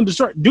punch walls and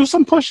destroy. Do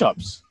some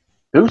push-ups.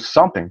 Do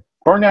something.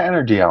 Burn that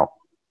energy out.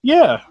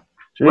 Yeah.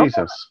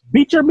 Jesus.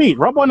 Beat your meat.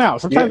 Rub one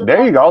out. Sometimes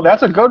there you go.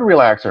 That's a good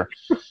relaxer.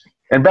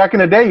 And back in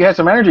the day, you had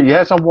some energy. You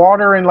had some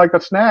water and like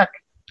a snack.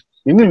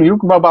 You can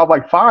rub out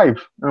like 5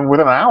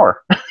 within an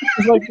hour.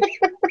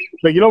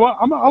 like, you know what?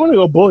 I'm going to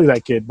go bully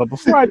that kid. But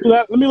before I do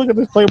that, let me look at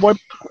this Playboy.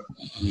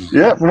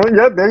 Yeah,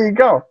 there you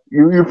go.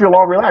 You feel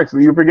all relaxed.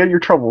 You forget your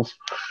troubles.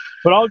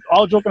 But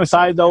all joking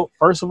aside, though,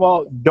 first of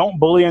all, don't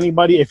bully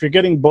anybody. If you're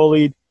getting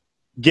bullied,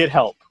 get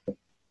help.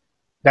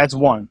 That's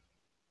one.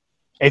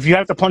 If you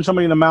have to punch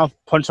somebody in the mouth,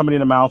 punch somebody in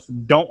the mouth.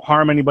 Don't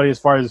harm anybody as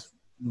far as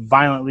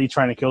violently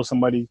trying to kill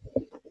somebody.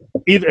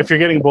 Either if you're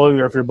getting bullied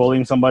or if you're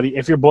bullying somebody.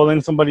 If you're bullying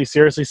somebody,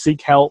 seriously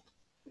seek help.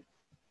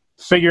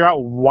 Figure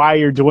out why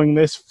you're doing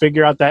this.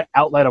 Figure out that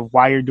outlet of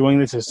why you're doing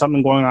this. Is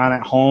something going on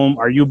at home?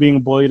 Are you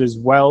being bullied as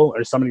well?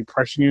 Or is somebody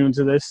pressuring you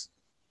into this?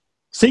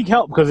 Seek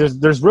help because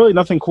there's really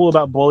nothing cool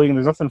about bullying.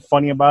 There's nothing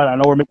funny about it. I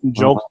know we're making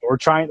jokes. We're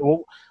trying.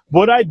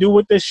 What I do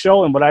with this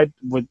show and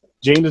what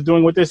James is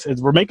doing with this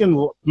is we're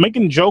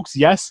making jokes,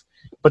 yes,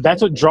 but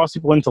that's what draws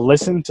people in to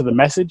listen to the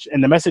message.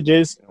 And the message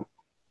is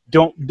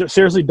don't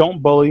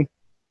bully.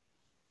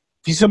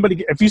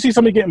 If you see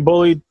somebody getting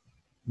bullied,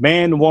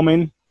 man,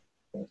 woman,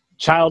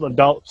 child,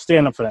 adult,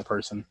 stand up for that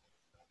person.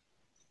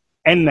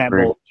 End that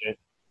bullshit.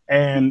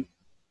 And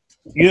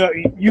you know,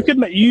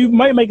 you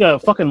might make a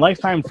fucking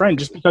lifetime friend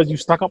just because you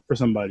stuck up for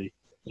somebody.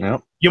 Yeah.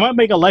 You might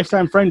make a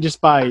lifetime friend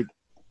just by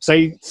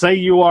say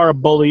you are a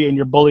bully and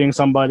you're bullying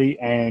somebody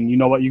and you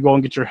know what, you go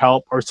and get your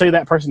help, or say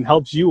that person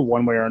helps you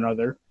one way or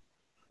another.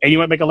 And you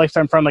might make a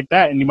lifetime friend like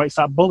that and you might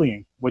stop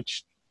bullying,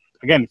 which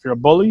again, if you're a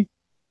bully,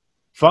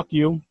 fuck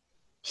you.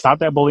 Stop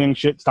that bullying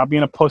shit. Stop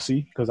being a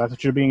pussy, because that's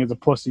what you're being, is a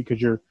pussy.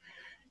 Because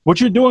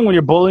what you're doing when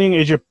you're bullying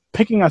is you're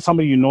picking on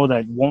somebody you know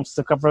that won't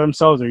stick up for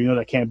themselves, or you know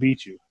that can't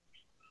beat you.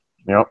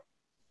 Yep.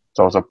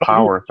 So it's a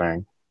power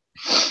thing.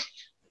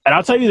 And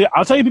I'll tell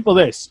you people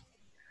this.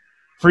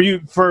 For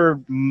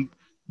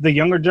the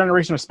younger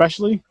generation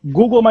especially,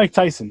 Google Mike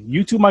Tyson.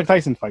 YouTube Mike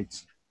Tyson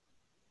fights.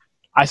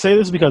 I say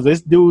this because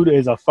this dude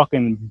is a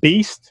fucking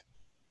beast,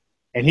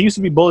 and he used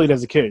to be bullied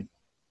as a kid.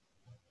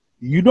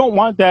 You don't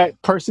want that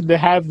person to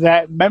have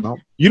that. Nope.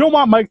 You don't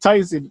want Mike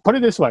Tyson. Put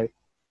it this way.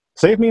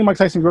 Say if me and Mike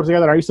Tyson grew up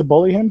together and I used to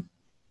bully him,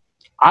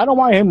 I don't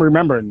want him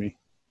remembering me.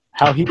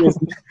 how he is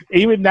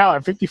even now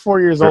at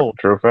 54 years old.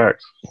 True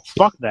facts.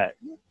 Fuck that.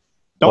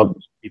 Don't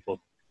people.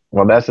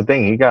 Well, that's the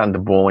thing. He got into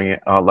bullying.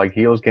 Like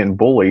he was getting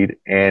bullied,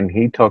 and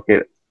he took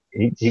it.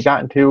 He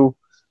got into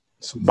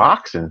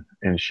boxing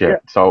and shit. Yeah.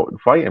 So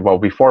fighting. Well,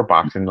 before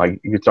boxing,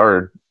 like he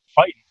started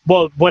fighting.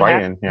 Well, what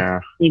fighting? Happened,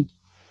 yeah.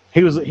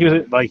 He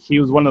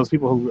was one of those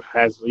people who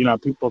has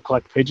people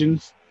collect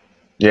pigeons.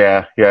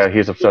 Yeah,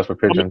 he's obsessed with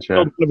pigeons. Yeah,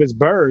 one of his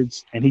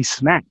birds, and he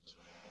snapped.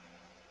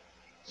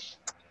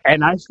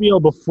 And I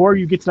feel before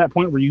you get to that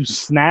point where you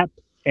snap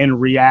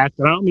and react,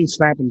 and I don't mean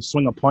snap and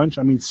swing a punch,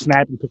 I mean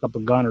snap and pick up a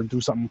gun or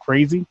do something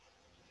crazy,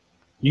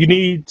 you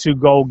need to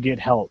go get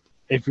help.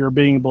 If you're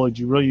being bullied,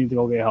 you really need to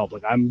go get help.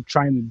 Like, I'm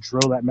trying to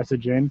drill that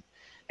message in.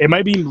 It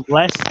might be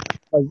less.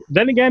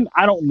 Then again,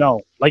 I don't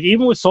know. Like,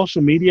 even with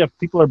social media, if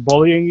people are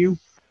bullying you,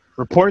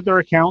 report their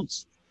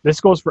accounts. This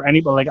goes for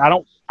anybody.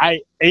 Like,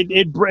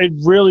 it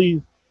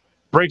really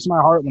breaks my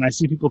heart when I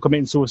see people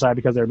committing suicide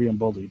because they're being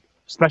bullied,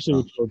 especially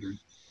with children.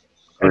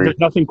 And there's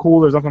nothing cool,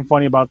 there's nothing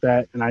funny about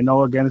that. And I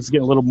know, again, it's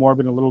getting a little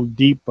morbid, a little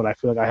deep, but I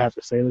feel like I have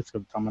to say this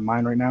because it's on my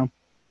mind right now.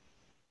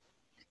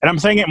 And I'm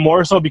saying it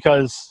more so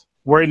because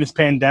we're in this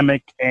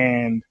pandemic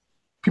and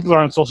people are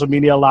on social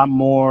media a lot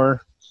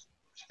more.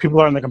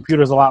 People are on their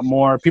computers a lot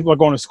more. People are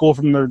going to school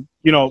from their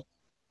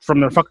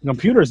fucking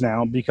computers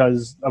now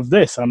because of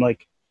this. I'm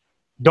like,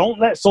 don't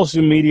let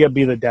social media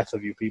be the death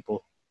of you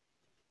people.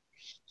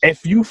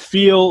 If you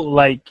feel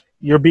like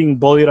you're being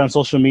bullied on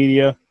social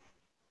media,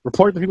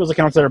 report the people's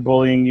accounts that are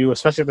bullying you,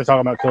 especially if they're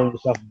talking about killing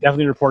yourself.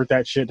 Definitely report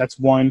that shit. That's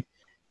one.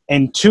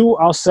 And two,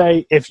 I'll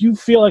say, if you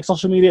feel like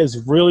social media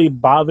is really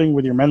bothering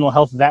with your mental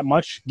health that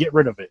much, get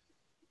rid of it.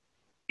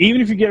 Even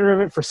if you get rid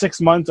of it for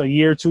 6 months, a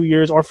year, 2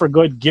 years, or for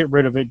good, get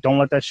rid of it. Don't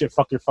let that shit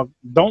fuck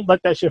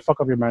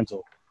up your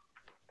mental.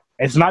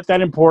 It's not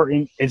that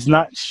important. It's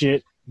not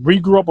shit. We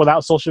grew up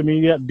without social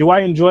media. Do I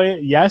enjoy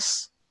it?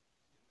 Yes.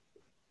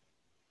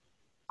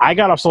 I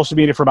got off social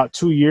media for about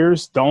 2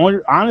 years.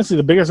 Honestly,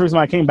 the biggest reason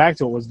I came back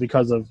to it was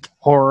because of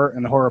horror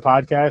and the horror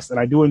podcast, and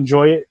I do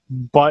enjoy it,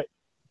 but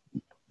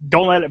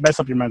don't let it mess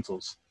up your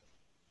mentals.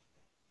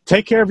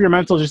 Take care of your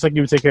mental just like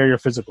you would take care of your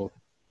physical.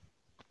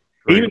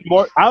 Great. Even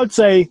more, I would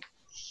say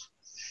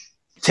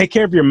take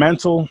care of your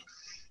mental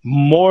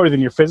more than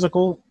your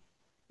physical,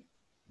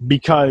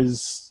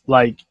 because,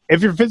 like,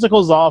 if your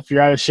physical's off,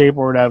 you're out of shape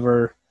or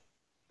whatever,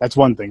 that's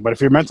one thing. But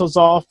if your mental's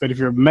off, and if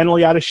you're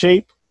mentally out of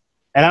shape,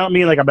 and I don't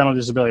mean like a mental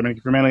disability, I mean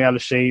if you're mentally out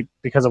of shape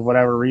because of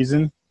whatever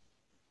reason,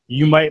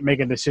 you might make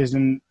a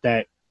decision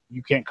that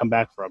you can't come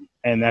back from.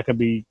 And that could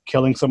be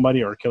killing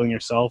somebody or killing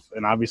yourself.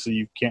 And obviously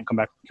you can't come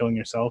back from killing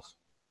yourself.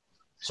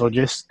 So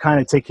just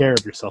kind of take care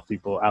of yourself,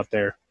 people out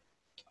there.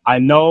 I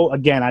know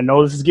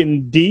this is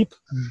getting deep,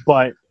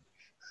 but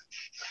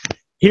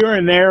here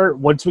and there,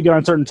 once we get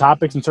on certain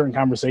topics and certain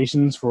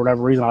conversations, for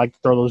whatever reason, I like to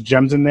throw those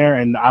gems in there.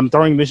 And I'm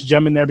throwing this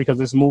gem in there because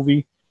this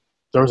movie,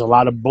 there's a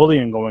lot of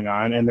bullying going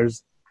on, and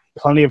there's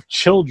plenty of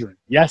children.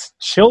 Yes,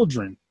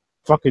 children.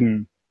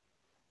 Fucking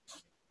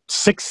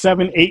 6,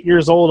 7, 8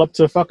 years old up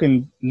to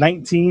fucking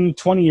 19,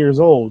 20 years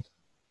old,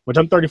 which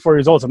I'm 34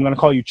 years old, so I'm going to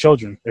call you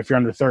children if you're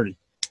under 30,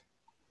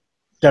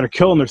 that are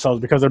killing themselves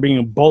because they're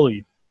being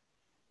bullied.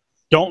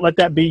 Don't let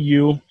that be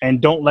you, and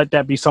don't let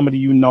that be somebody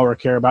you know or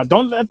care about.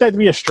 Don't let that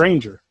be a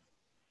stranger.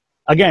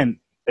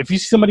 Again, if you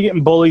see somebody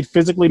getting bullied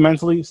physically,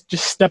 mentally,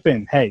 just step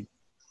in. Hey,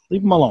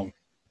 leave them alone.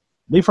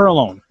 Leave her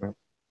alone.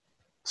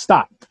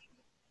 Stop.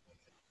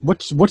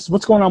 What's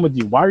going on with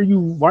you? Why are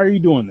you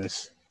doing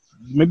this?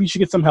 Maybe you should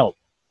get some help.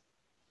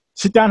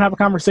 Sit down and have a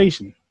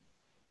conversation.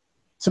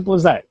 Simple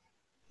as that.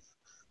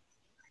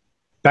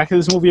 Back to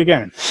this movie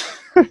again.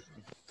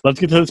 Let's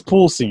get to this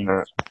pool scene.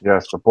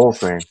 Yes, the pool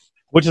scene.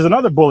 Which is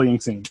another bullying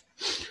scene.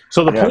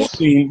 So the pool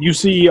scene, you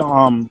see,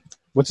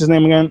 what's his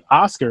name again?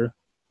 Oscar.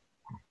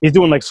 He's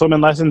doing like swimming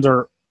lessons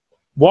or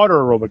water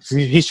aerobics.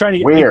 He's trying to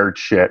get weird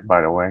shit,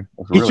 by the way.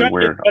 It's really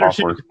weird.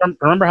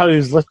 Remember how he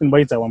was lifting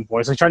weights at one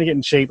point? So he's trying to get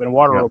in shape, and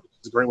water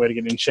aerobics is a great way to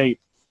get in shape.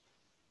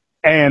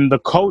 And the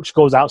coach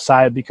goes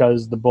outside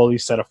because the bully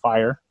set a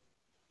fire.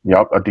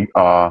 Yep,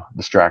 a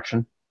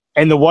distraction.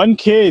 And the one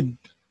kid,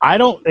 I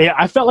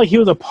felt like he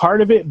was a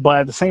part of it, but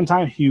at the same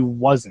time, he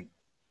wasn't.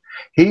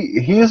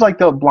 He is like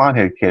the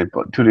blonde-headed kid,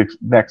 but to the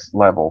next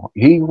level.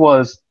 He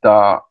was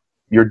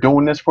you're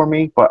doing this for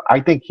me, but I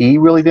think he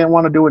really didn't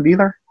want to do it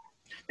either.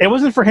 It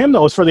wasn't for him, though.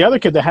 It was for the other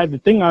kid that had the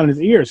thing on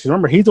his ears. Because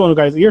remember, he's the one who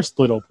got his ears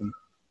split open.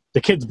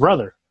 The kid's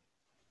brother.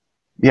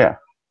 Yeah.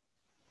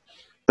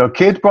 The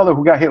kid's brother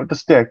who got hit with the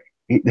stick,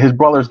 his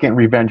brother's getting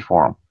revenge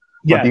for him.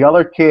 Yeah. But the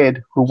other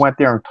kid who went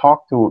there and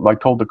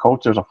told the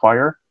coach there's a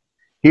fire,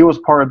 he was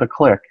part of the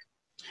clique.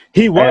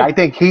 He was. And I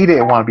think he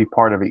didn't want to be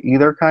part of it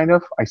either, kind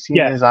of. I see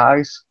in his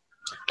eyes.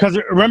 Because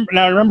I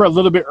remember a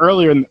little bit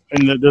earlier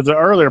there's an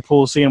earlier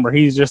pool scene where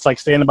he's just like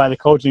standing by the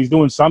coach and he's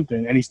doing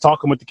something and he's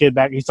talking with the kid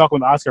he's talking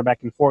with Oscar back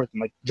and forth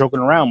and like joking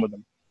around with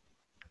him.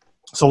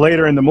 So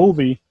later in the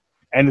movie,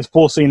 and this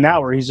pool scene now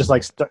where he's just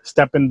like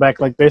stepping back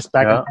like this,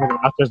 back and forth,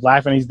 Oscar's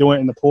laughing, he's doing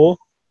it in the pool.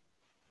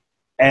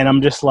 And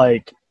I'm just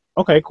like,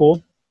 okay,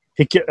 cool.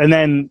 And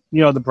then,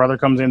 the brother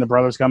comes in, the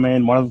brothers come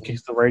in, one of them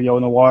kicks the radio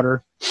in the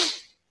water.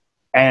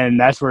 And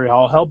that's where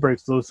all hell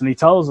breaks loose. And he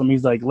tells him,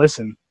 he's like,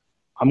 listen,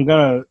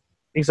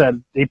 he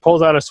said, he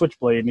pulls out a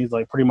switchblade and he's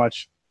like, pretty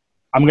much,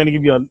 I'm going to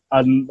give you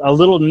a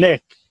little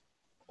nick,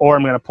 or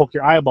I'm going to poke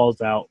your eyeballs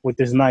out with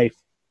this knife.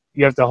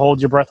 You have to hold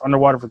your breath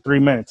underwater for 3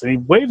 minutes. And he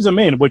waves him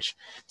in, which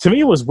to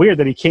me was weird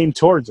that he came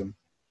towards him.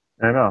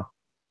 I know.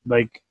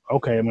 Like,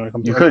 okay, I'm going to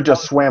come. You could have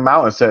just swam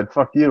out and said,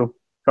 fuck you.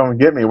 Come and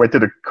get me. Wait till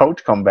the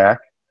coach come back.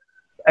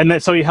 And then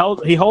so he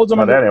holds him.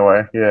 But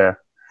anyway, yeah.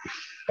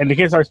 And the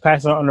kid starts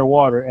passing out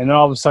underwater, and then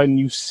all of a sudden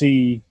you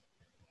see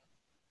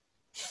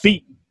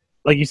feet.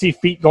 Like you see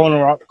feet going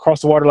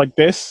across the water like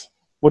this,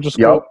 which is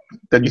cool.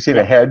 Then you see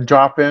the head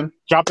drop in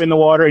the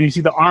water, and you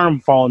see the arm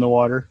fall in the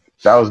water.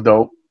 That was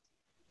dope.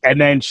 And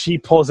then she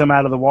pulls him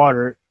out of the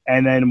water,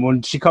 and then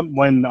when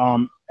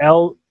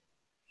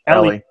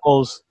Ellie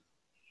pulls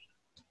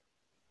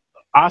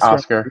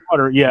Oscar out of the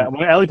water,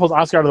 when Ellie pulls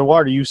Oscar out of the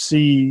water, you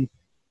see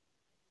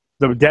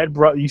the dead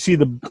brother. You see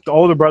the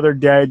older brother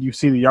dead. You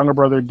see the younger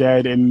brother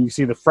dead, and you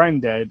see the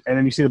friend dead. And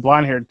then you see the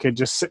blonde-haired kid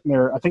just sitting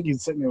there. I think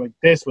he's sitting there like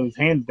this with his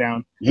hands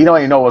down. He don't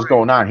even know what's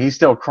going on. He's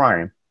still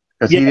crying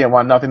because he didn't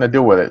want nothing to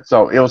do with it.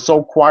 So it was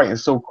so quiet and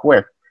so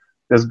quick.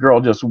 This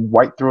girl just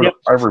wiped through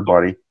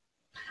everybody.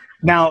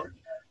 Now,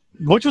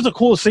 which was a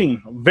cool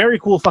scene, very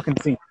cool fucking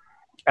scene,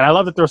 and I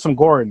love that there was some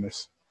gore in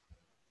this.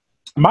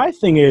 My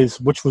thing is,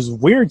 which was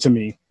weird to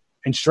me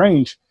and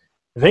strange,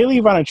 they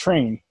leave on a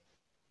train.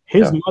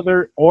 His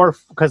mother, or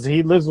because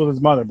he lives with his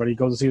mother, but he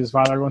goes to see his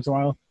father every once in a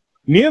while.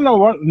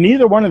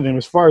 Neither one of them,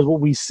 as far as what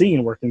we've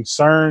seen, were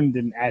concerned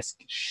and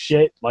asked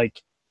shit.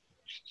 Like,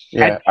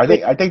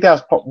 I think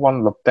that's one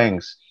of the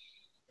things.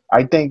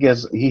 I think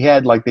is he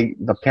had like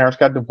the parents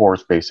got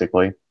divorced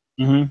basically,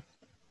 and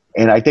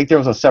I think there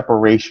was a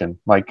separation.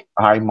 Like,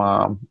 hi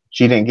mom,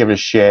 she didn't give a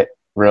shit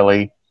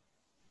really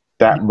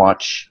that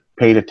much.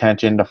 Paid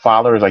attention. The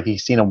father is like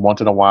he's seen him once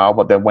in a while,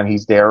 but then when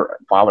he's there,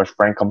 father's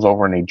friend comes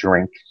over and they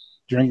drink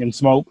and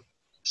smoke.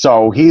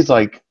 So he's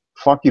like,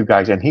 fuck you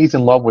guys. And he's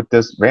in love with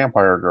this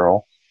vampire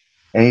girl.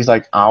 And he's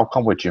like, I'll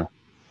come with you.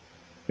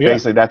 Yeah.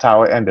 Basically, that's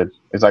how it ended.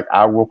 It's like,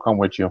 I will come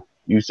with you.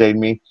 You saved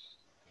me.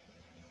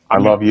 I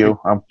love you.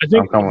 I'm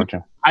coming with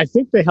you. I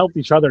think they helped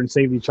each other and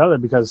saved each other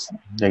because...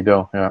 They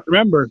do, yeah.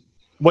 Remember,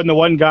 when the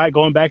one guy,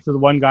 going back to the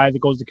one guy that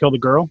goes to kill the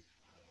girl?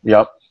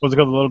 Yep. Goes to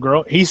kill the little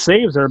girl. He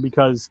saves her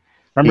because...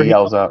 Remember, he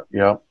yells out,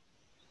 yep.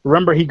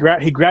 Remember, he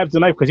grabs the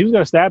knife because he was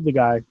going to stab the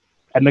guy.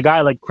 And the guy,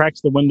 like,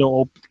 cracks the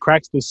window,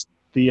 cracks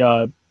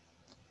the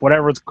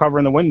whatever's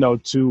covering the window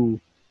to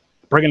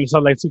bring in the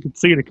sunlight so you can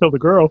see to kill the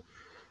girl.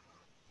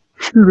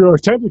 Or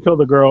attempt to kill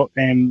the girl.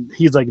 And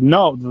he's like,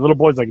 no. The little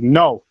boy's like,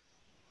 no.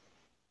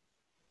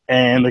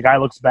 And the guy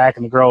looks back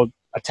and the girl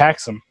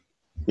attacks him.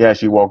 Yeah,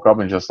 she woke up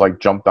and just, like,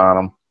 jumped on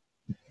him.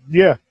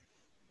 Yeah.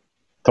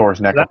 Tore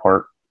his neck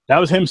apart. That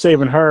was him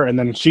saving her, and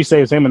then she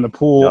saves him in the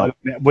pool.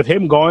 Yeah. With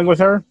him going with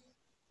her,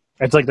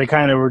 it's like they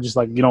kind of were just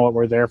like, you know what,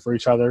 we're there for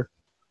each other.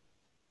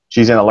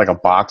 She's in like a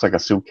box, like a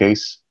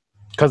suitcase.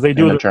 Because they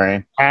do the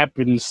train tap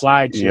and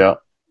slide shit. Yeah.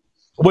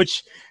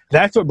 Which,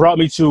 that's what brought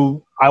me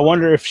to, I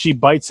wonder if she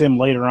bites him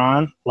later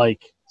on.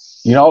 Like,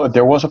 if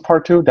there was a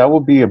part 2, that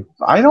would be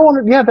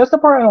that's the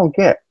part I don't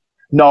get.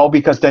 No,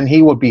 because then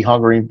he would be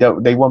hungry.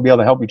 They won't be able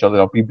to help each other.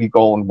 They'll be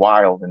going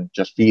wild and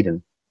just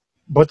feeding.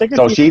 But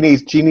she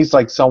needs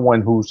like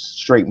someone who's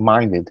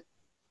straight-minded.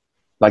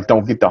 Like,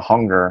 don't get the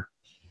hunger.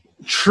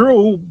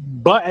 True,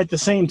 but at the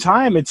same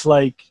time, it's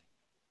like...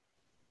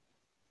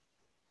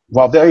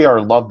 Well, they are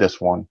love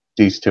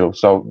these two.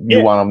 So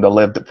you want them to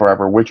live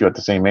forever with you at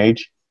the same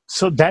age?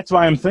 So that's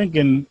why I'm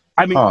thinking...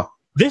 I mean,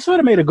 this would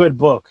have made a good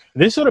book.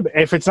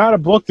 If it's not a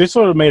book, this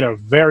would have made a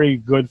very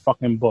good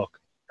fucking book.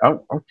 I'm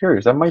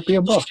curious. That might be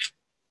a book.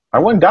 I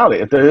wouldn't doubt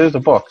it if there is a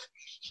book.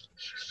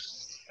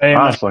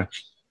 Honestly.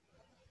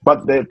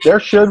 But there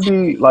should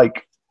be,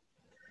 like...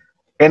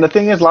 And the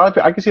thing is,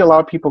 I can see a lot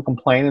of people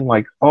complaining,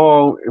 like,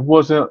 oh, it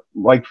wasn't,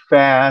 like,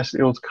 fast.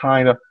 It was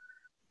kind of...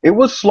 It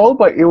was slow,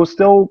 but it was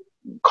still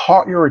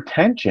caught your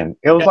attention.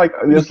 It was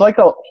like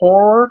a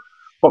horror,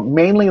 but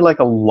mainly like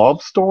a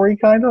love story,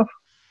 kind of.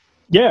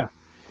 Yeah.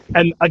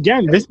 And,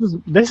 again, this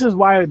is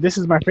why this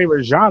is my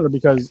favorite genre,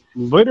 because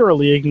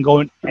literally it can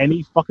go in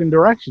any fucking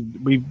direction.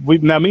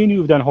 Now, me and you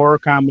have done horror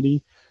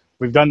comedy.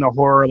 We've done the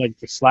horror, like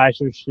the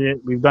slasher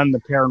shit. We've done the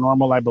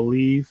paranormal, I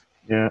believe.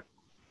 Yeah.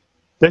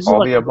 This is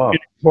like a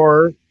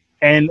horror,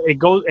 and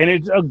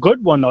it's a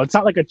good one though. It's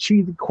not like a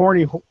cheesy,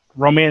 corny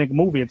romantic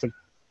movie. It's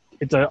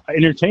a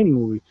entertaining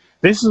movie.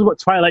 This is what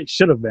Twilight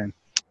should have been.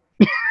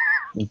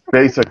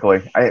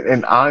 Basically,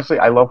 and honestly,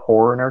 I love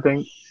horror and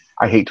everything.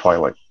 I hate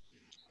Twilight.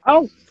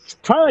 Oh,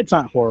 Twilight's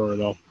not horror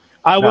though.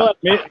 I will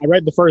admit, I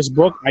read the first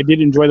book. I did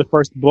enjoy the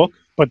first book,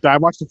 but I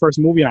watched the first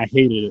movie and I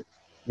hated it.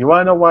 You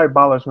want to know why it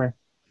bothers me?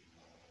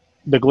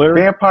 The glitter?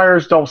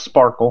 Vampires don't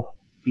sparkle.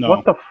 No.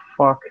 What the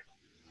fuck?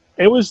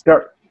 It was...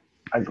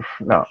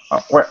 No.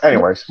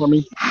 Anyways. For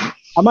me,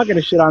 I'm not going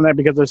to shit on that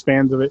because there's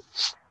fans of it.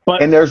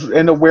 But and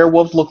the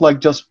werewolves look like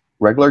just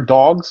regular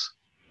dogs.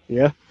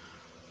 Yeah.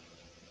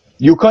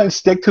 You couldn't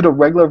stick to the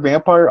regular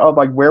vampire of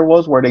like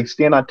werewolves where they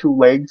stand on two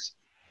legs,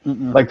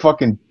 like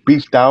fucking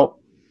beefed out.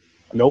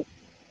 Nope.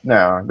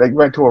 No, they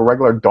went to a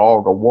regular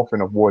dog, a wolf in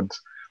the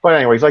woods. But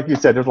anyways, like you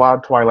said, there's a lot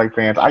of Twilight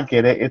fans. I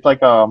get it. It's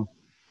like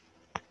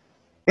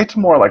it's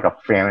more like a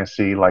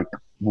fantasy like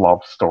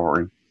love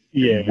story.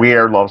 Yeah.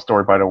 Weird love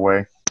story, by the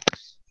way.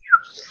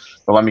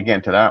 But let me get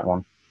into that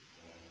one.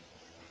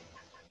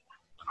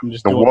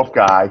 The wolf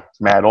guy,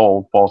 Matt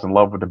Old, falls in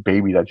love with the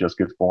baby that just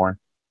gets born.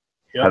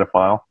 Yep.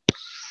 Pedophile.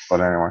 But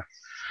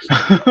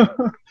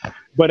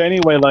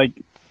anyway. Like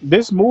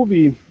this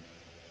movie,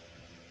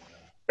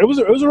 it was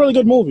a really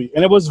good movie,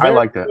 and it was very I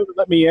liked it. Good to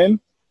let me in.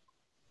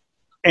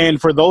 And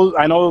for those,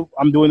 I know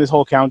I'm doing this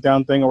whole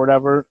countdown thing or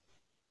whatever.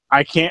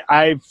 I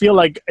feel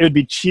like it would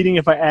be cheating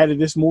if I added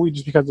this movie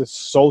just because it's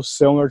so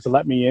similar to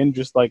Let Me In,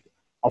 just like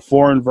a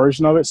foreign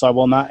version of it. So I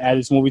will not add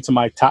this movie to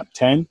my top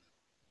 10.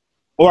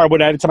 Or I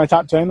would add it to my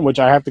top 10, which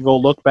I have to go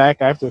look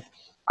back. I don't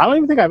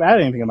even think I've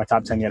added anything in my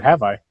top 10 yet,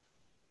 have I?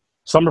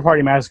 Slumber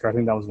Party Massacre, I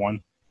think that was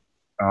one.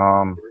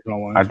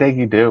 I think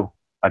you do.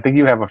 I think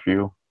you have a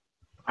few.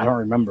 I don't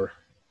remember.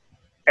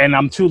 And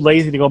I'm too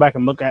lazy to go back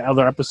and look at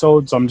other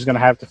episodes, so I'm just going to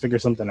have to figure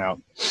something out.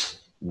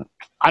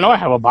 I know I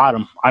have a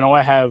bottom. I know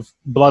I have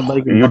Blood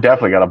Lake. You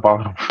definitely got a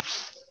bottom.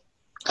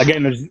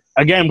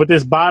 Again, with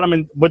this bottom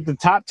and with the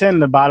top 10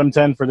 and the bottom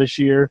 10 for this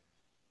year,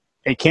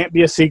 it can't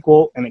be a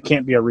sequel and it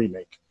can't be a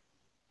remake.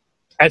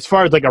 As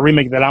far as like a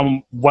remake that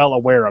I'm well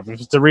aware of.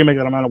 If it's a remake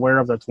that I'm not aware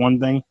of, that's one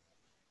thing.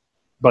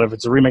 But if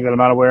it's a remake that I'm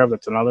not aware of,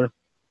 that's another.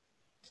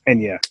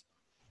 And yeah.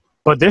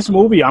 But this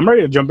movie, I'm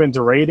ready to jump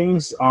into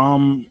ratings. I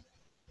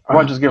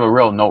want to just give a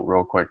real note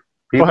real quick.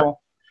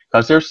 People,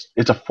 because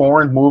it's a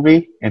foreign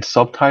movie and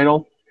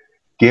subtitle,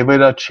 give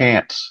it a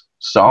chance.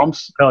 Some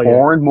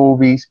foreign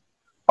movies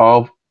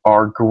are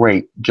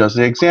great. Just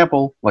an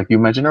example, like you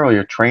mentioned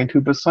earlier, Train to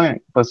Busan,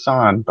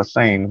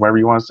 whatever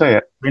you want to say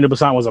it. Train to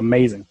Busan was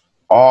amazing.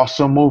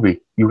 Awesome movie.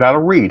 You got to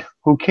read.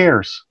 Who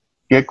cares?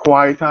 Get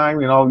quiet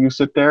time. You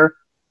sit there,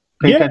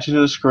 pay attention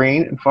to the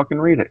screen, and fucking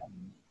read it.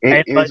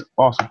 It is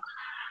awesome.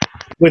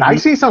 I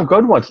see some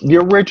good ones. The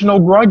original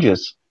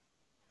Grudges.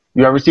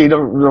 You ever see the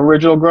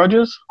original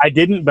Grudges? I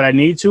didn't, but I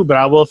need to. But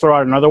I will throw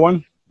out another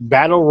one.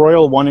 Battle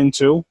Royale 1 and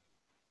 2.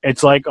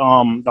 It's like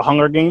the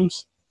Hunger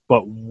Games,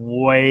 but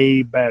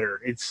way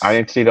better. I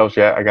didn't see those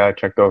yet. I gotta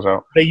check those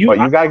out. But you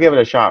gotta give it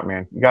a shot,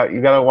 man. You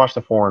gotta watch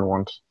the foreign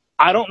ones.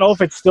 I don't know if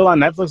it's still on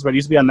Netflix, but it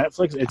used to be on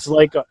Netflix. It's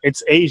like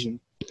it's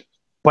Asian,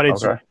 but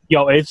it's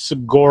it's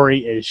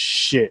gory as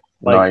shit.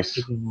 Like, nice.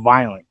 It's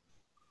violent.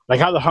 Like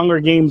how the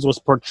Hunger Games was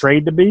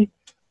portrayed to be.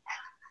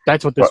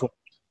 That's what this was.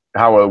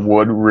 How it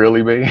would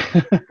really be.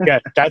 Yeah,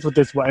 that's what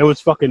this was. It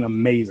was fucking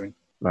amazing.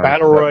 Nice.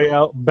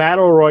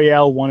 Battle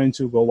Royale 1 and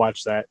 2. Go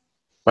watch that.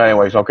 But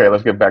anyways, okay,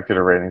 let's get back to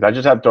the ratings. I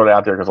just have to throw it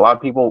out there because a lot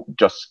of people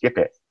just skip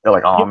it. They're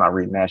like, I'm not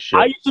reading that shit.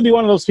 I used to be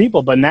one of those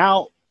people, but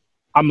now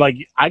I'm like,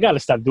 I got to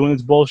stop doing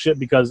this bullshit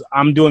because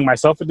I'm doing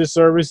myself a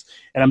disservice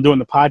and I'm doing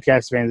the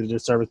podcast fans a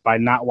disservice by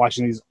not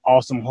watching these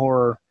awesome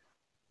horror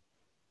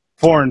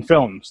foreign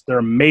films. They're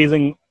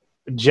amazing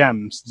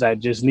gems that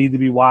just need to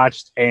be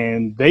watched,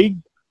 and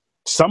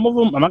some of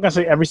them, I'm not going to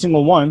say every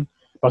single one,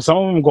 but some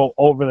of them go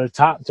over the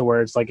top to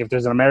where it's like if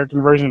there's an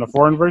American version and a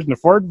foreign version, the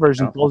foreign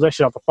version blows that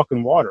shit out the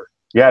fucking water.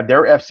 Yeah,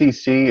 their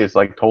FCC is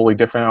like totally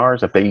different than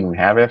ours if they even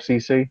have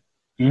FCC.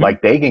 Mm-hmm.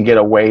 Like they can get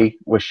away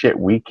with shit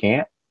we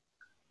can't.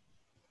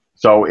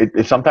 So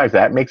it sometimes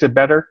that makes it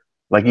better.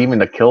 Like even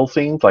the kill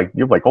scenes, like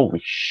you're like,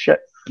 holy shit.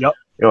 Yep.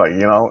 You're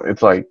like,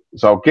 it's like,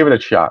 so give it a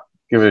shot.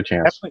 Give it a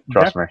chance.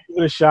 Trust me.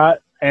 Give it a shot.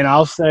 And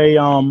I'll say,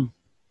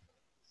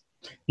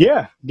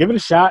 give it a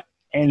shot.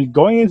 And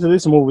going into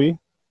this movie,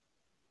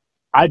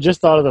 I just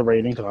thought of the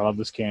rating because I love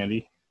this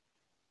candy.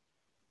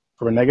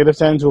 From a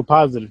 -10 to a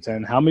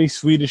 +10, how many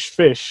Swedish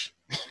fish?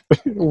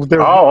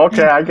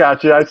 Okay, I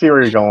got you. I see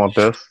where you're going with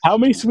this. How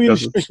many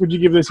Swedish fish would you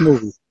give this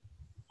movie?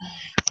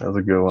 That was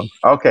a good one.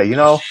 Okay,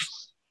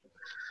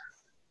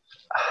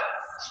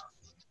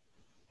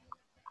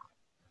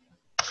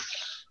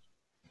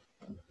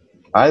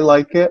 I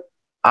like it.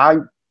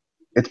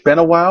 It's been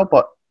a while,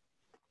 but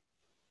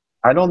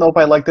I don't know if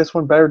I like this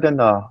one better than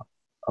the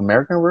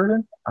American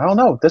version. I don't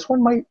know. This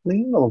one might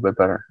lean a little bit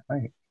better.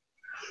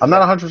 I'm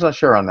not 100%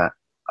 sure on that.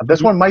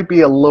 This one might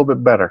be a little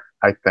bit better,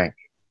 I think.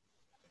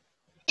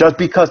 Just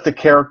because the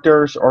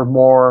characters are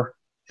more,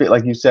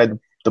 like you said,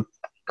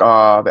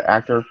 the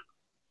actor,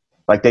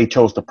 like they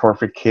chose the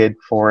perfect kid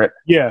for it.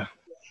 Yeah.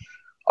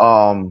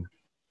 And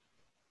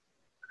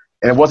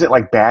it wasn't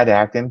like bad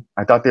acting.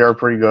 I thought they were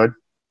pretty good.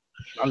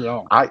 I don't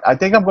know. I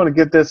think I'm going to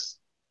give this.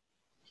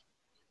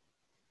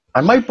 I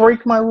might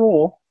break my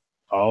rule.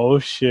 Oh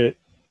shit.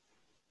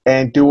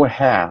 And do a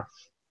half.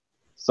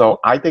 So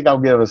I think I'll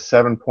give it a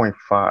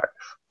 7.5.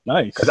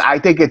 Nice. Because I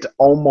think it's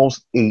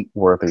almost 8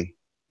 worthy.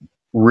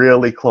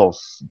 Really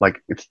close.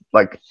 Like it's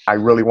like I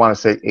really want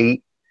to say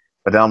 8,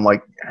 but then I'm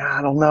like,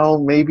 I don't know,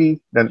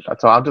 maybe.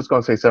 So I'm just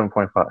going to say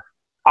 7.5.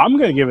 I'm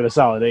going to give it a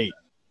solid 8.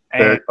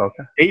 And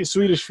okay. 8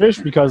 Swedish fish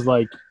because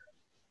like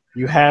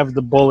you have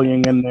the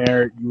bullying in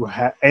there.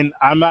 And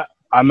I'm not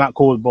I'm not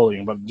cool with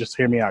bullying, but just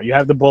hear me out. You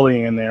have the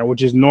bullying in there,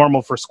 which is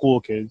normal for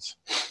school kids,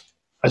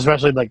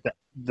 especially like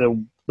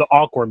the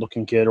awkward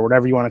looking kid or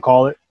whatever you want to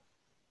call it.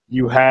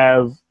 You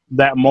have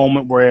that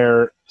moment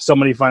where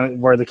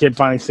where the kid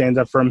finally stands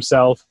up for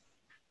himself.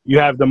 You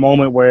have the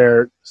moment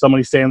where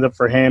somebody stands up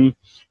for him,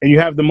 and you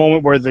have the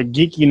moment where the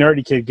geeky,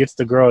 nerdy kid gets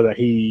the girl that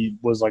he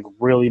was like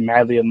really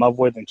madly in love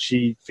with, and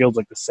she feels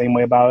like the same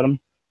way about him.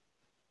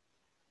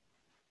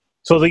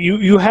 So that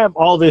you have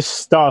all this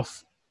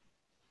stuff,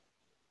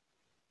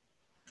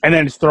 and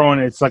then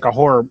it's like a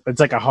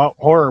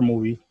horror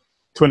movie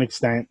to an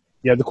extent.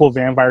 You have the cool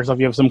vampire stuff,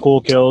 you have some cool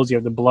kills, you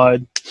have the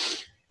blood,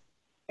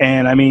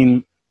 and I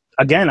mean,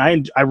 again,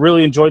 I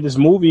really enjoyed this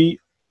movie.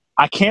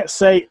 I can't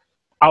say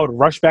I would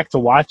rush back to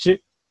watch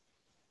it.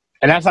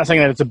 And that's not saying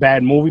that it's a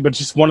bad movie, but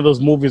just one of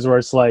those movies where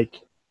it's like,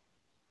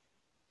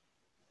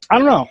 I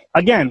don't know.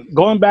 Again,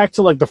 going back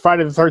to like the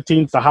Friday the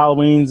 13th, the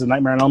Halloweens, the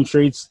Nightmare on Elm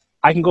Streets,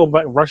 I can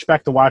rush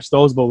back to watch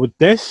those. But with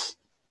this,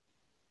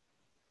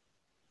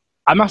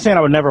 I'm not saying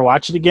I would never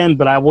watch it again,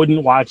 but I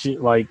wouldn't watch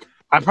it. Like,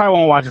 I probably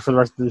won't watch it for the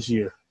rest of this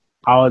year.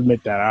 I'll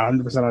admit that. I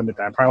 100% admit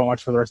that. I probably won't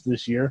watch it for the rest of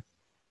this year.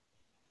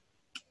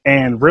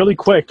 And really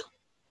quick,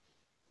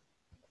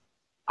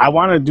 I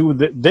want to do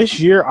this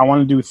year. I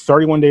want to do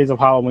 31 Days of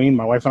Halloween.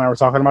 My wife and I were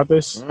talking about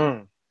this.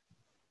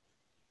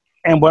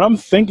 And what I'm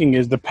thinking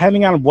is,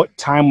 depending on what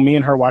time me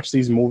and her watch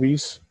these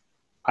movies,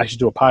 I should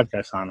do a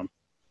podcast on them.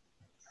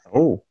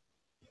 Oh.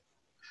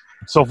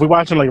 So if we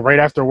watch them like right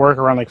after work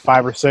around like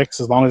 5 or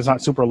 6, as long as it's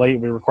not super late,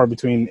 we record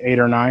between 8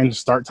 or 9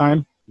 start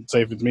time. Let's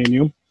say if it's me and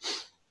you.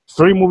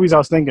 3 movies I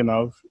was thinking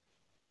of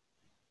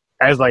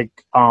as like,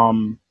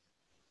 was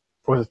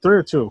it 3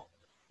 or 2?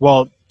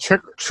 Well,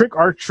 Trick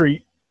or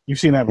Treat. You've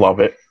seen that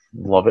movie.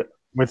 Love it.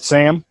 With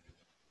Sam?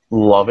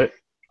 Love it.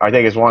 I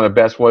think it's one of the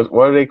best. What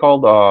are they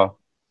called?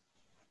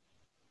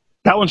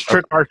 That one's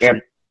Trick or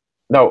Treat.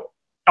 No.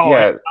 Oh,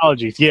 yeah.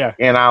 Anthologies. Yeah.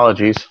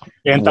 Anthologies.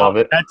 Love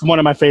it. That's one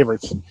of my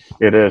favorites.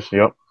 It is.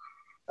 Yep.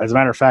 As a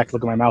matter of fact,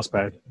 look at my mouse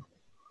pad.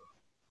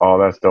 Oh,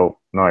 that's dope.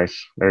 Nice.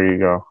 There you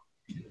go.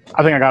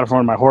 I think I got it from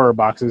one of my horror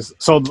boxes.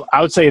 So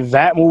I would say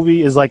that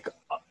movie is like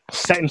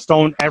set in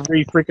stone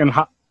every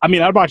freaking... I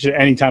mean, I'd watch it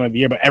any time of the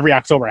year, but every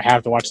October I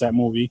have to watch that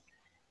movie.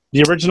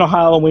 The original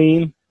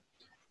Halloween,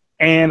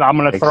 and I'm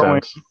going to throw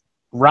in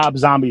Rob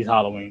Zombie's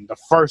Halloween, the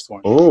first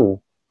one.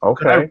 Oh,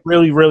 okay. I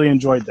really, really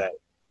enjoyed that.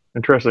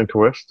 Interesting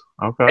twist.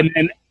 Okay.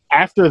 And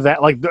after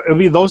that, like, it'll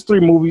be those 3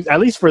 movies, at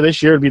least for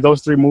this year, it'd be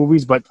those 3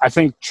 movies, but I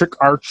think Trick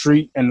or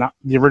Treat and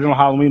the original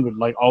Halloween would,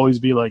 like, always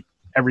be, like,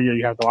 every year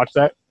you have to watch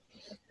that.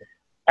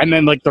 And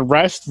then, like, the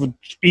rest would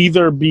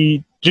either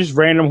be just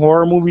random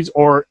horror movies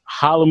or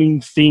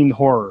Halloween-themed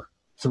horror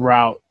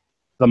throughout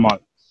the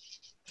month.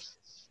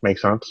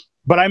 Makes sense.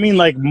 But I mean,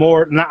 like,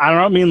 more... I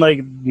don't mean,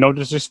 like, no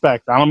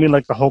disrespect. I don't mean,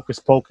 like, the Hocus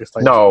Pocus.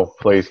 Like, no,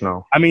 please,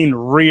 no. I mean,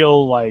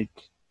 real, like...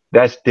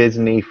 That's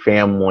Disney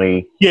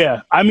family.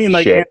 Yeah, I mean,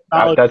 like...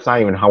 That's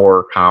not even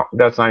horror.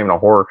 That's not even a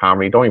horror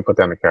comedy. Don't even put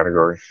that in the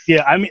category.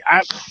 Yeah, I mean,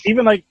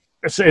 even, like...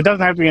 It doesn't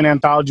have to be an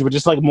anthology, but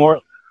just, like,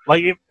 more...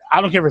 Like,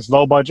 I don't care if it's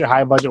low budget,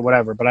 high budget,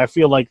 whatever, but I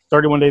feel like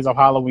 31 Days of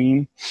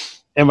Halloween...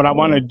 And what I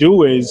want to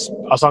do is...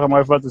 I was talking to my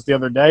wife about this the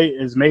other day,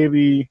 is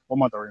maybe... What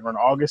month are we? We're in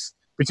August.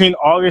 Between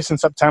August and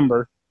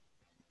September...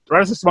 The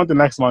rest of this month and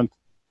next month,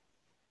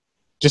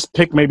 just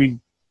pick maybe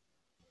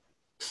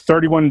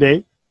 31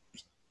 days,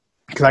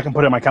 because I can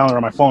put it in my calendar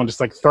on my phone, just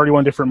like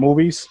 31 different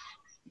movies,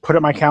 put it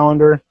in my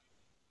calendar,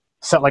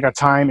 set like a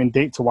time and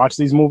date to watch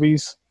these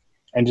movies,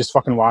 and just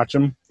fucking watch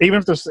them.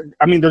 Even if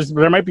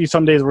there might be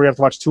some days where we have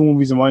to watch 2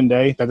 movies in one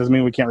day. That doesn't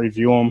mean we can't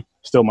review them.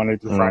 Still Monday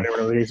through Friday,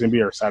 whatever the case may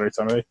be, or Saturday,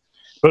 Sunday.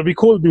 But it'd be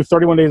cool to do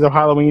 31 Days of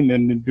Halloween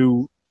and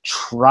to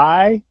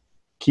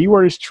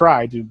keyword is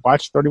try, to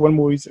watch 31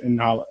 movies in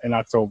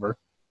October.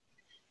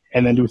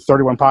 And then do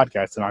 31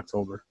 podcasts in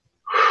October.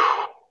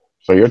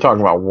 So you're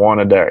talking about 1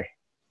 a day?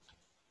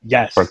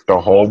 Yes. For the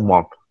whole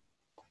month?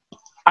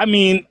 I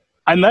mean,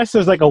 unless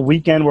there's like a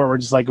weekend where we're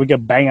just like, we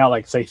could bang out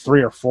like, say,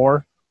 3 or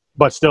 4,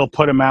 but still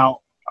put them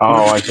out.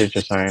 Oh, I see what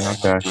you're saying.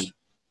 Okay.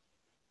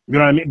 You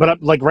know what I mean?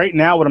 But like right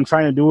now, what I'm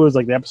trying to do is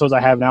like the episodes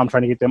I have now, I'm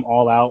trying to get them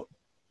all out.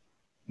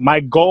 My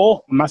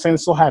goal, I'm not saying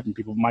this will happen,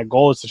 people. My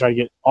goal is to try to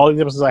get all these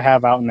episodes I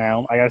have out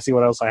now. I got to see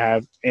what else I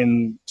have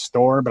in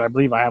store, but I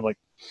believe I have like,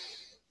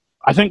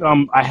 I think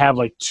I have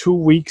like 2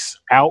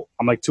 weeks out.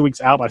 I'm like 2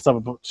 weeks out, but I still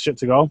have shit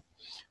to go.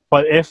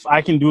 But if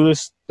I can do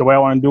this the way I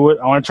want to do it,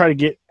 I want to try to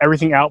get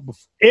everything out.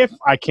 If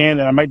I can,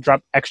 then I might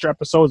drop extra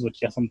episodes,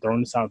 which, yes, I'm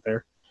throwing this out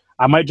there.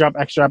 I might drop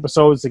extra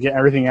episodes to get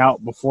everything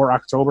out before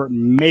October.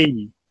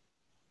 Maybe.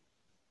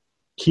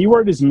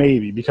 Keyword is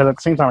maybe, because at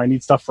the same time, I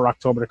need stuff for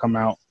October to come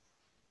out.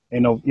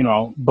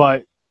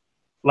 But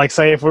like,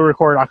 say if we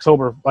record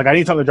October, like I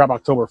need something to drop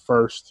October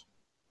 1st.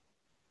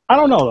 I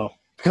don't know, though.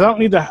 Because I don't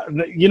need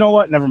to, you know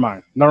what? Never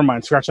mind.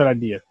 Scratch that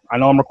idea. I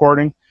know I'm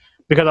recording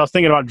because I was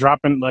thinking about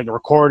dropping, like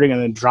recording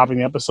and then dropping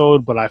the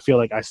episode, but I feel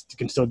like I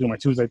can still do my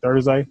Tuesday,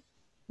 Thursday.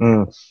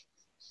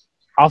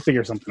 I'll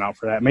figure something out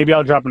for that. Maybe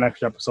I'll drop an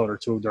extra episode or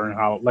two during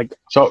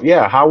So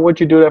yeah, how would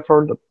you do that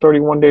for the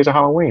 31 days of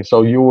Halloween?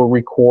 So you will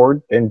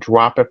record and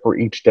drop it for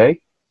each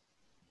day,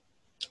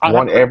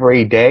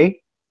 every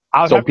day,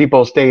 so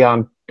people stay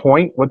on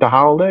point with the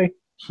holiday,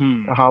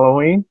 the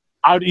Halloween.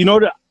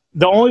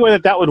 The only way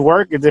that would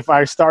work is if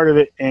I started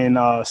it in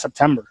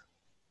September.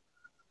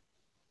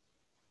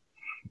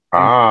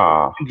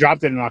 And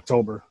dropped it in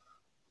October.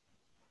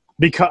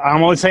 Because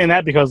I'm only saying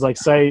that because,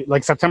 say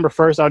September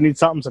 1st, I would need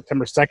something.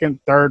 September 2nd,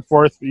 3rd,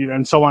 4th,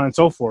 and so on and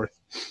so forth.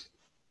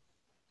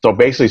 So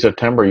basically,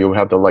 September you would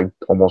have to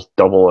almost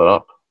double it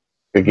up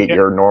to get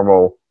your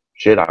normal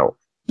shit out.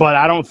 But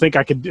I don't think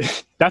I could.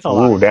 That's a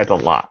lot. Ooh, that's a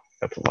lot.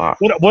 That's a lot.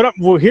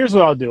 Well, here's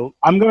what I'll do.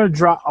 I'm gonna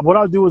drop. What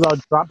I'll do is I'll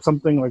drop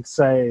something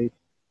say,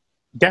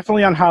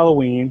 definitely on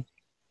Halloween,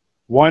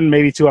 1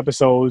 maybe 2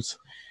 episodes.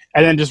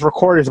 And then just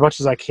record as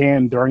much as I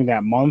can during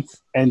that month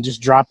and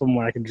just drop them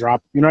when I can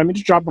drop. You know what I mean?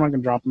 Just drop them when I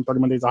can drop them.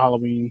 31 days of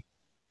Halloween.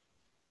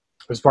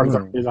 As far as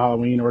 30 days of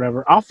Halloween or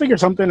whatever. I'll figure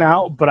something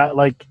out, but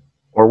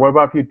Or what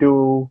about if you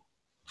do...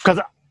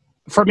 Because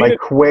for me...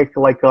 quick, say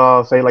a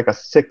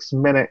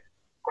 6-minute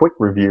quick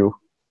review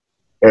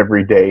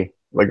every day.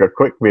 Like a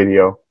quick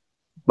video.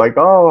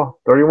 31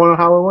 on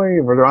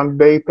Halloween. We're on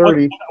day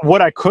 30.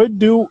 What I could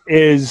do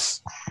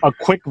is a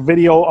quick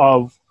video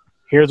of...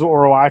 Here's what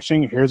we're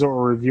watching. Here's what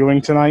we're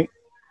reviewing tonight.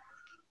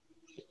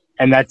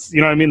 And that's,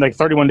 you know what I mean?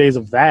 31 days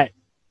of that,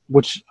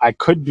 which I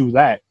could do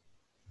that.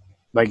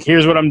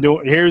 Here's what I'm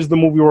doing. Here's the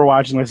movie we're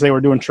watching. Let's say we're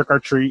doing Trick or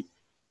Treat.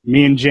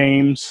 Me and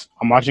James.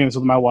 I'm watching this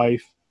with my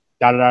wife.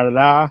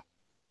 Da-da-da-da-da.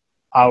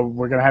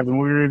 We're going to have the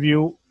movie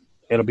review.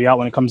 It'll be out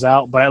when it comes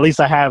out. But at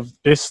least I have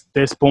this,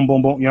 boom,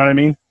 boom, boom. You know what I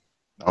mean?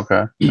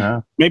 Okay.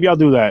 Yeah. Maybe I'll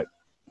do that.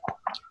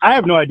 I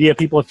have no idea,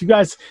 people. If you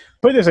guys,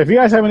 put it this way, if you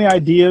guys have any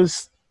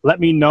ideas, let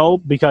me know,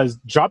 because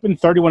dropping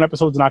 31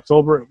 episodes in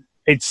October,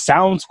 it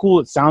sounds cool.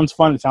 It sounds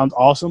fun. It sounds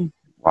awesome.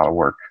 A lot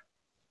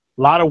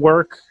of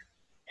work.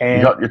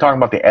 And you're talking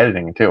about the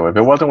editing, too. If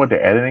it wasn't with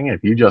the editing,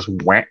 if you just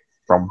went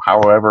from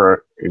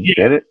however you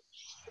did it,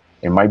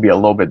 it might be a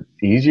little bit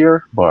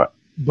easier, but...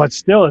 But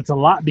still, it's a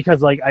lot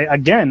because,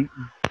 again,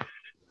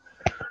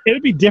 it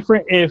would be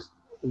different if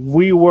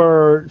we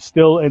were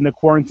still in the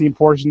quarantine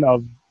portion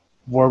of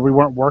where we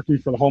weren't working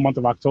for the whole month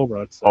of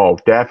October. Oh,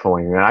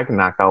 definitely. Man, I can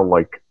knock out,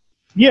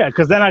 yeah,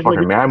 because then I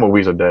can mad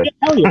movies a day. Yeah,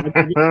 hell yeah.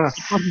 Let's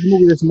watch this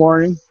movie this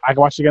morning. I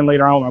can watch it again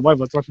later on with my wife.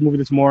 Let's watch the movie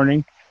this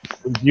morning,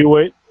 review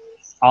it.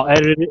 I'll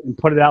edit it and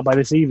put it out by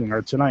this evening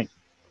or tonight.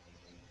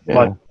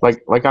 Yeah.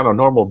 But on a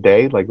normal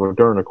day,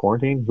 during the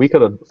quarantine, I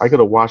could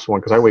have watched one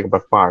because I wake up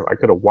at 5. I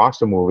could have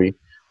watched a movie.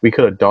 We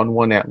could have done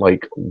one at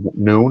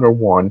noon or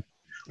 1,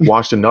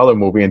 watched another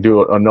movie and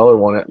do another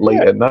one late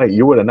at night.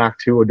 You would have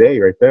knocked 2 a day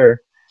right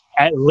there.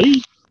 At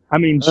least. I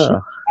mean,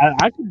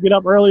 I could get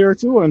up earlier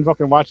too and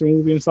fucking watch a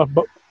movie and stuff.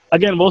 But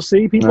again, we'll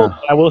see, people. Yeah.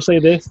 I will say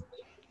this: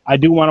 I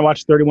do want to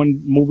watch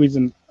 31 movies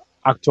in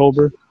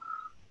October.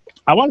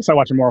 I want to start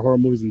watching more horror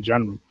movies in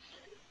general,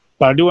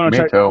 but I do want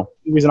to try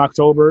movies in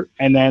October,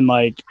 and then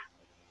I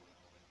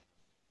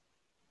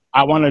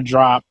want to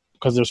drop,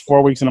 because there's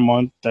 4 weeks in a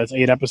month. That's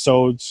 8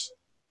 episodes.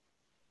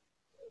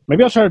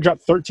 Maybe I'll try to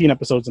drop 13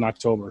 episodes in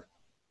October.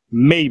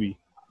 Maybe.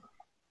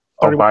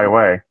 Oh, by the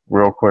way,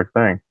 real quick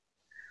thing.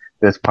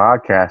 This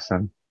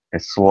podcasting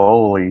is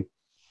slowly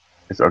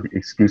an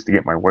excuse to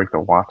get my wife to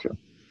watch it.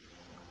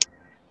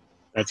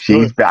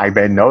 I've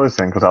been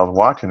noticing because I was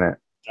watching it.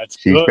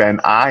 She's been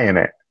eyeing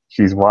it.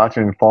 She's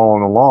watching,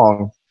 following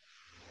along.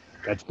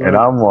 That's good. And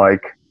I'm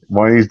like,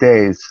 one of these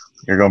days,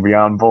 you're gonna be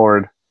on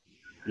board.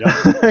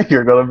 Yep.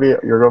 you're gonna be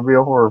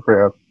a horror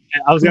fan.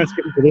 I was gonna say,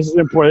 this is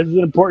important. This is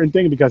an important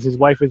thing because his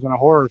wife isn't a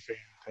horror fan,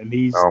 and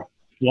he's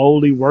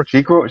slowly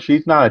working.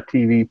 She's not a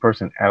TV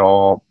person at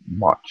all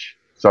much.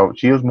 So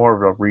she was more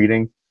of a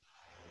reading.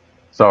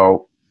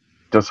 So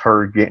just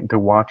her getting to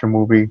watch a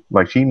movie,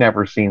 she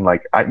never seen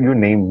you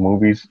named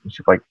movies.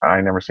 She's like,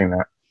 I never seen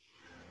that.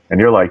 And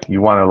you're like,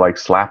 you want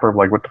to slap her?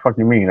 What the fuck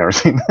do you mean you never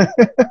seen that?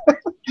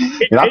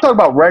 And I'm talking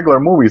about regular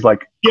movies,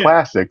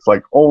 classics,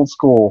 old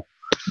school,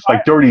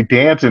 Dirty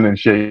Dancing and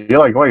shit. You're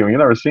like, wait, you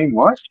never seen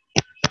what?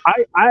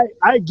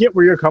 I get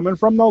where you're coming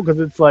from though, because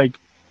it's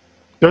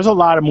there's a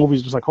lot of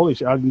movies just holy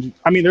shit. I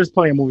mean, there's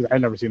plenty of movies I've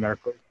never seen that are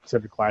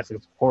considered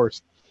classics, of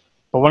course.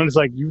 But when it's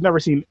you've never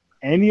seen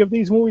any of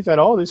these movies at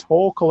all, this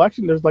whole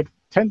collection, there's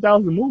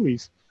 10,000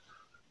 movies.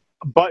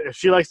 But if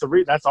she likes to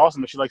read, that's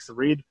awesome if she likes to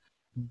read.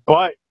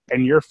 But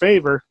in your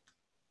favor,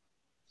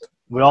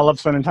 we all love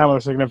spending time with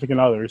our significant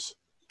others.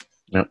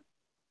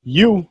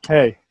 Yep.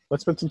 Hey,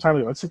 let's spend some time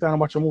with you. Let's sit down and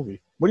watch a movie.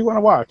 What do you want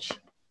to watch?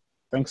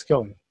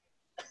 Thanksgiving.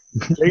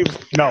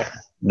 No.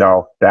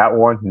 No, that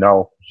one,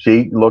 no.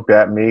 She looked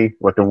at me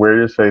with the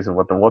weirdest face and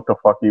what the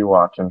fuck are you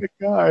watching?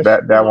 Gosh,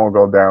 that won't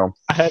go down.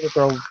 I had to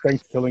throw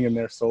Thanksgiving in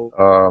there. So,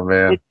 oh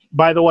man.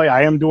 By the way,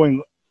 I am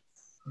doing.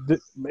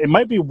 It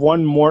might be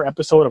one more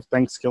episode of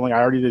Thanksgiving.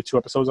 I already did 2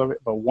 episodes of it,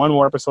 but one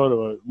more episode of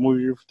a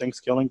movie for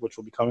Thanksgiving, which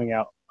will be coming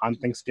out on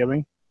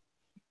Thanksgiving.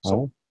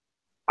 So,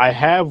 I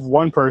have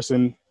one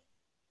person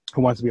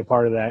who wants to be a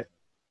part of that.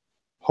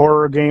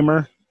 Horror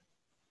gamer.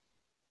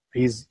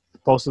 He's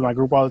posted in my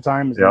group all the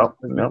time.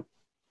 Yep.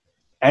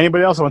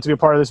 Anybody else wants to be a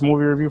part of this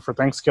movie review for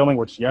Thanksgiving,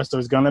 which, yes,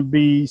 there's going to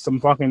be some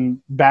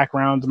fucking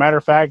background. As a matter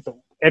of fact,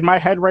 in my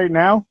head right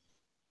now,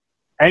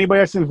 anybody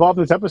that's involved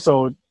in this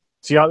episode,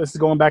 see how this is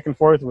going back and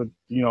forth with,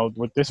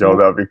 with this movie?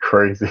 That'd be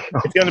crazy.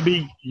 It's going to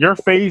be your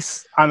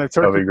face on the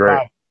turkey. That'd be great.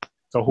 Pie.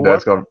 So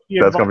that's gonna be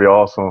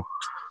awesome.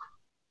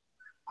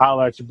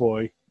 Holla at your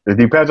boy. It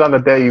depends on the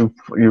day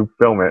you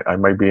film it. I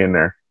might be in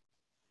there.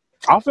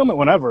 I'll film it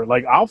whenever.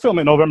 Like, I'll film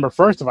it November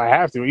 1st if I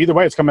have to. Either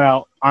way, it's coming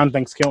out on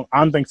Thanksgiving.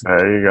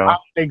 There you go. On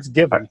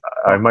Thanksgiving.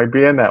 I might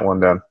be in that one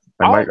then.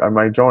 I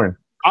might join.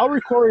 I'll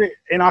record it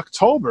in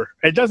October.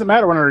 It doesn't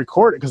matter when I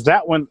record it because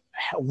that one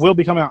will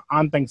be coming out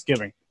on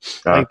Thanksgiving.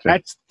 Gotcha. Like,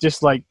 that's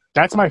just like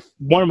it's my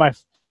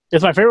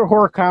favorite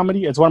horror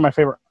comedy. It's one of my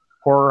favorite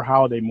horror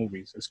holiday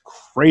movies. As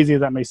crazy as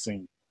that may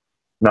seem.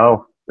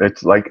 No,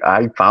 it's like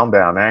I found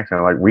that on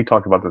accident. Like we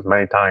talked about this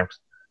many times.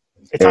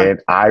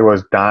 I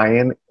was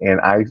dying,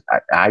 and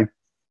I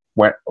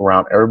went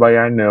around everybody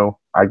I knew.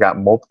 I got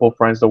multiple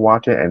friends to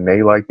watch it, and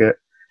they like it.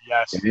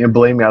 Yes. And they didn't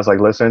blame me. I was like,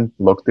 listen,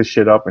 look this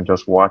shit up and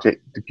just watch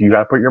it. You got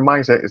to put your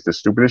mindset. It's the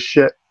stupidest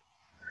shit.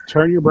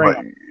 Turn your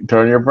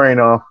brain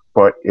off,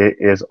 but it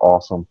is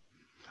awesome.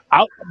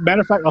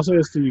 Matter of fact, I'll say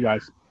this to you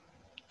guys.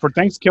 For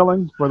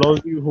Thanksgiving, for those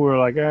of you who are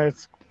like,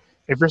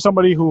 if you're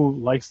somebody who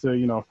likes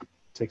to,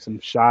 take some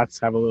shots,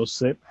 have a little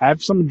sip,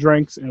 have some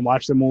drinks and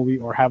watch the movie,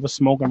 or have a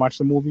smoke and watch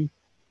the movie,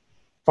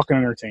 fucking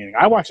entertaining.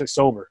 I watched it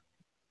sober.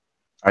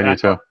 I do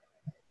too.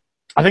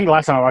 I think the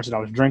last time I watched it, I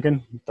was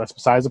drinking. That's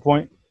besides the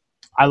point.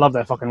 I love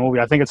that fucking movie.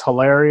 I think it's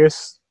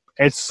hilarious.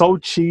 It's so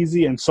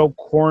cheesy and so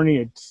corny.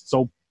 It's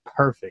so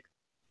perfect.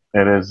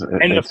 It is.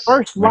 And the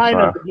first line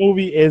of the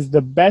movie is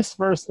the best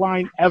first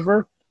line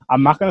ever.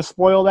 I'm not going to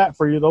spoil that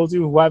for you, those of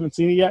you who haven't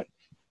seen it yet.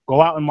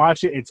 Go out and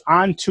watch it. It's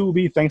on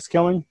Tubi,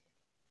 Thanksgiving.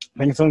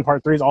 Thanksgiving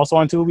Part 3 is also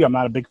on Tubi. I'm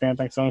not a big fan of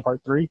Thanksgiving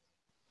Part 3.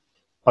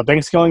 But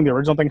Thanksgiving, the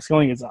original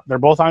Thanksgiving, they're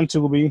both on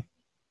Tubi.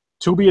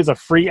 Tubi is a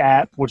free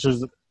app, which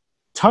is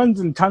tons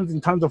and tons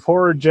and tons of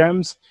horror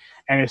gems.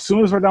 And as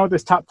soon as we're done with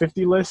this top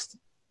 50 list,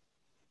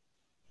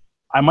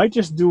 I might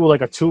just do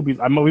like a Tubi.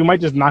 We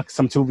might just knock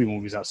some Tubi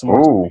movies out. Some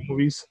more Tubi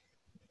movies.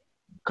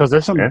 Because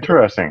there's some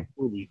interesting.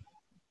 Tubi.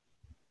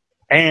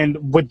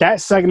 And with that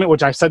segment,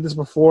 which I said this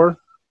before,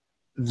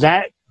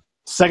 that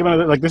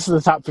segment, like this is the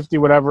top 50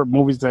 whatever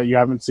movies that you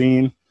haven't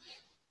seen.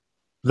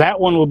 That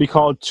one will be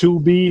called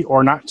Tubi,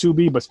 or not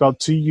Tubi, but spelled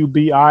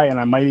Tubi, and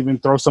I might even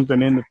throw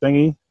something in the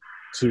thingy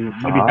to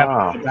maybe have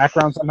it in the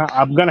background somehow.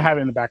 I'm going to have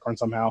it in the background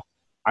somehow.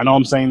 I know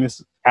I'm saying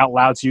this out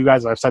loud to you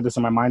guys. I've said this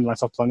in my mind to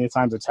myself plenty of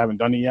times. I just haven't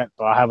done it yet,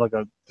 but I'll have like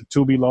the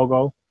Tubi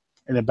logo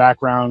in the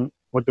background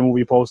with the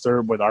movie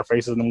poster, with our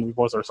faces in the movie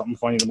poster, or something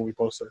funny in the movie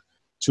poster.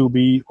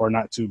 Tubi or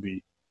not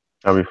Tubi.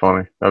 That'd be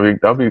funny.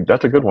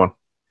 That's a good one.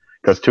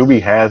 Because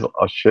Tubi has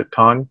a shit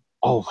ton.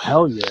 Oh,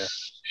 hell yeah.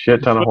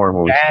 Shit ton of horror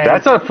movies.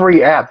 That's a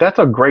free app. That's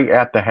a great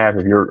app to have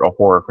if you're a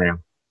horror fan.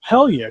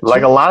 Hell yeah.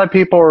 Like a lot of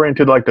people are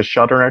into like the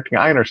Shudder and everything.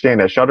 I understand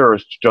that Shudder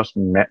is just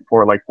meant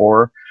for like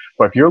horror.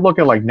 But if you're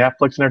looking like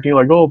Netflix and everything,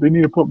 like, oh, they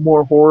need to put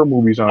more horror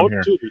movies on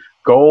here. Tubi.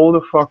 Go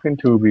to fucking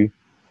Tubi.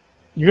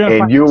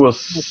 And you will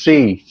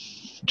see.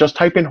 Just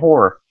type in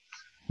horror.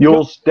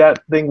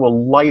 That thing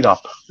will light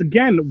up.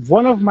 Again,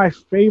 one of my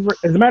favorite.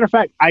 As a matter of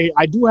fact,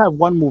 I do have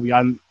one movie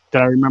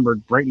that I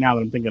remembered right now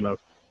that I'm thinking of.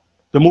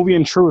 The movie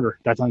Intruder.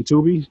 That's on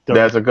Tubi.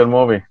 That's a good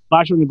movie.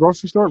 Slasher in the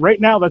grocery store. Right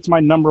now, that's my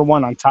number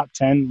one on top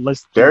 10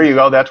 list. There you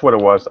go. That's what it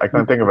was. I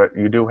couldn't think of it.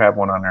 You do have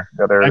one on there.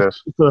 Yeah, there it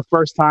is. For the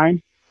first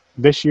time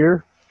this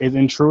year is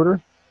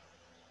Intruder.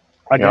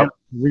 Again,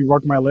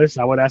 reworked my list.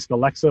 I would ask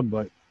Alexa,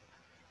 but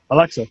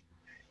Alexa.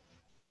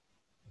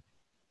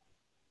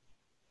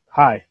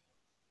 Hi.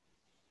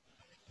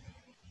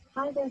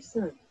 Hi there,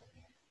 son.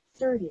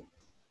 Sturdy.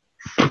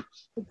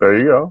 There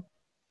you go.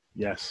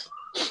 Yes.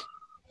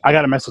 I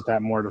got to mess with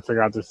that more to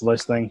figure out this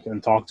list thing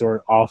and talk to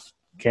her off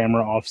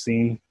camera, off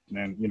scene,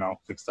 and,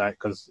 fix that.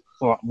 Because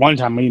one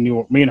time me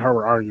and her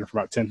were arguing for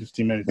about 10,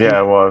 15 minutes.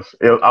 Yeah, it was.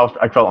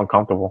 I felt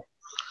uncomfortable.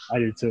 I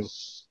did too.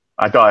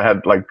 I thought I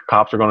had, like,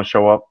 cops are going to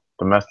show up,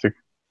 domestic,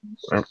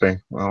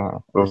 everything. I don't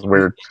know. It was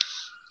weird.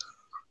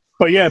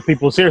 But yeah,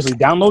 people, seriously,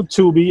 download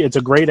Tubi. It's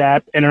a great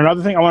app. And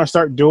another thing I want to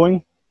start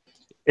doing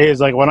is,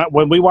 like,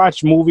 when we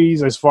watch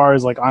movies, as far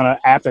as, like, on an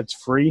app that's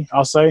free,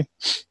 I'll say,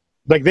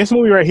 like, this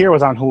movie right here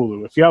was on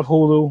Hulu. If you have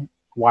Hulu,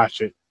 watch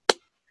it.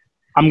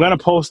 I'm going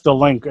to post the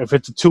link if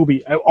it's a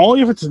Tubi.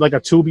 Only if it's, like, a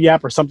Tubi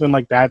app or something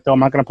like that, though. I'm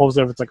not going to post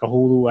it if it's, like, a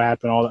Hulu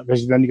app and all that,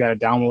 because then you got to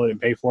download it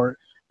and pay for it.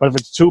 But if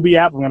it's a Tubi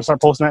app, I'm going to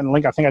start posting that in the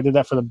link. I think I did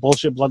that for the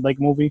Bullshit Blood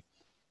Lake movie,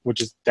 which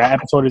is, that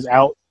episode is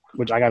out,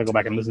 which I got to go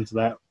back and listen to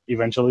that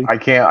eventually. I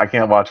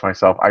can't watch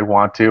myself. I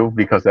want to,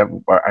 because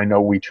I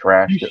know we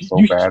trashed it so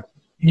bad.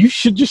 You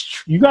should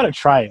you got to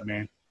try it,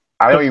 man.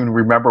 I don't even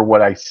remember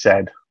what I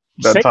said.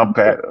 That's how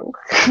bad.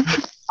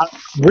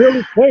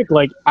 Really quick,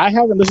 like, I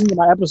haven't listened to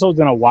my episodes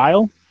in a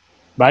while,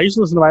 but I used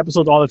to listen to my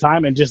episodes all the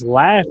time and just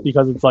laugh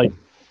because it's like,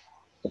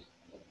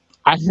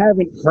 I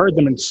haven't heard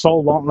them in so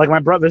long. Like my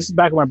brother, this is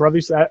back when my brother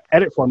used to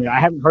edit for me. I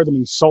haven't heard them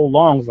in so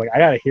long. It's like I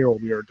gotta hear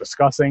what we were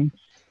discussing.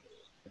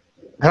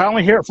 I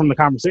only hear it from the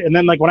conversation. And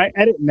then like when I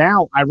edit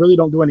now, I really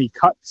don't do any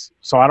cuts,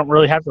 so I don't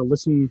really have to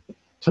listen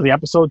to the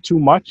episode too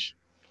much.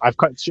 I've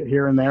cut shit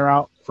here and there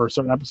out for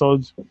certain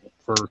episodes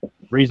for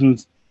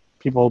reasons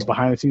people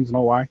behind the scenes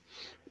know why.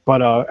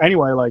 But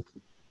anyway, like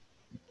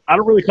I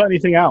don't really cut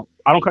anything out.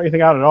 I don't cut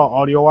anything out at all,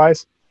 audio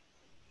wise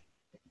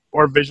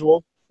or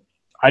visual.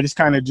 I just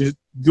kind of just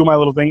do my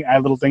little thing,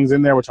 add little things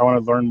in there, which I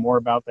want to learn more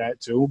about that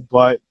too.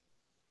 But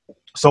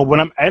so when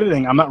I'm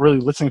editing, I'm not really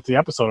listening to the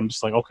episode. I'm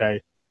just like,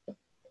 okay,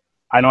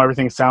 I know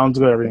everything sounds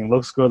good, everything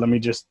looks good. Let me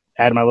just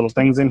add my little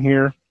things in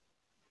here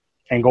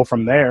and go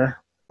from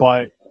there.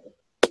 But,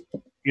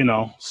 you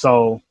know,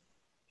 so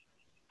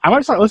I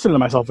might start listening to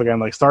myself again,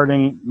 like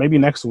starting maybe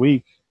next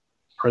week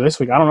or this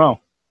week. I don't know.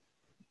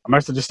 I might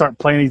have to just start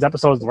playing these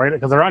episodes right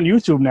because they're on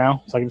YouTube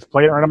now, so I can just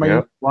play it right on my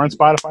or on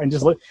Spotify and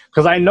just look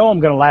because I know I'm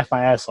gonna laugh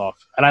my ass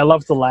off, and I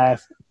love to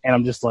laugh, and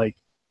I'm just like,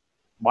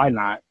 why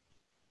not?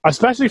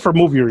 Especially for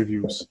movie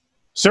reviews.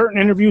 Certain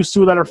interviews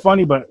too that are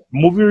funny, but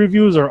movie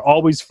reviews are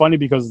always funny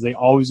because they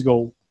always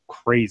go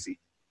crazy.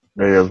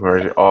 It is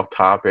very off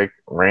topic,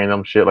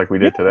 random shit like we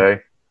did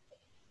today.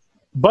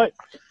 But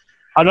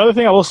another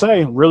thing I will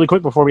say really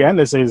quick before we end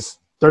this is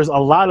there's a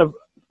lot of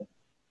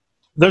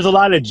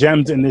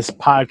gems in this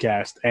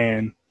podcast,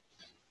 and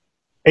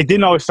it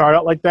didn't always start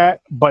out like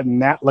that, but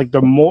now, like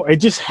the more it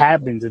just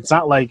happens. It's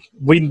not like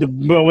when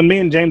me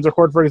and James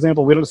record, for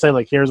example, we don't say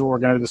like, here's what we're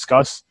going to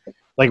discuss.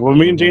 Like when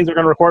me and James are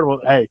going to record, well,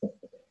 hey,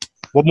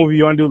 what movie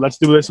you want to do? Let's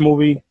do this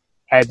movie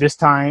at this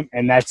time,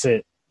 and that's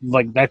it.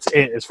 Like that's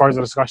it as far as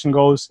the discussion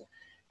goes.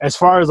 As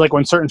far as like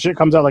when certain shit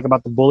comes out, like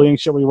about the bullying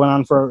shit we went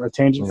on for a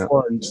tangent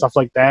for and stuff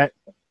like that,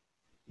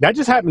 that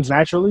just happens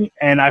naturally,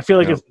 and I feel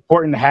like it's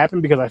important to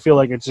happen because I feel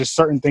like it's just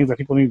certain things that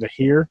people need to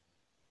hear,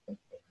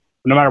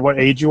 no matter what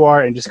age you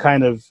are, and just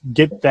kind of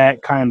get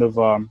that kind of,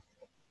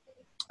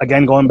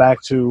 again, going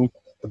back to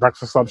the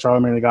Breakfast Club,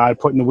 Charlamagne the God,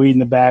 putting the weed in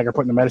the bag or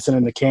putting the medicine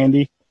in the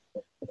candy,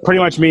 pretty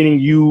much meaning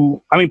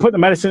putting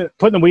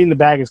the weed in the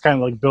bag is kind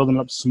of like building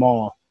up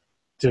small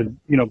to,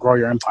 you know, grow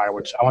your empire,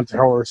 which I want the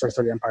Horror Research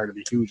Study empire to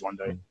be huge one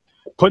day.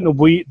 Putting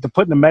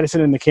the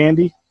medicine in the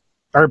candy,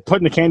 or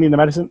putting the candy in the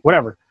medicine,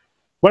 whatever.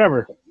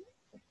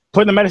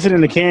 Putting the medicine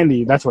in the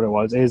candy, that's what it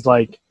was. Is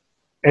like,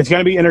 it's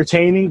going to be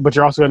entertaining, but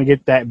you're also going to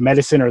get that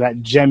medicine or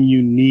that gem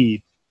you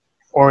need,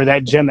 or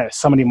that gem that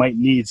somebody might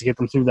need to get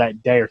them through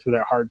that day or through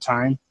that hard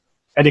time.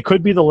 And it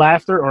could be the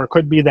laughter, or it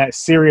could be that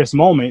serious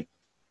moment,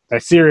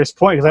 that serious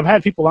point. Because I've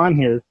had people on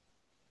here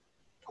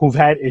who've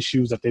had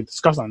issues that they've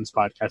discussed on this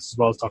podcast, as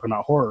well as talking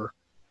about horror.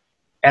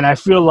 And I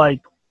feel like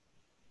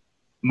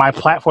my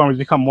platform has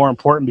become more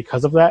important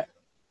because of that.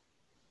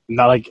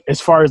 Not like,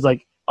 as far as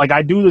like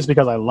I do this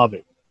because I love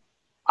it.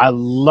 I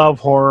love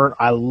horror.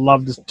 I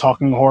love just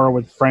talking horror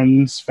with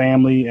friends,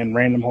 family, and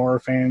random horror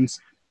fans.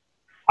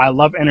 I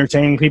love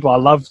entertaining people. I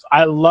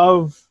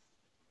love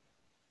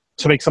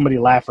to make somebody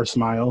laugh or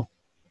smile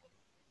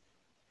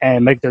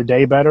and make their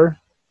day better.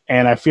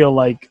 And I feel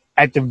like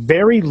at the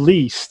very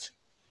least,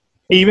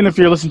 even if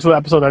you're listening to an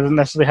episode that doesn't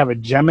necessarily have a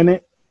gem in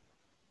it,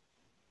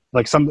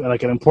 like something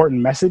like an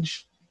important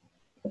message,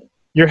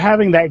 you're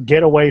having that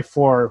getaway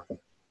for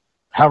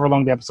however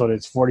long the episode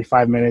is,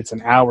 45 minutes,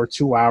 an hour,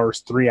 2 hours,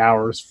 3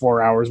 hours,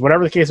 4 hours,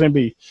 whatever the case may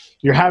be.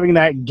 You're having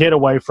that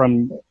getaway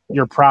from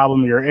your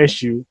problem, your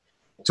issue,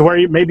 to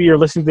where maybe you're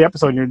listening to the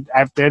episode, and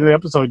at the end of the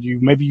episode,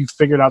 you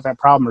figured out that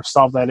problem or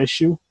solved that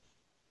issue,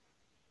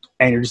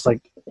 and you're just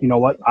like, you know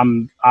what,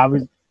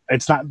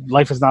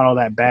 life is not all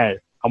that bad.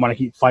 I want to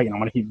keep fighting. I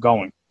want to keep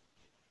going.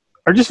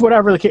 Or just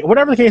whatever the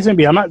case may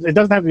be. It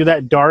doesn't have to be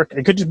that dark.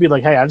 It could just be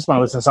like, hey, I just want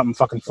to listen to something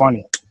fucking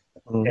funny.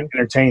 And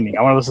entertaining.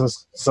 I want to listen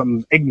to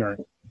something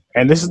ignorant,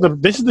 and this is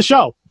the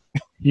show.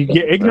 You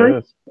get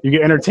ignorant, you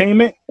get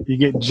entertainment, you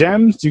get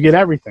gems, you get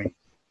everything.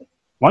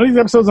 One of these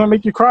episodes will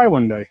make you cry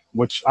one day,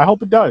 which I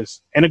hope it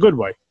does, in a good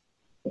way.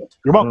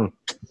 You're welcome.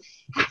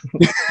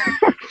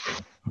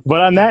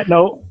 But on that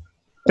note,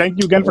 thank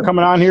you again for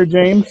coming on here,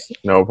 James.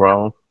 No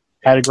problem.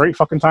 Had a great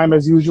fucking time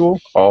as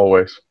usual.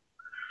 Always.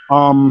 To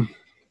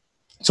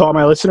all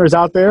my listeners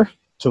out there,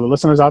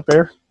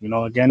 you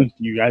know, again,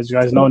 you guys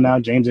know now,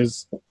 James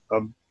is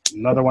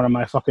another one of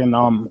my fucking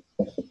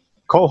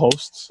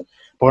co-hosts.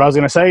 But what I was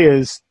going to say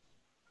is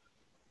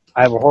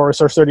I have a Horror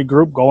Research Study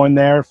group. Go in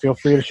there. Feel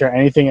free to share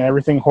anything and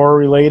everything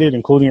horror-related,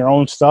 including your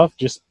own stuff.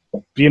 Just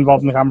be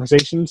involved in the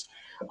conversations.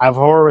 I have a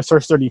Horror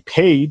Research Study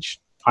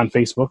page on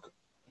Facebook.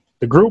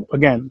 The group,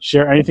 again,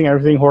 share anything and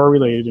everything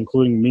horror-related,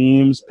 including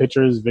memes,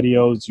 pictures,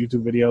 videos,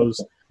 YouTube videos,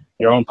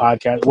 your own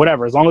podcast,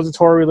 whatever. As long as it's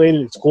horror-related,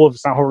 it's cool. If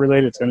it's not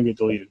horror-related, it's going to get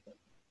deleted.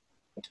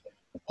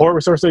 Horror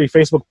Resource Study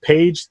Facebook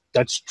page,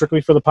 that's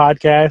strictly for the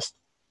podcast.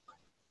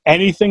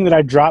 Anything that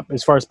I drop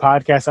as far as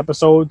podcast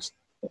episodes,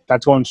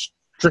 that's going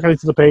strictly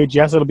to the page.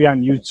 Yes, it'll be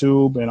on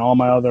YouTube and all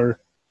my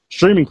other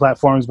streaming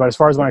platforms, but as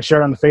far as when I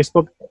share it on the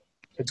Facebook,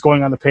 it's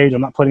going on the page.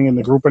 I'm not putting it in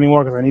the group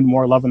anymore because I need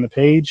more love in the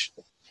page.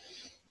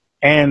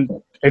 And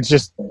it's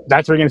just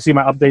that's where you're gonna see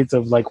my updates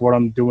of like what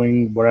I'm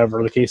doing,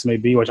 whatever the case may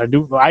be. Which I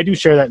do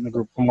share that in the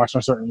group from watching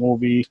a certain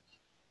movie,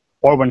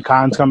 or when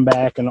cons come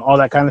back and all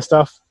that kind of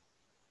stuff.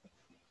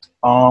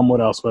 What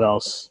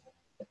else?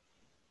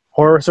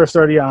 Horror Research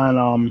 30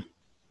 on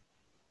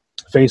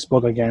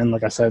Facebook again.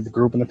 Like I said, the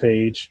group and the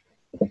page.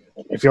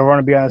 If you ever want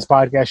to be on this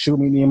podcast, shoot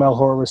me an email,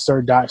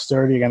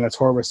 horrorwithsir.sturdy. Again, that's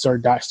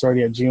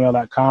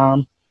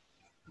horrorwithsir.sturdy@gmail.com.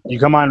 You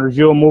come on and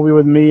review a movie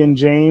with me and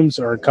James,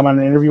 or come on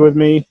an interview with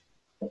me,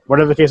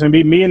 whatever the case may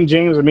be. Me and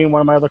James, or me and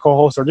one of my other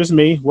co-hosts, or just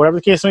me, whatever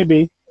the case may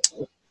be,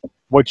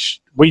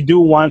 which we do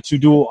want to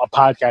do a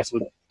podcast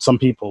with some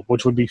people,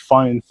 which would be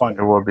fun and fun.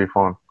 It would be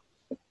fun.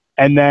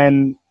 And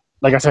then,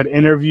 like I said,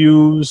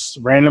 interviews,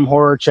 random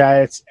horror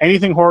chats,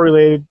 anything horror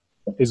related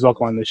is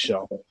welcome on this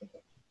show.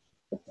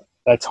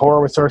 That's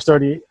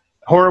horrorwithsir.sturdy,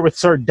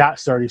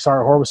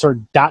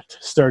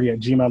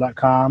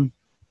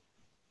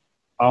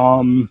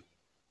 horrorwithsir.sturdy@gmail.com.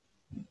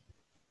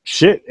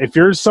 Shit, if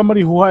you're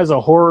somebody who has a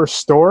horror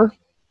store,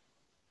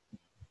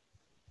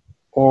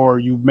 or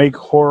you make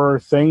horror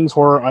things,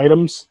 horror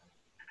items,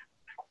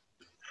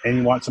 and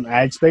you want some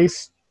ad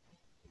space,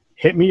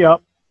 hit me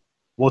up.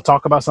 We'll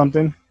talk about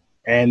something,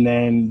 and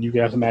then you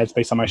can have some ad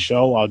space on my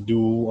show. I'll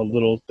do a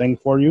little thing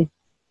for you,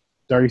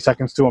 30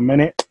 seconds to a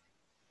minute.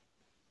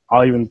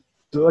 I'll even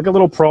do like a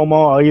little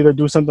promo. I'll either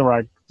do something where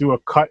I do a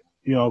cut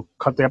the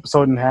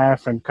episode in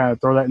half and kind of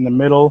throw that in the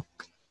middle,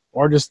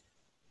 or just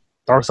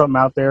throw something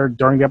out there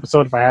during the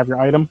episode if I have your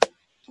item.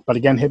 But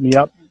again, hit me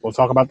up. We'll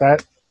talk about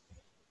that.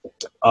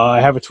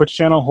 I have a Twitch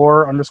channel,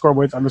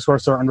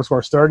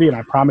 horror_with_sir_sturdy, and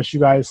I promise you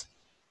guys,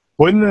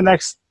 within the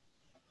next,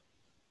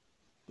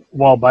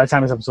 well, by the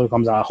time this episode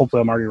comes out,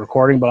 hopefully I'm already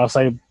recording, but I'll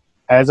say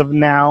as of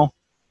now,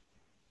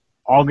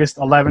 August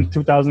 11th,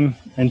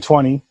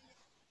 2020,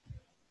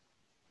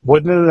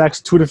 within the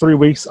next 2 to 3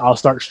 weeks, I'll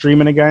start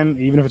streaming again,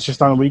 even if it's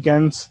just on the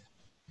weekends.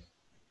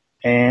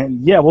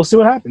 And yeah, we'll see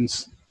what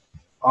happens.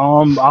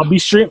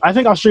 I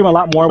think I'll stream a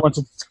lot more once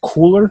it's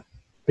cooler,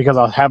 because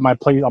I'll bring my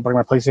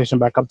PlayStation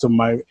back up to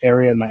my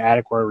area in my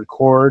attic where I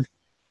record,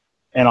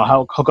 and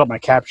I'll hook up my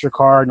capture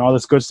card and all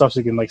this good stuff so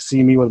you can like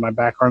see me with my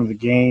background of the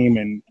game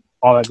and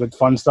all that good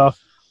fun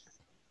stuff.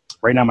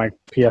 Right now my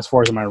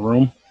PS4 is in my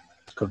room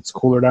because it's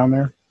cooler down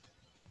there.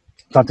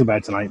 It's not too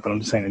bad tonight, but I'm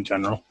just saying in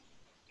general.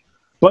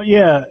 But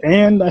yeah,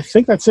 and I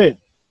think that's it.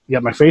 You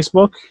got my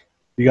Facebook,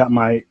 you got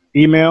my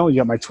email, you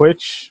got my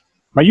Twitch,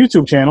 my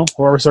YouTube channel,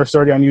 Horror Research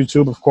 30 on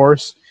YouTube, of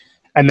course.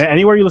 And then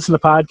anywhere you listen to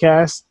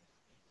podcasts,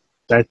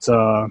 that's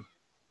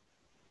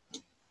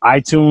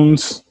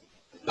iTunes,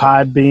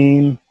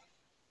 Podbean,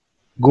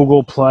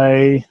 Google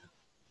Play,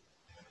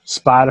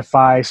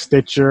 Spotify,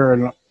 Stitcher,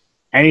 and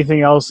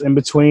anything else in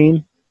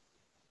between.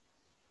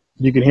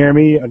 You can hear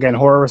me. Again,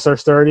 Horror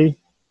Research 30.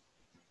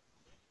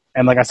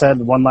 And like I said,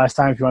 one last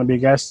time, if you want to be a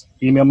guest,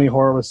 email me,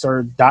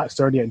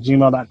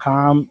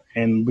 horrorwithsir.sturdy@gmail.com,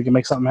 and we can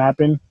make something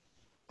happen.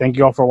 Thank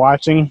you all for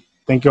watching.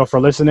 Thank you all for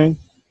listening.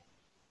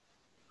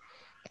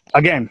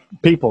 Again,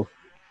 people,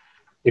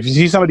 if you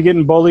see somebody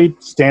getting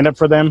bullied, stand up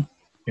for them.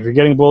 If you're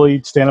getting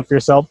bullied, stand up for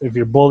yourself. If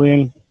you're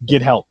bullying,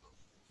 get help.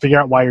 Figure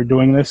out why you're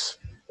doing this.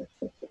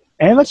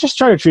 And let's just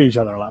try to treat each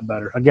other a lot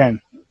better.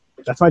 Again,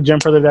 that's my gem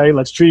for the day.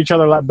 Let's treat each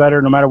other a lot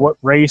better, no matter what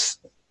race,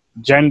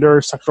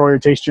 gender, sexual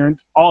orientation,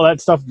 all that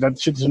stuff. That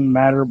shit doesn't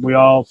matter. We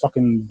all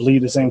fucking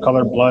bleed the same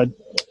color blood.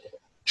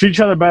 Treat each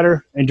other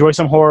better. Enjoy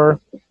some horror.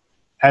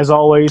 As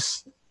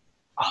always,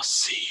 I'll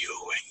see you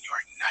in your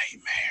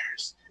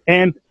nightmares.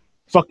 And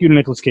fuck you to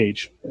Nicolas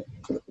Cage.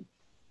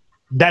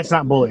 That's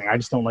not bullying. I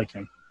just don't like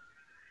him.